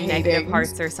different was like than negative hating.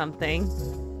 hearts or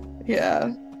something.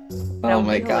 Yeah. That Oh would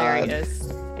my be God.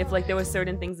 hilarious. If, like, there was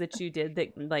certain things that you did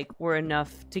that, like, were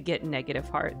enough to get negative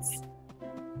hearts.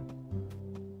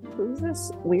 Who's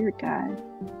this weird guy?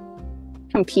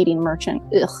 Competing merchant.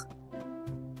 Ugh.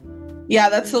 Yeah,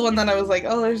 that's the one that I was like,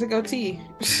 oh, there's a goatee.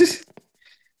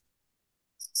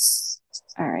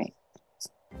 All right.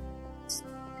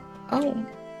 Oh.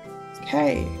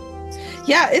 Okay.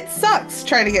 Yeah, it sucks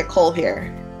trying to get coal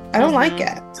here. I don't like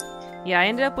it. Yeah, I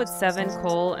ended up with 7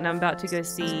 coal, and I'm about to go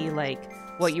see, like,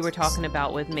 what you were talking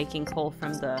about with making coal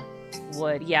from the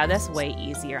wood. Yeah, that's way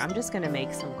easier. I'm just gonna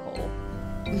make some coal.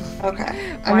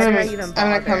 Okay. Why did I even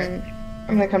bother?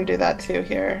 I'm gonna come do that too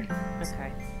here.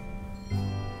 Okay.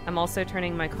 I'm also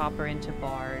turning my copper into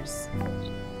bars.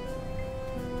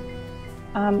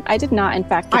 I did not, in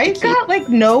fact, get I to keep. got like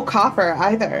no copper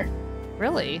either.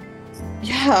 Really?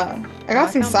 Yeah. I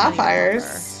got some found plenty of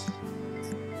sapphires.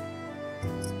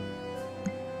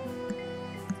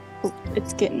 Oh,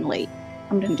 it's getting late.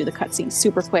 I'm gonna do the cutscene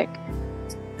super quick.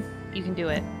 You can do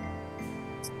it.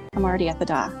 I'm already at the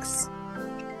docks.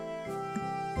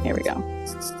 Here we go.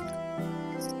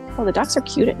 Oh, the docks are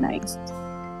cute at night.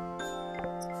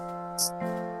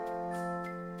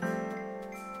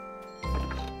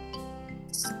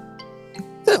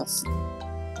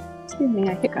 Excuse me,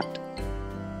 I hiccuped.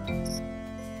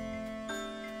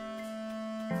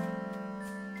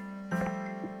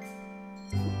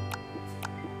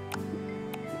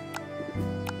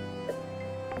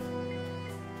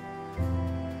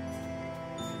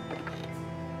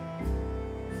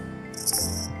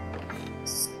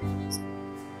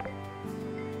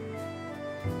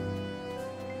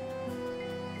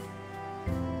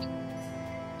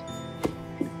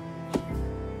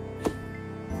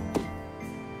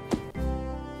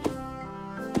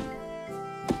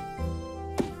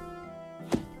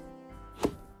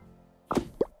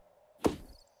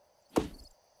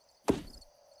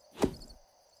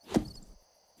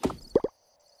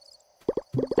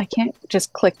 I can't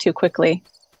just click too quickly.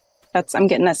 I'm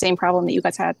getting that same problem that you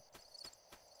guys had.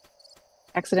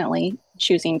 Accidentally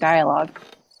choosing dialogue.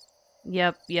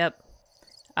 Yep.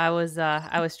 I was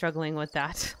struggling with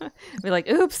that. Be like,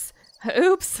 oops.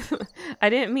 I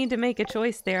didn't mean to make a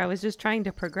choice there. I was just trying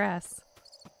to progress.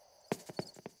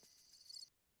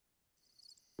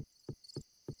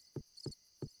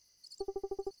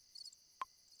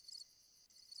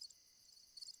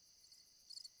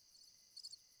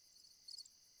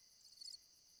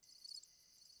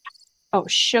 Oh,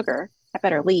 sugar. I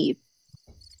better leave.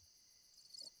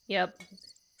 Yep.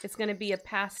 It's going to be a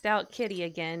passed out kitty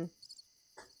again.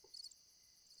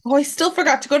 Oh, I still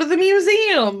forgot to go to the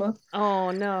museum.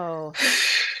 Oh, no.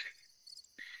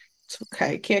 It's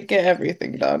okay. Can't get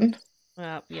everything done.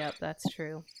 Yep, that's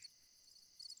true.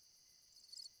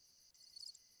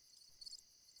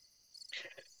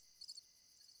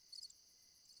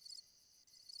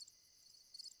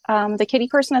 The kitty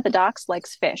person at the docks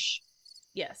likes fish.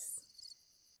 Yes.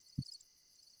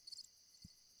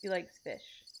 She likes fish.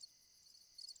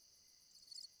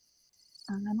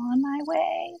 I'm on my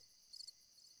way.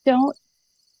 Don't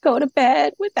go to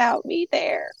bed without me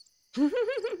there.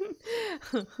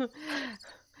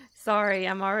 Sorry,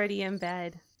 I'm already in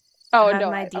bed. Oh, I have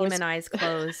no. my demon eyes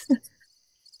closed.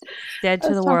 Dead I to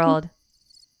was the talking- world.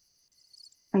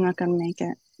 I'm not going to make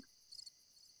it.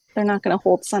 They're not going to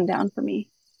hold sundown for me.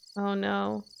 Oh,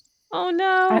 no. Oh,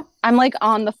 no. I'm like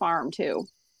on the farm, too.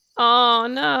 Oh,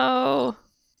 no.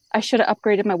 I should have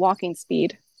upgraded my walking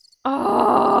speed.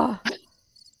 Oh.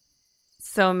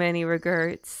 So many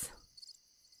regrets.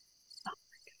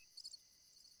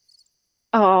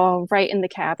 Oh, right in the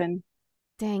cabin.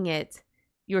 Dang it.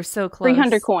 You were so close.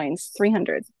 300 coins.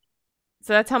 300.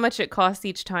 So that's how much it costs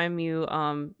each time you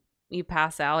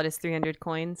pass out is 300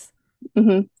 coins?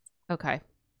 Mm-hmm. Okay.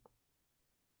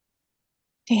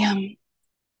 Damn.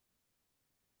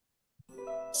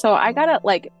 So I gotta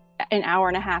like an hour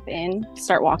and a half in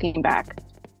start walking back.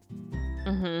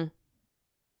 Mm-hmm.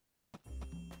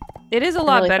 It is a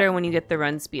lot better when you get the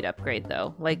run speed upgrade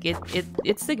though. Like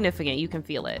it's significant. You can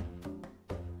feel it.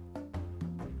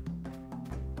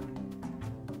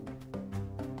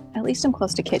 At least I'm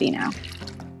close to Kitty now.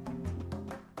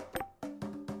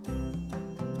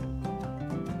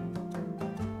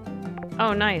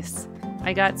 Oh, nice.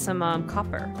 I got some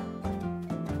copper.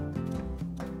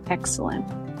 Excellent.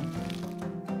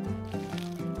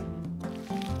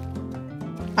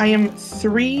 I am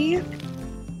 3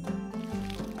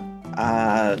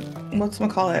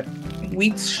 whatchamacallit,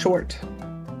 weeks short.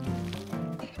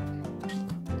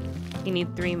 You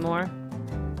need 3 more?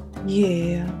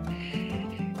 Yeah.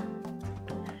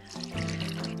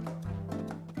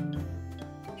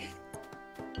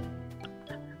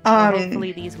 Well,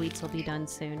 hopefully these wheats will be done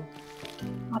soon.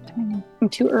 I'm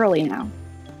too early now.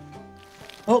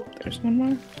 Oh, there's one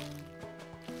more.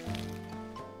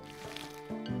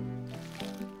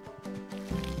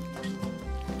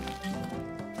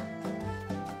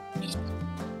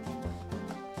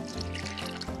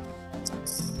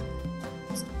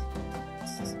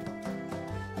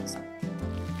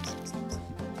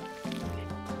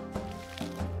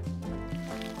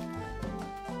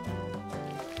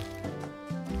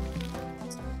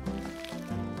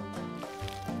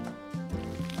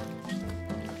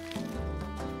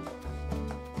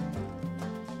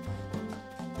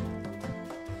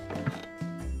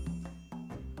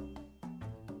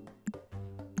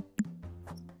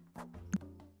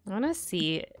 I want to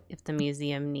see if the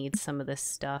museum needs some of this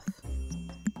stuff.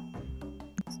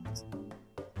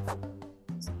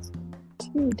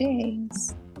 2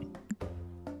 days.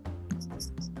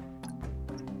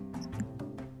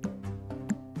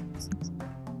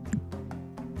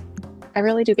 I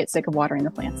really do get sick of watering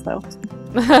the plants, though.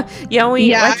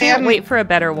 I can't wait for a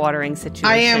better watering situation.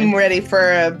 I am ready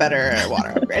for a better water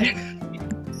upgrade.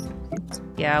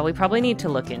 Yeah, we probably need to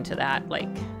look into that, like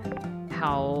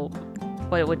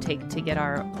what it would take to get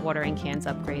our watering cans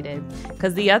upgraded.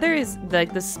 Because the other is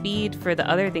the speed for the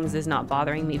other things is not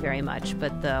bothering me very much,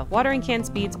 but the watering can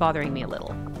speed's bothering me a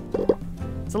little.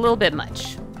 It's a little bit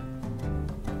much.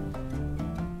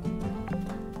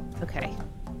 Okay.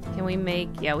 Can we make...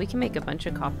 Yeah, we can make a bunch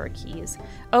of copper keys.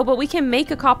 Oh, but we can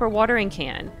make a copper watering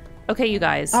can. Okay, you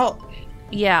guys. Oh.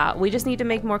 Yeah, we just need to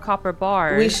make more copper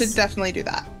bars. We should definitely do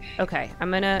that. Okay,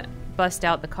 I'm gonna bust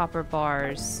out the copper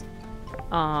bars.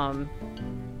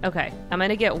 Okay, I'm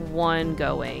gonna get one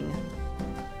going.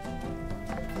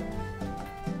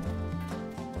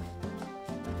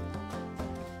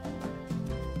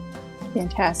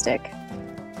 Fantastic.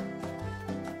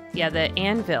 Yeah, the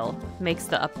anvil makes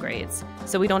the upgrades,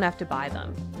 so we don't have to buy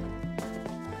them.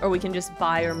 Or we can just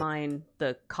buy or mine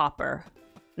the copper.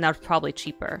 And that's probably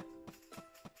cheaper.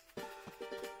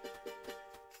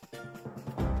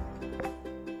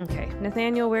 Okay,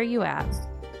 Nathaniel, where are you at?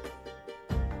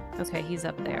 Okay, he's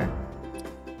up there.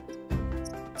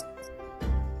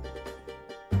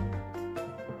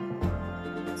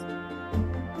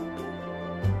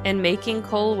 And making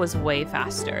coal was way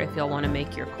faster if y'all want to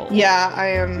make your coal. Yeah, I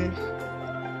am.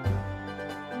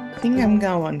 I think I'm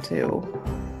going to.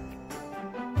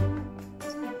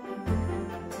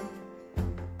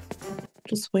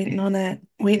 Just waiting on it.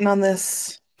 Waiting on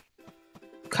this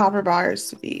copper bars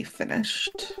to be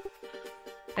finished.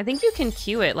 I think you can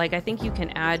queue it. Like, I think you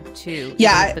can add two.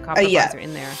 Yeah, even if the copper bars are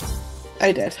in there.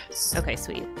 I did. Okay,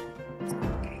 sweet.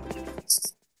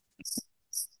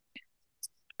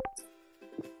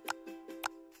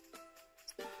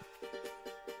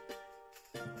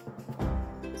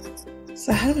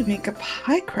 So how do we make a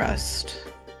pie crust?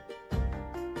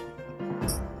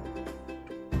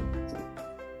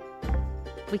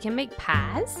 We can make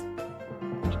pies?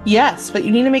 Yes, but you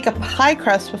need to make a pie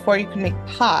crust before you can make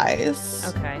pies.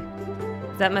 Okay.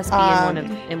 That must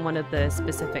be in one of the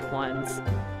specific ones.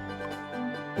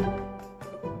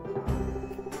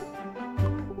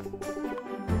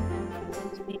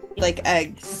 Like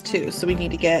eggs too, so we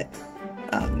need to get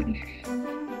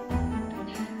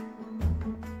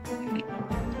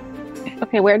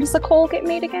Okay, where does the coal get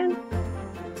made again?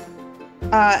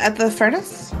 at the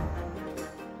furnace.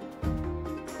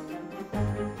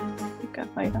 You've got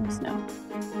items now.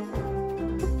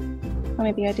 Tell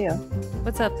me the idea.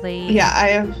 What's up, lady? Yeah, I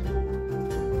have.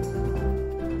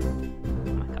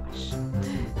 Oh my gosh.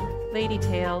 Lady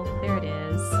Tail, there it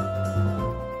is.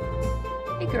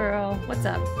 Hey girl, what's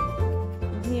up?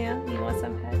 Yeah, you want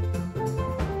some head?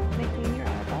 Can I clean your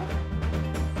eyeball?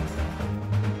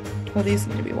 Oh, these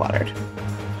need to be watered.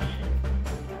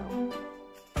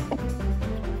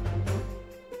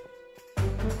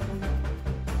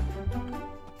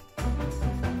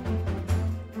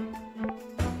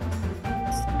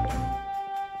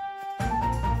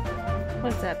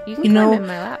 What's up? You can You climb know- in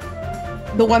my lap.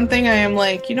 The one thing I am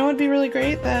like, you know, it'd be really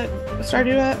great that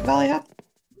Stardew Valley have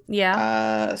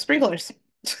Yeah. sprinklers.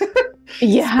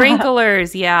 Yeah.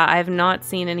 Sprinklers. Yeah, I've not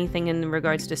seen anything in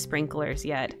regards to sprinklers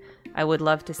yet. I would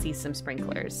love to see some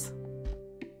sprinklers.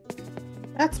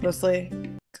 That's mostly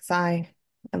because I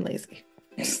am lazy.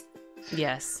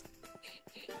 Yes.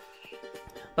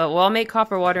 But we'll make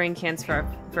copper watering cans for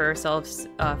ourselves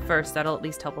first. That'll at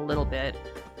least help a little bit.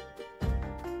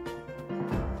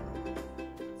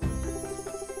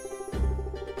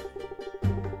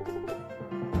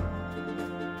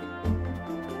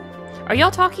 Are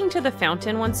y'all talking to the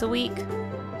fountain once a week?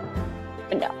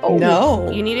 No. No.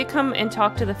 You need to come and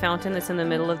talk to the fountain that's in the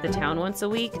middle of the town once a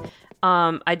week.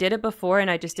 I did it before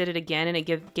and I just did it again and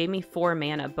it gave me 4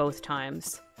 mana both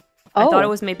times. I thought it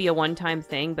was maybe a one-time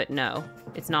thing, but no,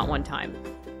 it's not one time.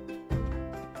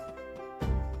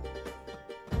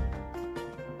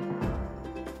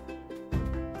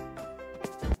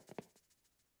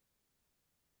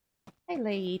 Hey,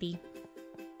 lady.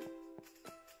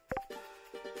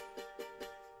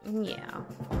 Yeah.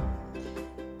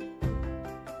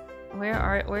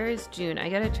 Where is June? I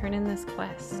gotta turn in this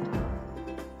quest.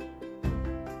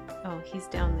 Oh, he's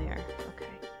down there. Okay.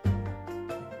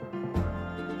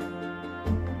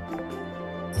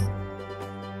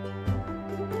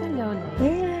 Hello,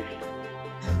 lady.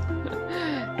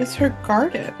 Where is her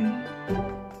garden?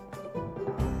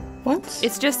 What?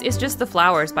 It's just the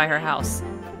flowers by her house.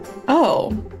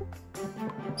 Oh.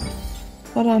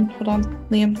 Hold on.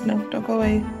 Liam, no, don't go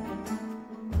away.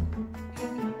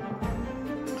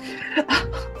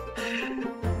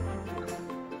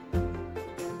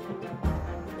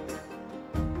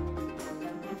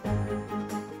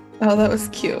 Oh, that was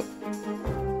cute.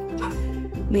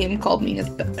 Liam called me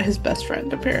his best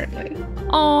friend, apparently.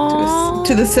 Aww.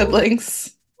 To the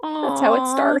siblings. That's how it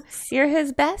starts. You're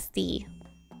his bestie.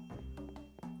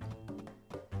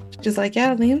 She's like,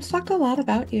 yeah, Liam's talked a lot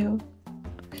about you.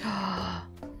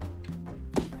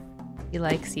 He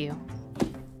likes you.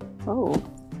 Oh.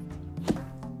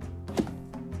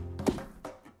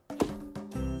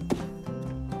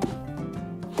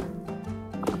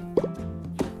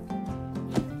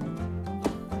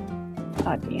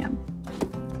 God damn.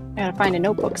 I gotta find a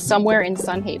notebook somewhere in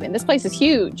Sunhaven. This place is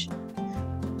huge.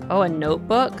 Oh, a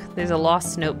notebook? There's a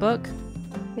lost notebook?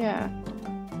 Yeah.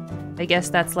 I guess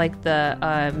that's like the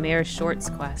Mayor Shorts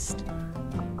quest.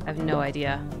 I have no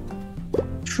idea.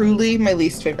 Truly my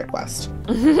least favorite quest.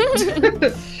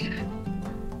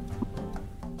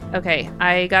 Okay,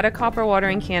 I got a copper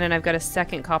watering can and I've got a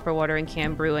second copper watering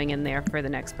can brewing in there for the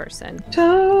next person.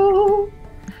 So,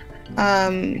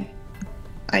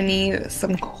 I need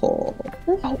some coal.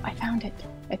 Oh, I found it,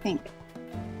 I think.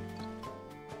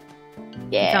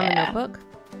 You found the Yeah. notebook?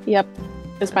 Yep.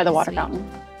 It's by the water Sweet.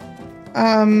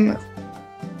 fountain.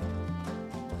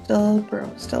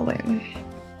 Still waiting.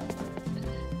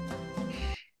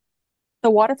 The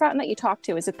water fountain that you talked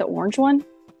to, is it the orange one?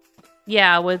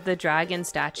 Yeah, with the dragon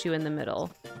statue in the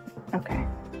middle. Okay.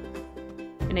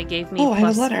 And it gave me Oh, I have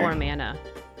a plus letter. 4 mana.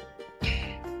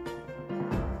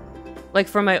 Like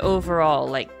for my overall,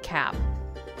 like, cap.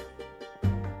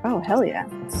 Oh, hell yeah.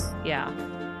 Yeah.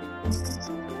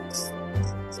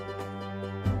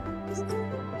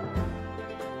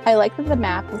 I like that the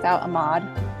map without a mod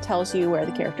tells you where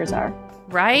the characters are.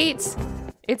 Right?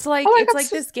 It's like Oh, I it's got like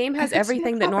some- this game I has got some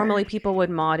everything that cover. normally people would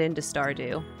mod into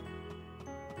Stardew.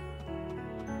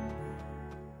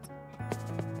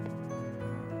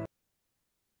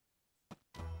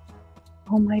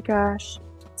 Oh my gosh.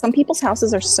 Some people's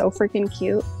houses are so freaking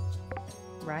cute.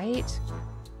 Right?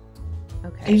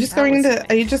 Okay. Are you just that going was into? nice.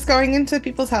 Are you just going into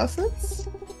people's houses?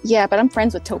 Yeah, but I'm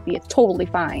friends with Topi. It's totally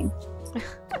fine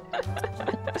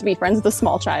to be friends with a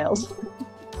small child.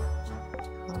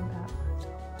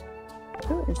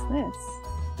 Who is this?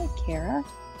 Hi, Kara.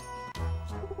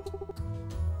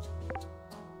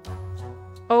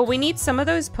 Oh, we need some of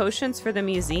those potions for the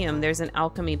museum. There's an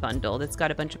alchemy bundle that's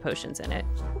got a bunch of potions in it.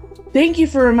 Thank you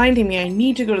for reminding me. I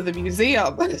need to go to the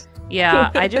museum. Yeah,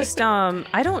 I just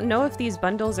I don't know if these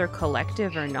bundles are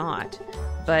collective or not,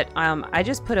 but I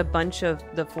just put a bunch of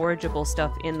the forageable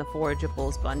stuff in the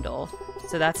forageables bundle.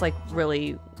 So that's like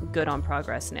really good on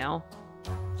progress now.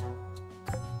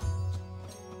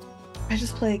 I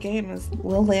just play a game.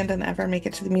 Will Landon ever make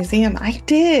it to the museum? I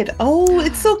did. Oh,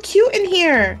 it's so cute in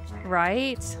here.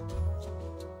 Right?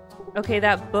 Okay,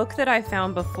 that book that I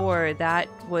found before, that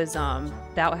was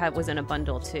was in a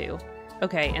bundle too.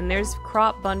 Okay, and there's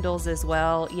crop bundles as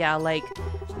well. Yeah, like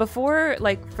before,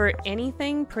 like for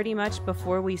anything pretty much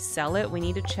before we sell it, we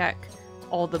need to check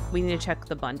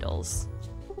the bundles.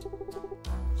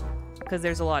 Cuz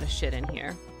there's a lot of shit in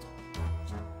here.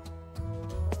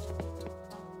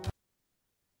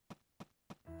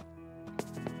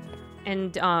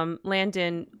 And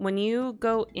Landon, when you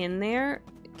go in there,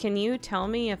 can you tell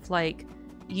me if like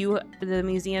the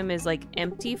museum is like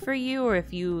empty for you, or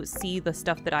if you see the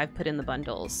stuff that I've put in the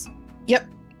bundles? Yep,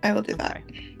 I will do that.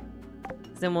 Okay.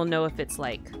 Then we'll know if it's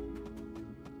like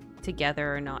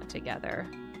together or not together.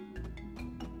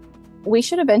 We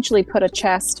should eventually put a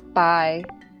chest by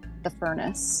the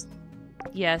furnace.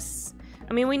 Yes.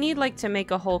 I mean, we need like to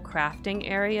make a whole crafting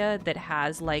area that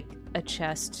has like a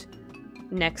chest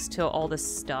next to all the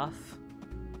stuff.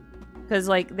 Because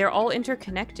like they're all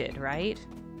interconnected, right?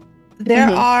 There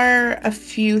Mhm. are a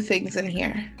few things in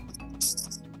here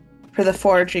for the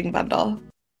foraging bundle.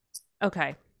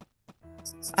 Okay.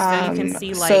 So you can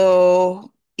see like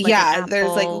like yeah, an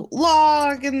there's like apple.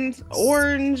 log and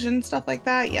orange and stuff like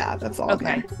that. Yeah, that's all in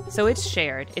Okay. there. So it's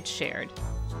shared. It's shared.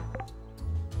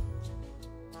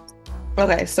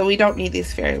 Okay, so we don't need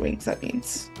these fairy wings, that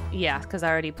means. Yeah, because I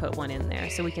already put one in there,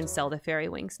 so we can sell the fairy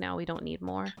wings now. We don't need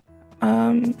more.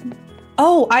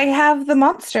 Oh, I have the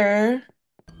monster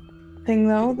thing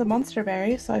though, the monster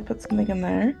berry, so I put something in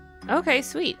there. Okay,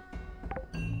 sweet.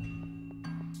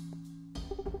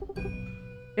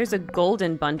 There's a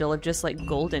golden bundle of just like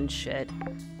golden shit.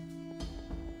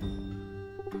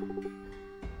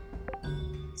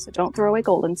 So don't throw away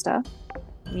golden stuff.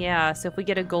 Yeah, so if we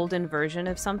get a golden version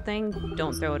of something,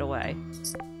 don't throw it away.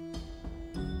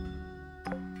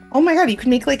 Oh my god, you can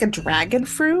make like a dragon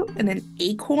fruit and an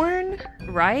acorn.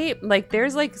 Right? Like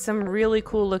there's like some really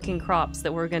cool looking crops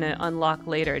that we're gonna unlock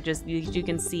later. Just you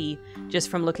can see just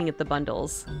from looking at the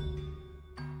bundles.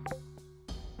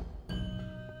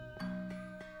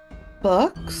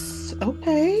 Books.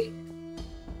 Okay.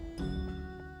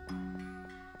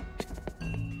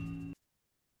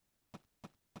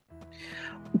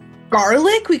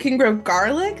 Garlic? We can grow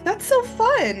garlic? That's so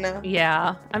fun.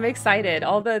 Yeah, I'm excited.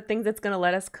 All the things it's gonna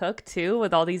let us cook too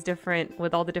with all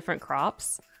the different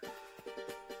crops.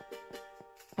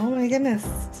 Oh my goodness.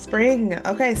 Spring.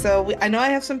 Okay, so I know I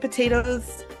have some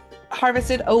potatoes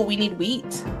harvested. Oh, we need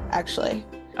wheat, actually.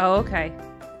 Oh, okay.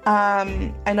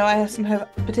 I know I have some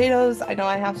potatoes. I know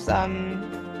I have some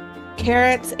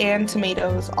carrots and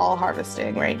tomatoes all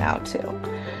harvesting right now too.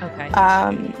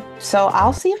 Okay. So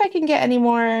I'll see if I can get any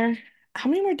more. How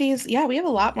many more days? Yeah, we have a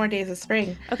lot more days of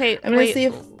spring. Okay, I'm gonna wait, see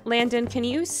if Landon, can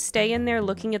you stay in there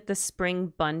looking at the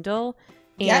spring bundle?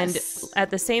 And yes. at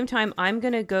the same time, I'm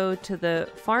going to go to the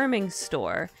farming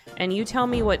store and you tell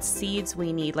me what seeds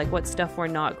we need, like what stuff we're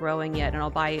not growing yet, and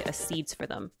I'll buy seeds for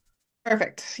them.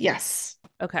 Perfect. Yes.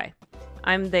 Okay.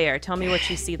 I'm there. Tell me what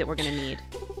you see that we're gonna need.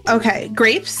 Okay,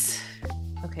 grapes.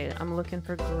 Okay, I'm looking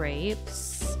for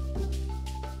grapes.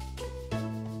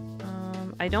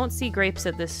 I don't see grapes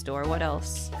at this store. What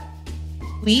else?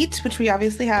 Wheat, which we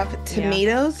obviously have.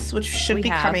 Tomatoes, which should We be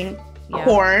have. coming. Yeah.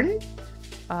 Corn.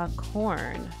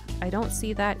 Corn. I don't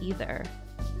see that either.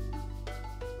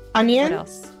 Onion. What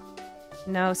else?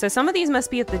 No. So some of these must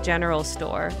be at the general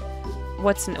store.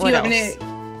 What Do you else? have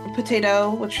any potato,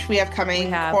 which we have coming? We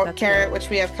have, that's Carrot, good. which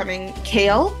we have coming.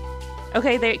 Kale.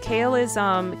 Okay, kale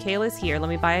is here. Let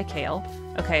me buy a kale.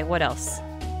 Okay, what else?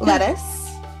 Lettuce.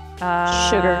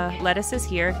 Sugar. Lettuce is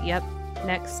here. Yep.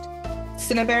 Next.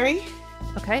 Cinnaberry.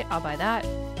 Okay, I'll buy that.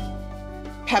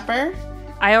 Pepper.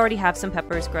 I already have some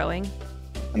peppers growing.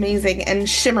 Amazing. And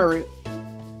shimmer root.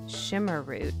 Shimmer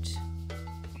root.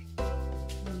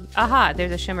 Aha,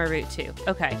 there's a shimmer root too.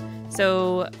 Okay,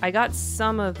 so I got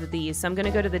some of these. So I'm going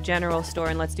to go to the general store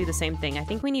and let's do the same thing. I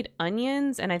think we need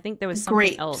onions, and I think there was something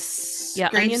Grapes. else. Yeah,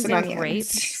 Grapes onions and onions.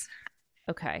 grapes.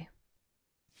 Okay.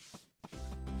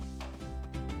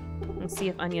 Let's see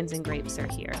if onions and grapes are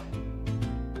here.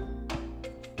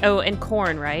 Oh, and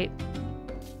corn, right?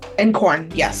 And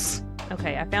corn, yes.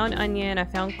 Okay, I found onion, I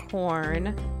found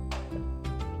corn.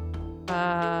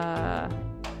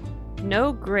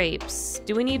 No grapes.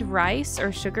 Do we need rice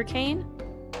or sugarcane?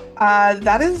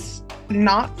 That is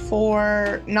not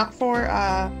for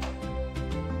that.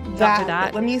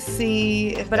 But let me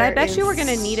see if But I there bet you we're is-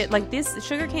 gonna need it. Like this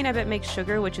sugarcane, I bet makes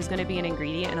sugar, which is gonna be an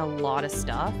ingredient in a lot of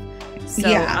stuff. So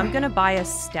Yeah. I'm gonna buy a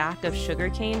stack of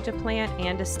sugarcane to plant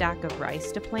and a stack of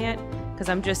rice to plant because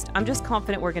I'm just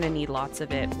confident we're gonna need lots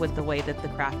of it with the way that the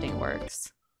crafting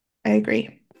works. I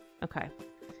agree. Okay.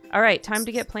 All right, time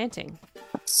to get planting.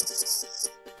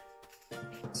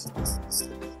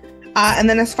 And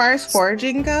then as far as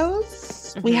foraging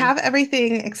goes, we Mhm. have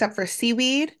everything except for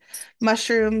seaweed,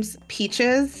 mushrooms,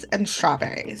 peaches, and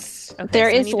strawberries. Okay, There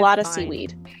so we is need a to lot of find-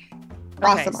 seaweed.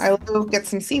 Awesome. Okay, I will go get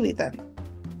some seaweed then.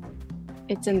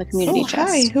 It's in the community Oh,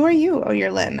 hi. chest. Who are you? Oh,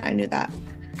 you're Lynn. I knew that.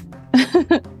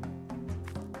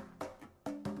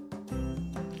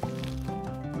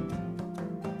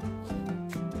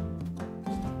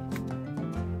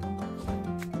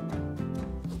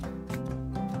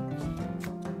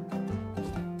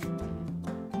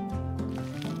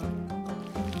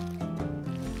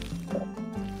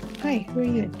 Hi, who are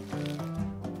you?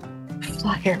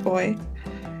 Flyer boy.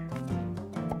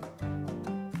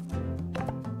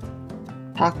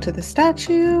 Talk to the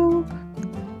statue.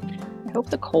 I hope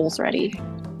the coal's ready.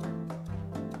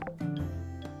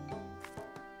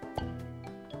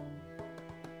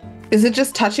 Is it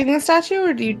just touching the statue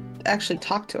or do you actually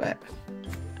talk to it?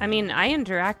 I mean, I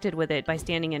interacted with it by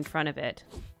standing in front of it.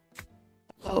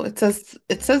 Oh, it says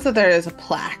that there is a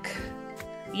plaque.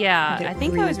 Yeah, It I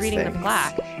think I was reads reading the things.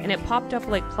 plaque, and it popped up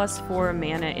like +4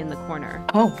 mana in the corner.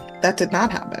 Oh, that did not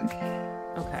happen.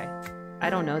 Okay. I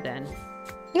don't know then.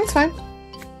 That's fine.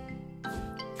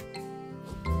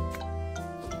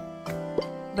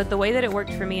 But the way that it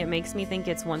worked for me, it makes me think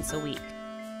it's once a week.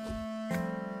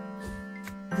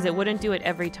 Because it wouldn't do it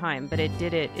every time, but it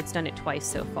did it. It's done it twice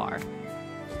so far.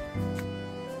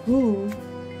 Ooh.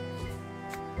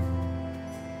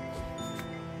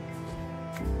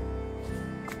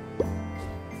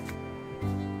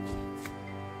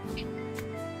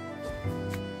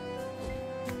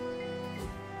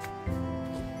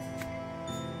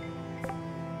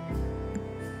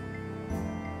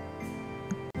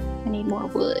 I need more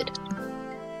wood.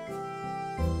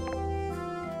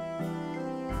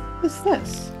 What's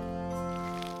this?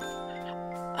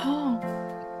 Oh.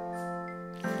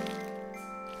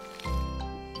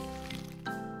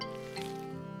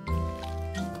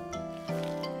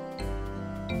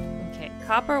 Okay,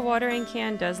 copper watering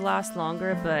can does last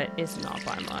longer, but it's not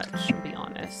by much, to be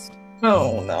honest.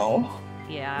 Oh no.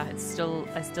 Yeah, I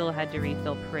still had to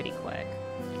refill pretty quick.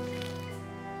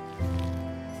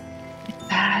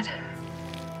 Bad.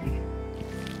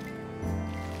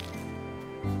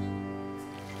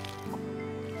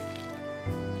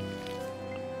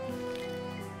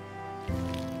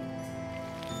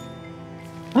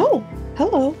 Oh,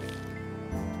 hello.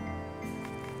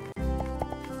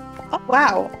 Oh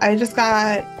wow, I just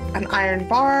got an iron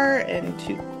bar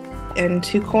and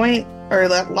two coin or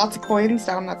lots of coins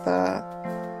down at the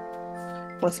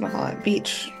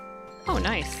beach. Oh,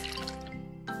 nice.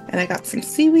 And I got some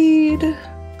seaweed.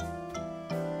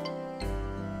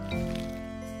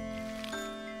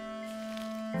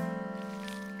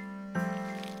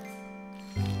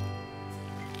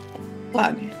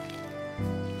 Fun.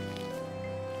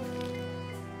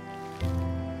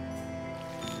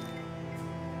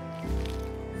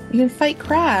 You can fight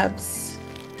crabs.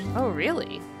 Oh,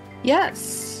 really?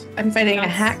 Yes. I'm fighting a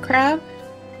Sounds- hat crab.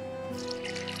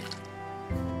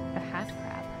 A hat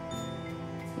crab.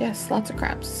 Yes, lots of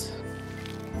crabs.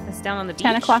 It's down on the beach.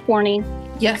 10 o'clock warning.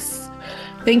 Yes.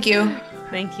 Thank you.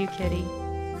 Thank you, Kitty.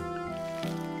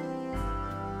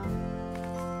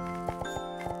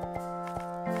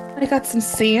 I got some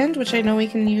sand, which I know we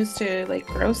can use to like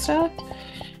grow stuff.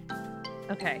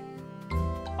 Okay.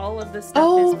 All of this stuff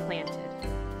Oh. is planted.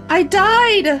 I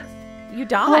died. You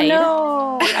died?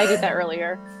 Oh, no. I did that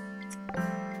earlier.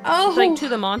 Oh, Like to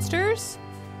the monsters?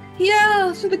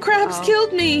 yeah. So the crabs Oh.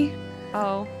 killed me.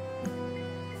 Oh.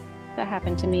 That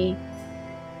happened to me.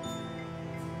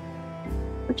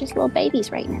 We're just little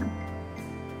babies right now.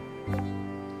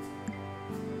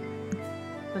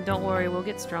 But don't worry, we'll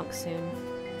get drunk soon.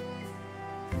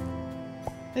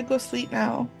 I go sleep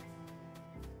now.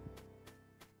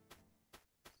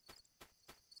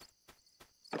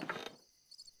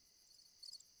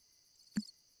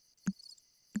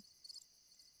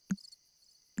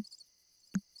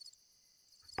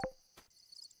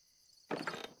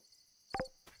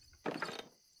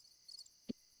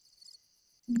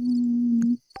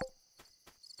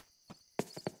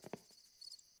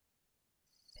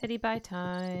 Pity by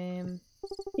time.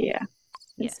 Yeah. I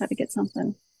Yes. just had to get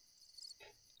something.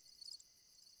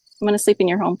 I'm gonna sleep in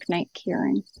your home tonight,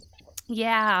 Kieran.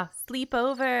 Yeah, sleep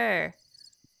over.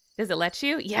 Does it let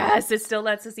you? Yes, it still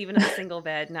lets us even in a single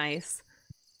bed. Nice.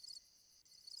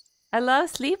 I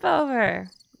love sleepover.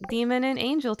 Demon and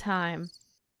angel time.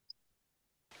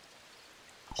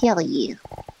 Hell yeah.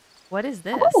 What is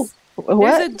this? Oh,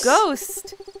 what? There's a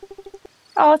ghost.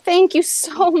 Oh, thank you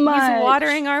so much. He's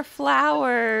watering our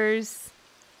flowers.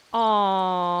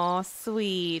 Aw,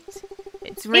 sweet.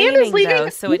 It's raining leaving though,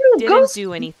 so it little didn't ghost-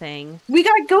 do anything. We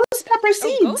got ghost pepper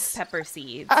seeds. Oh, ghost pepper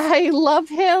seeds. I love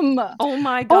him. Oh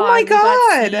my god. Oh my we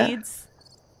got God. seeds.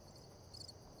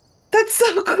 That's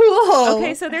so cool.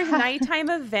 Okay, so there's nighttime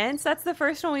events. That's the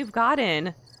first one we've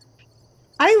gotten.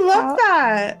 I love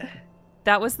that.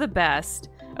 That was the best.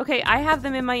 Okay, I have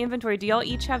them in my inventory. Do y'all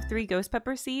each have 3 ghost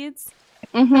pepper seeds?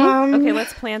 Mm-hmm. Okay,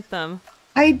 let's plant them.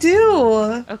 I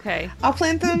do. Okay. I'll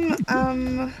plant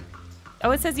them. Oh,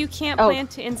 it says you can't Oh.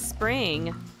 plant in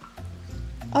spring.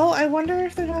 Oh, I wonder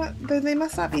if they're not. They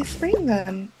must not be spring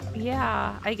then.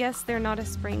 Yeah, I guess they're not a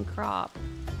spring crop.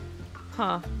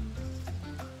 Huh.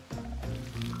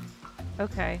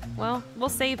 Okay, well, we'll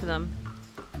save them.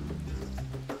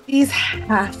 These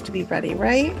have to be ready,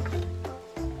 right?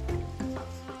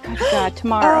 God,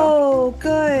 tomorrow. Oh,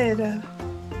 good.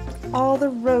 All the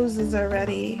roses are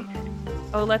ready.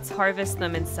 Oh, let's harvest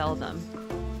them and sell them.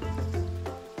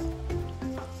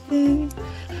 Mm.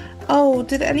 Oh,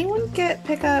 did anyone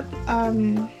pick up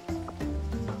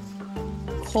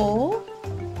coal?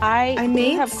 I I do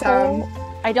made have some. coal.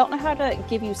 I don't know how to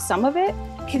give you some of it.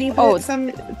 Can you put Oh,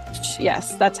 some?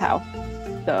 Yes, that's how.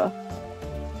 Duh.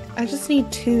 I just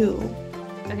need 2.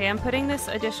 Okay, I'm putting this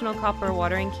additional copper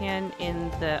watering can in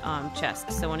the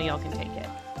chest, so one of y'all can take it.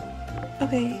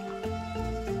 Okay.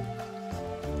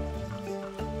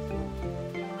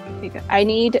 There you go. I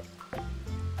need.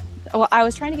 Well, I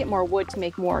was trying to get more wood to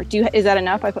make more. Is that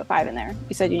enough? I put 5 in there.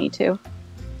 You said you need 2.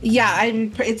 Yeah,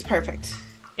 it's perfect.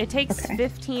 It takes Okay.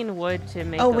 15 wood to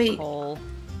make Oh, a wait. coal.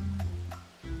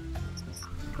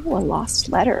 Oh, a lost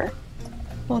letter.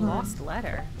 Hold on. Lost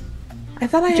letter. I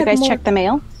thought I Did you had guys more. check the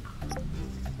mail?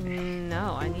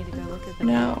 No, I need to go look at the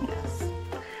No. mail, I guess.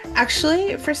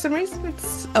 Actually, for some reason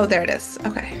it's. Oh, there it is.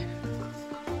 Okay.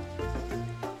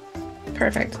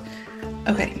 Perfect.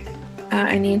 Okay.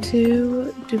 I need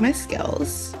to do my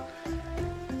skills.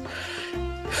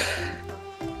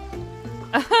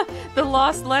 The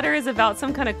lost letter is about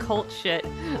some kind of cult shit.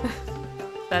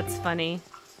 That's funny.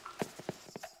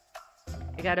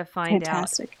 I gotta find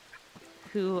Fantastic.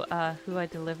 out who I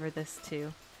deliver this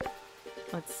to.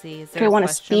 Let's see. Is Do there I a want a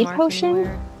question speed mark potion?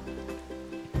 anywhere?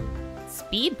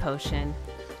 Speed potion.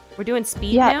 We're doing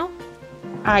speed Yeah. now.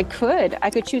 I could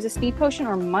choose a speed potion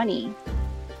or money,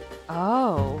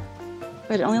 Oh.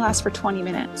 but it only lasts for 20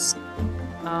 minutes.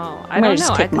 Oh, I I'm gonna don't just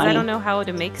know. take Because I money. don't know how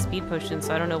to make speed potions,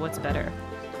 so I don't know what's better.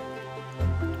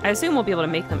 I assume we'll be able to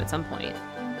make them at some point.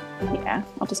 Yeah,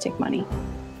 I'll just take money.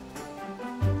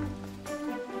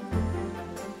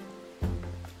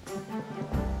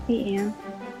 Hey, Anne.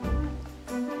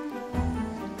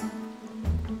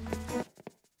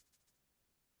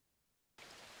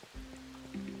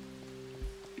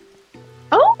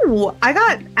 Oh, I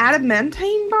got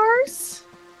adamantine bars,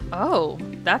 Oh,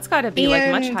 that's got to be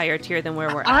like much And higher tier than where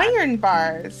we're at. iron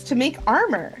bars to make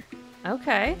armor.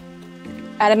 Okay.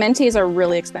 Adamantes are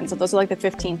really expensive. Those are like the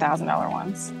 $15,000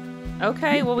 ones.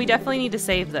 Okay, well, we definitely need to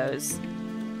save those.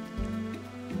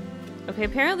 Okay,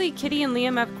 apparently Kitty and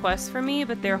Liam have quests for me,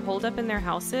 but they're holed up in their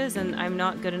houses, and I'm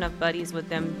not good enough buddies with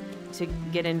them to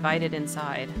get invited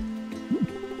inside.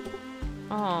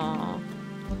 Aw.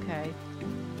 Okay.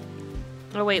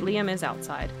 Oh wait, Liam is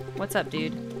outside. What's up,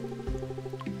 dude?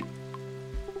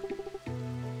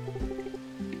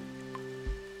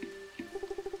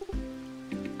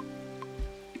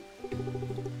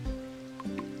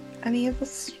 Any of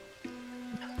this?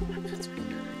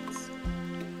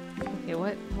 Okay,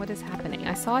 what is happening?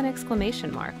 I saw an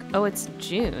exclamation mark. Oh, it's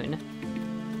June.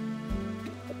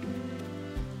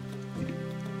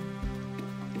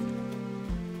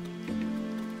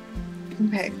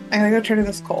 Okay, I gotta go turn to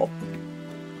this coal.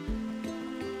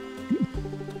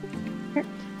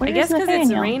 I guess because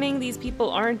it's raining, these people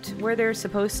aren't where they're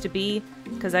supposed to be.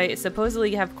 Because I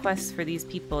supposedly have quests for these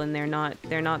people, and they're not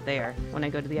there when I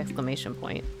go to the exclamation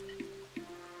point.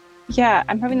 Yeah,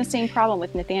 I'm having the same problem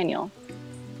with Nathaniel.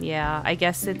 Yeah, I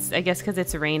guess because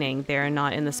it's raining, they're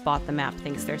not in the spot the map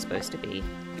thinks they're supposed to be.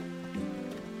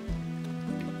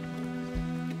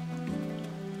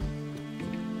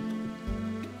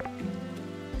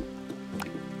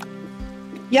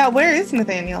 Yeah, where is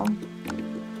Nathaniel?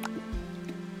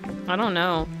 I don't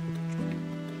know.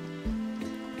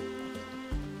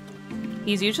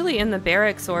 He's usually in the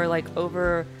barracks or like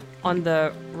over on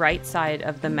the right side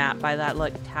of the map by that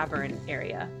like tavern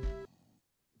area.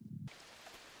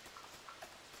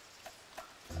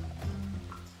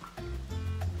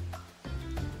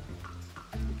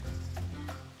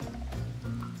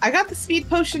 I got the speed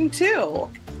potion too.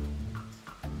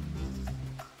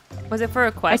 Was it for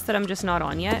a quest that I'm just not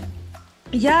on yet?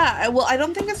 Yeah, well, I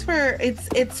don't think it's for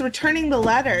it's returning the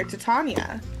letter to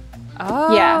Tanya.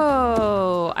 Oh,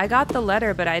 Yeah. I got the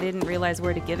letter, but I didn't realize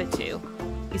where to give it to.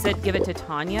 You said give it to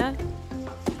Tanya?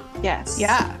 Yes.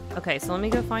 Yeah. Okay, so let me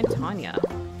go find Tanya.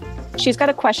 She's got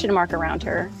a question mark around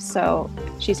her, so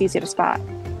she's easy to spot.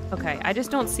 Okay, I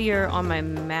just don't see her on my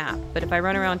map, but if I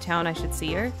run around town, I should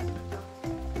see her.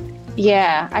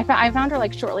 Yeah, I found her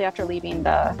like shortly after leaving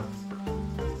the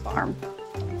farm.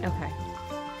 Okay.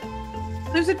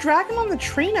 There's a dragon on the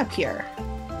train up here.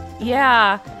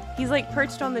 Yeah, he's like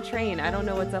perched on the train. I don't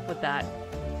know what's up with that.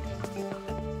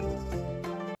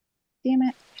 Damn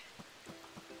it.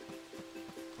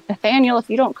 Nathaniel, if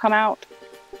you don't come out.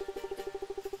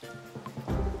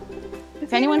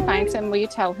 If anyone finds him, will you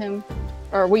tell him?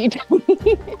 Or will you tell me?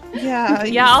 Yeah.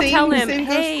 Yeah, I'll tell him, same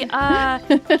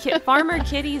hey, Farmer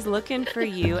Kitty's looking for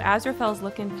you. Azrael's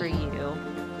looking for you.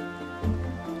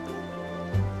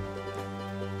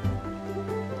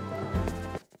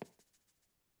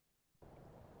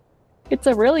 It's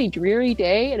a really dreary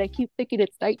day, and I keep thinking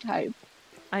it's nighttime.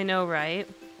 I know, right?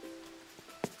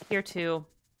 Here too.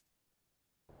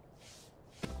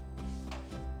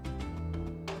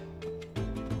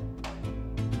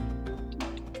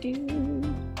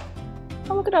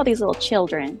 Oh, look at all these little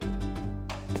children.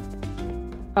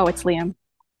 Oh, it's Liam.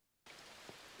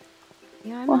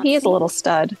 Yeah, Well, he is a little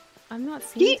stud. I'm not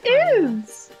seeing He Tanya.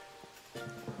 is.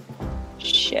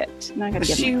 Shit. Now I gotta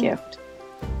give him a gift.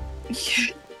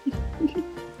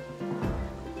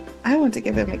 I want to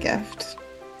give him a gift.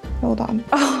 Hold on.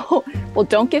 Oh, well,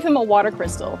 don't give him a water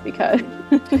crystal because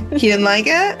He didn't like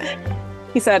it?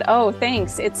 he said, "Oh,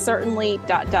 thanks. It's certainly ...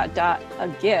 a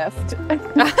gift."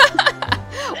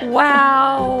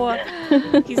 Wow.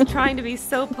 He's trying to be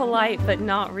so polite, but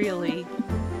not really.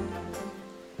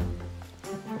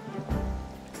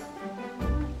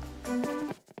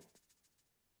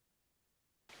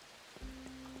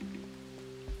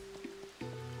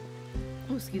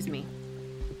 Oh, excuse me.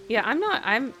 Yeah,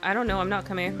 I don't know, I'm not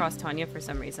coming across Tanya for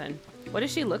some reason. What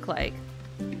does she look like?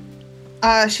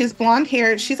 She's blonde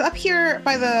hair. She's up here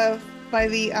by the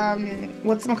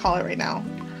whatchamacallit right now?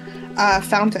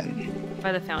 Fountain.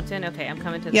 By the fountain? Okay, I'm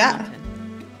coming to the Yeah. fountain.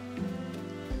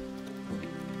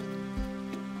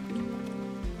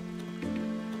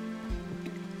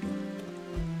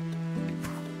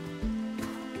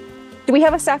 Do we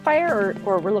have a sapphire,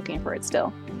 or we're looking for it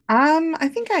still? I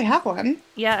think I have one.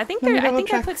 Yeah, I think Let me I double think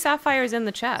I check. put sapphires in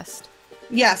the chest.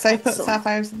 Yes, I put Excellent.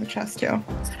 sapphires in the chest too.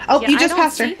 Oh, Yeah, you I just don't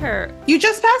passed her. see her. You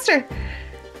just passed her.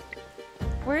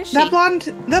 Where is she?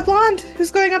 The blonde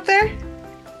who's going up there.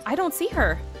 I don't see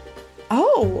her.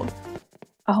 Oh,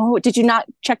 Oh, did you not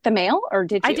check the mail, or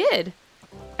did you? I did.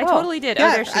 I Oh, totally did. yeah.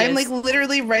 Oh, there she I'm is. like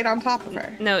literally right on top of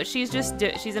her. No, she's just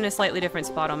she's in a slightly different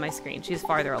spot on my screen. She's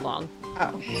farther along.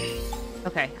 Oh,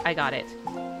 Okay, I got it.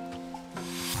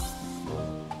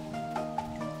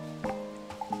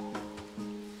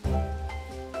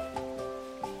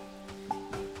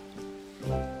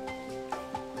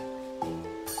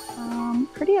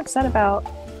 Pretty upset about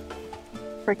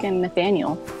freaking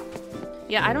Nathaniel.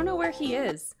 Yeah, I don't know where he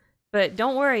is. But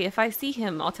don't worry, if I see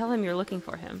him, I'll tell him you're looking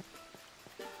for him.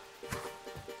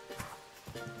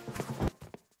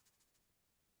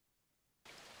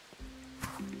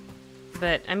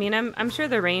 But, I mean, I'm sure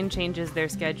the rain changes their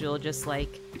schedule just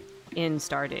like in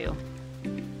Stardew.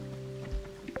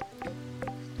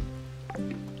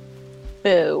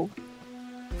 Boo.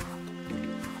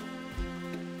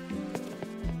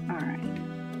 Alright.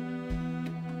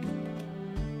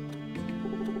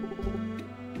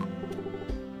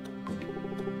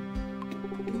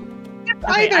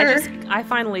 Okay, I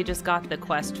finally just got the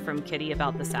quest from Kitty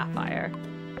about the sapphire.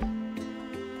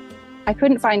 I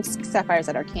couldn't find sapphires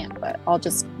at our camp, but I'll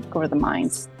just go to the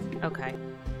mines. Okay.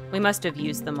 We must have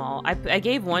used them all. I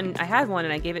gave one, I had one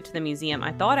and I gave it to the museum.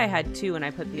 I thought I had two and I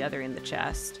put the other in the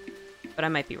chest. But I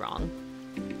might be wrong.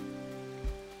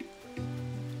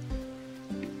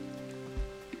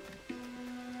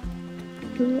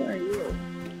 Who are you?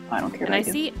 I don't care. And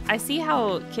I see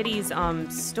how Kitty's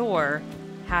store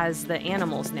has the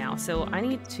animals now, so I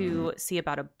need to see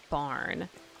about a barn.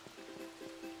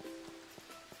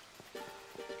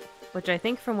 Which I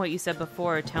think from what you said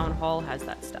before, Town Hall has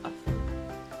that stuff.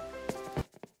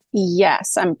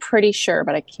 Yes, I'm pretty sure,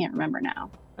 but I can't remember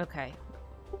now. Okay.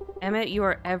 Emmett, you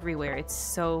are everywhere. It's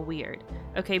so weird.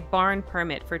 Okay, barn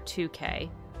permit for 2K.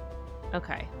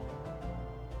 Okay.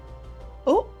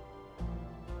 Oh.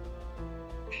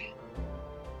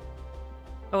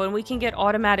 Oh, and we can get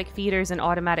automatic feeders and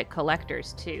automatic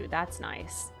collectors too. That's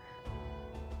nice.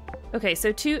 Okay, so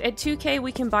at 2K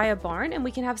we can buy a barn and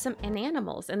we can have some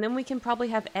animals, and then we can probably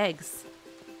have eggs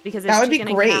because it's that would be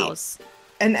chicken great. And cows.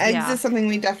 And eggs is something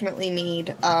we definitely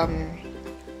need.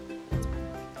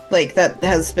 Like that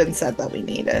has been said that we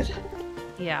needed.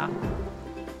 Yeah.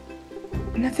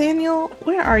 Nathaniel,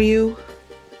 where are you?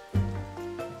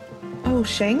 Oh,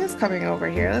 Shang is coming over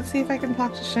here. Let's see if I can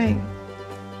talk to Shang.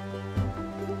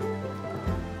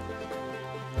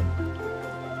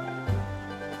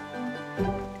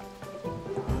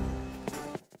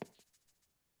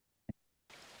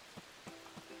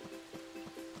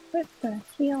 What the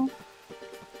hell?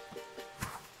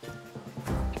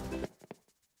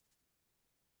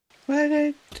 What did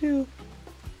I do?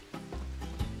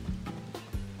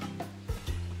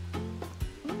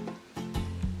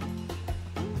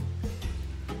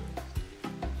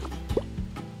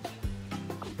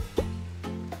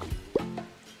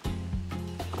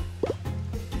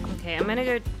 Okay, I'm gonna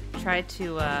go try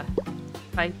to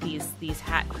fight these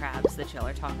hat crabs that y'all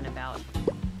are talking about.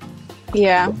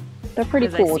 Yeah, they're pretty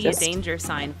cool. I see a danger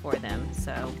sign for them,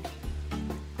 so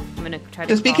I'm gonna try to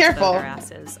just be careful. Their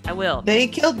asses. I will. They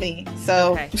killed me,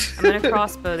 so okay. I'm gonna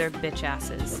crossbow their bitch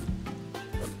asses.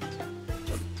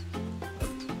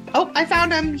 Oh, I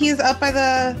found him. He's up by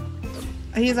the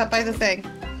thing,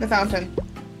 the fountain.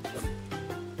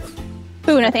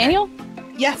 Who, Nathaniel?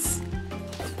 Yes.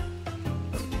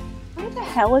 Where the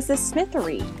hell is this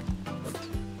smithery?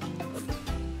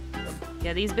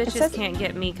 Yeah, these bitches can't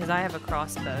get me because I have a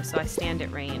crossbow, so I stand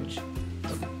at range.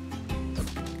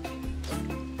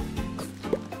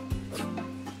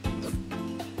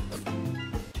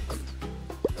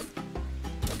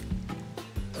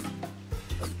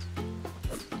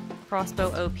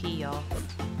 Crossbow OP, y'all.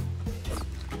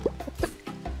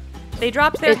 They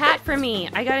dropped their hat for me.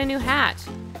 I got a new hat.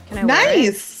 Can I wear it?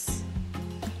 Nice.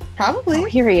 Probably. Oh,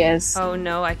 here he is. Oh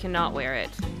no, I cannot wear it.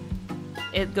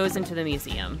 It goes into the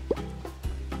museum.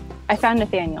 I found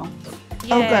Nathaniel.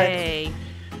 Yay.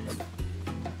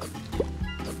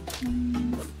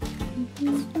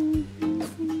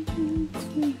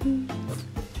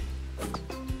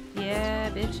 Yeah,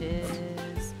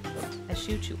 bitches. I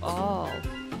shoot you all.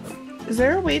 Is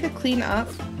there a way to clean up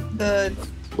the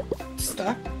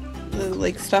stuff,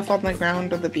 stuff on the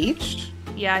ground or the beach?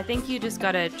 Yeah, I think you just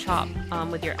gotta chop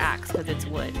with your axe because it's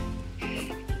wood.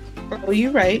 Oh,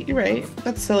 you're right. You're right.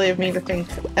 That's silly of me to think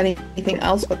anything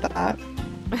else but that.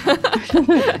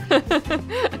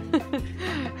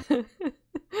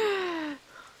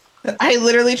 I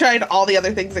literally tried all the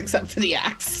other things except for the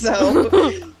axe, so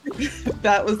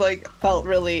that was felt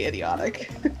really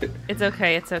idiotic. It's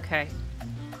okay. It's okay.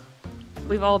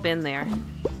 We've all been there.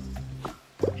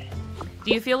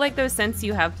 Do you feel like though, since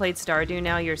you have played Stardew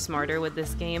now, you're smarter with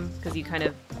this game because you kind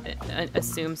of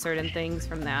assume certain things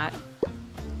from that?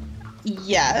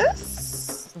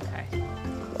 Yes. Okay.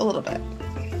 A little bit.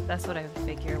 That's what I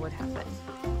figure would happen.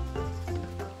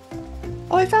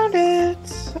 Oh, I found it.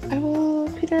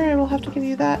 Peter, I will have to give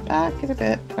you that back in a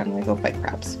bit. I'm gonna go fight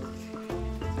crabs.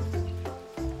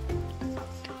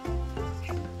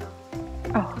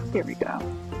 Oh, here we go.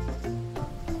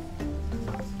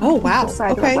 Oh, wow. The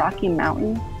side of a rocky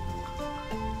mountain.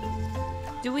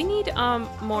 Do we need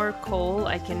more coal?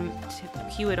 I can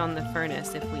queue it on the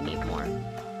furnace if we need more.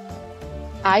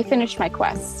 I finished my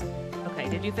quest. Okay,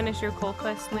 did you finish your coal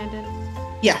quest, Landon?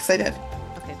 Yes, I did.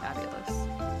 Okay, fabulous.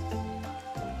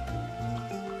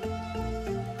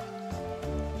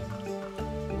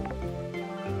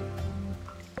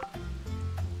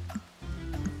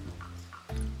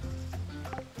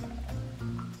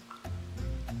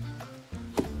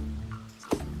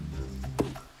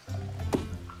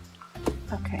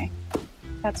 Okay.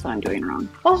 That's what I'm doing wrong.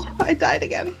 Oh, I died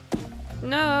again.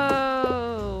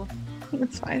 No!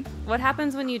 It's fine. What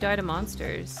happens when you die to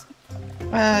monsters?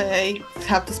 I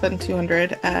have to spend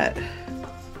 200 at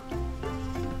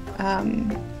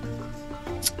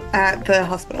the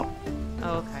hospital.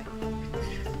 Oh, okay.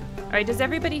 Alright, does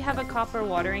everybody have a copper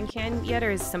watering can yet,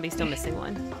 or is somebody still missing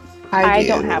one? I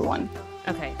don't have one.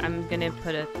 Okay, I'm gonna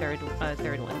put a third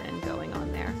one then going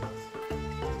on there.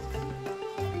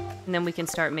 And then we can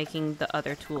start making the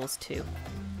other tools too.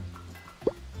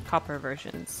 Copper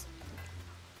versions.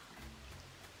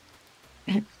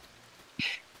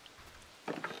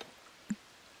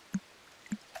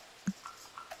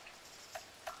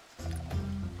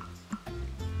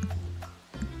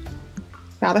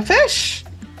 Got a fish.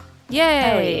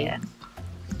 Yay! yeah.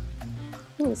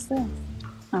 Who is this?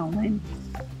 Oh, Lynn.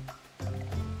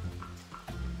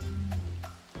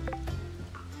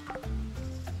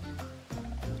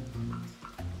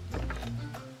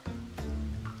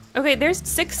 Okay, there's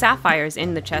 6 sapphires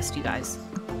in the chest, you guys.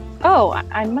 Oh,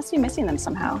 I must be missing them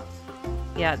somehow.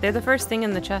 Yeah, they're the first thing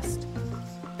in the chest.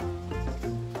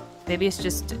 Maybe it's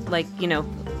just, like, you know,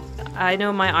 I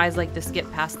know my eyes like to skip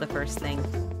past the first thing.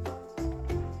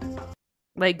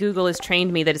 Like, Google has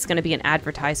trained me that it's going to be an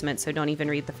advertisement, so don't even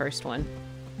read the first one.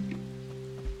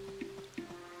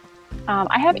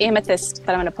 I have amethyst that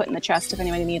I'm going to put in the chest if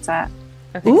anybody needs that.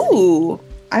 Okay. Ooh,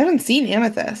 I haven't seen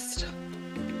amethyst.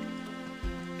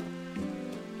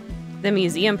 The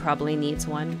museum probably needs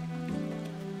one.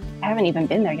 I haven't even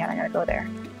been there yet. I gotta go there.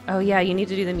 Oh yeah, you need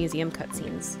to do the museum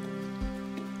cutscenes.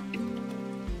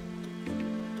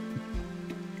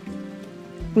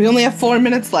 We only have 4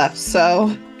 minutes left,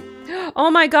 so...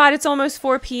 Oh my god, it's almost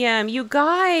 4 p.m. You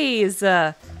guys!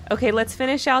 Okay, let's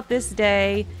finish out this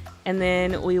day, and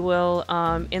then we will,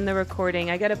 in the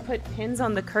recording, I gotta put pins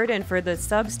on the curtain for the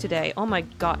subs today. Oh my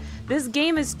god, this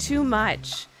game is too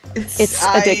much. It's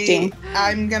addicting.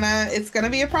 It's gonna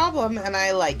be a problem, and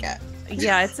I like it.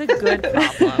 Yeah, it's a good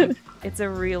problem. It's a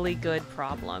really good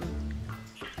problem.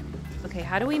 Okay,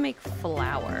 how do we make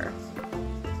flour?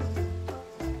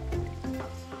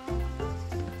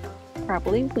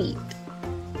 Probably wheat.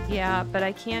 Yeah, but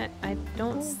I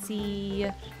don't see...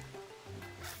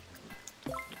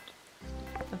 Okay.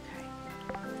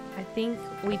 I think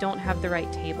we don't have the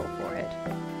right table for it.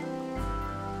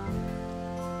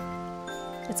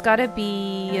 It's gotta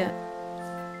be...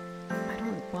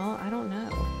 I don't know.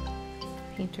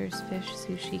 Painter's fish,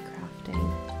 sushi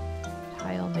crafting,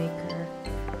 tile maker.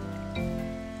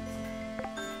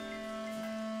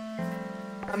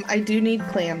 I do need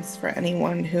clams for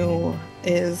anyone who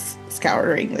is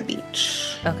scouring the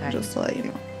beach. Okay. Just to let you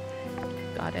know.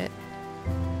 Got it.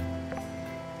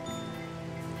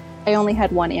 I only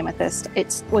had one amethyst.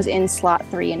 It was in slot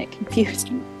 3 and it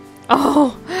confused me.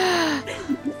 Oh!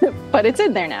 But it's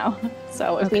in there now.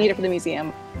 So if we Okay. need it for the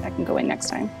museum, I can go in next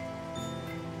time.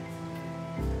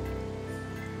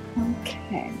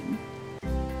 Okay.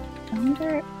 I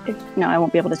wonder if... No, I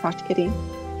won't be able to talk to Kitty.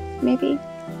 Maybe?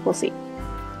 We'll see.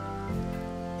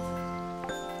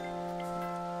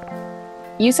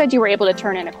 You said you were able to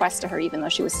turn in a quest to her even though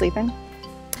she was sleeping?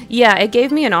 Yeah, it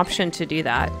gave me an option to do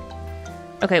that.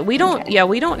 Okay, we don't... Okay. Yeah,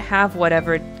 we don't have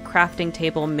whatever crafting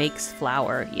table makes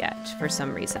flour yet, for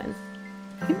some reason.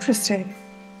 Interesting.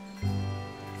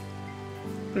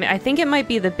 I mean, I think it might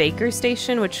be the baker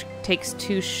station, which takes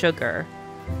 2 sugar.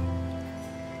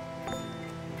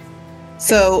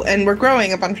 So, and we're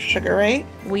growing a bunch of sugar, right?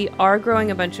 We are growing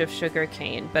a bunch of sugar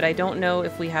cane, but I don't know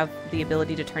if we have the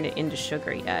ability to turn it into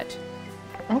sugar yet.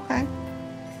 Okay.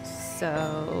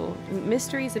 So,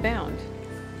 mysteries abound.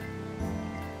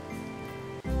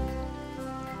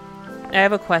 I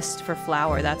have a quest for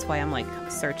flour, that's why I'm like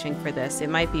searching for this. It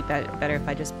might be better if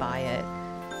I just buy it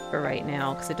for right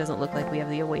now, because it doesn't look like we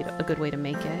have a good way to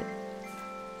make it.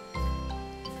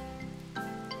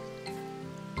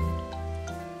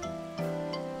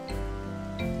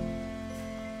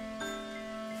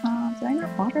 Did I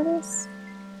not water this?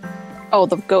 Oh,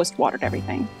 the ghost watered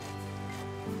everything.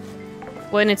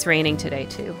 Well, and it's raining today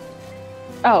too.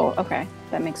 Oh, okay.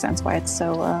 That makes sense why it's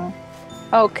so,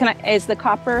 Oh, is the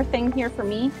copper thing here for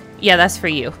me? Yeah, that's for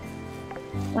you.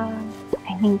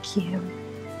 Thank you.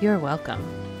 You're welcome.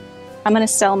 I'm gonna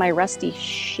sell my rusty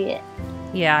shit.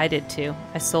 Yeah, I did too.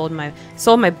 I sold my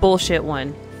bullshit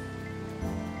one.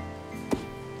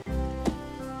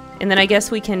 And then I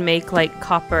guess we can make like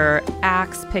copper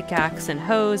axe, pickaxe, and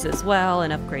hose as well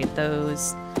and upgrade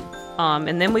those.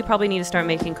 And then we probably need to start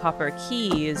making copper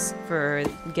keys for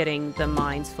getting the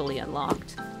mines fully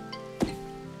unlocked.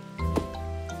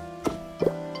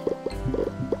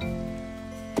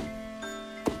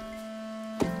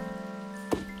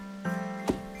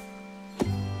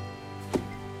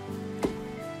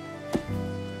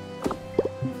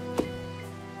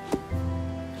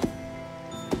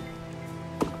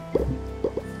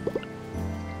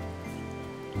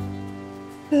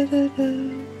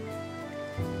 Nothing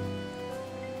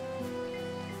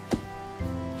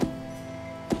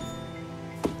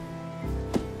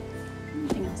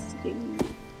else to do.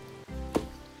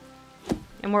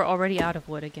 And we're already out of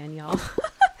wood again, y'all.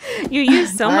 You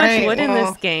use so much wood in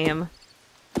this game.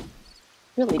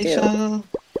 Really We do. shall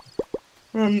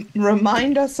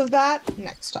remind us of that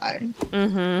next time.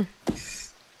 Mm-hmm.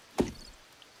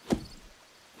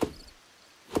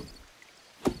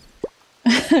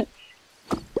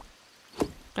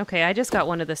 Okay, I just got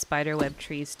one of the spiderweb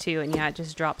trees too, and yeah, it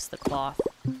just drops the cloth,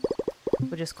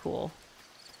 which is cool.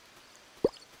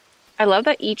 I love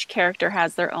that each character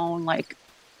has their own like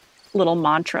little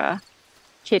mantra.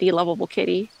 Kitty, lovable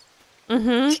kitty.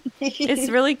 Mm-hmm.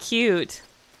 It's really cute.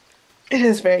 It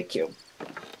is very cute.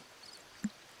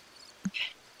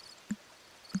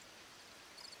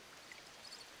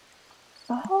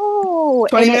 Oh,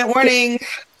 20-minute warning.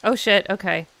 Oh shit,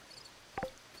 okay.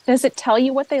 Does it tell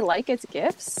you what they like as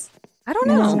gifts? I don't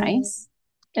That's know. nice.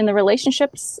 In the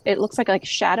relationships, it looks like a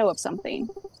shadow of something.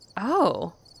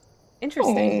 Oh,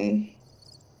 interesting.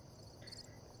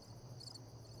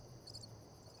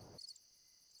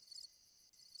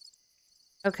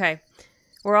 Okay.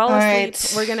 We're all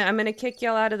asleep. Right. I'm gonna kick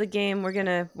y'all out of the game. We're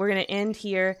gonna end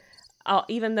here.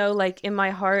 Even though like in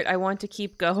my heart I want to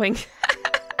keep going.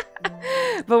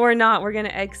 But we're not. We're gonna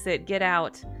exit. Get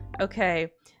out.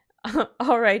 Okay.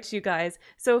 All right, you guys.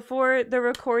 So for the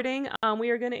recording,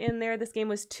 we are going to end there. This game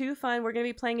was too fun. We're going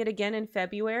to be playing it again in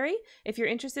February. If you're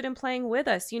interested in playing with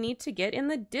us, you need to get in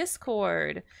the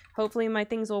Discord. Hopefully my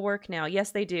things will work now. Yes,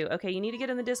 they do. Okay, you need to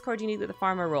get in the Discord. You need to get the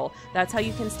farmer role. That's how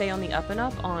you can stay on the up and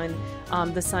up on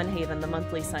the Sunhaven, the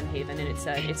monthly Sunhaven.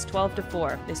 And it's 12 to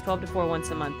 4. It's 12 to 4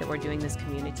 once a month that we're doing this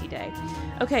community day.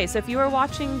 Okay, so if you are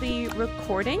watching the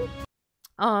recording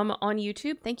on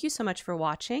YouTube, thank you so much for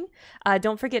watching.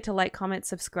 Don't forget to like, comment,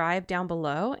 subscribe down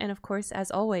below. And of course,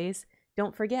 as always,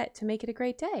 don't forget to make it a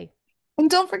great day. And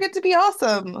don't forget to be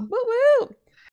awesome. Woo woo!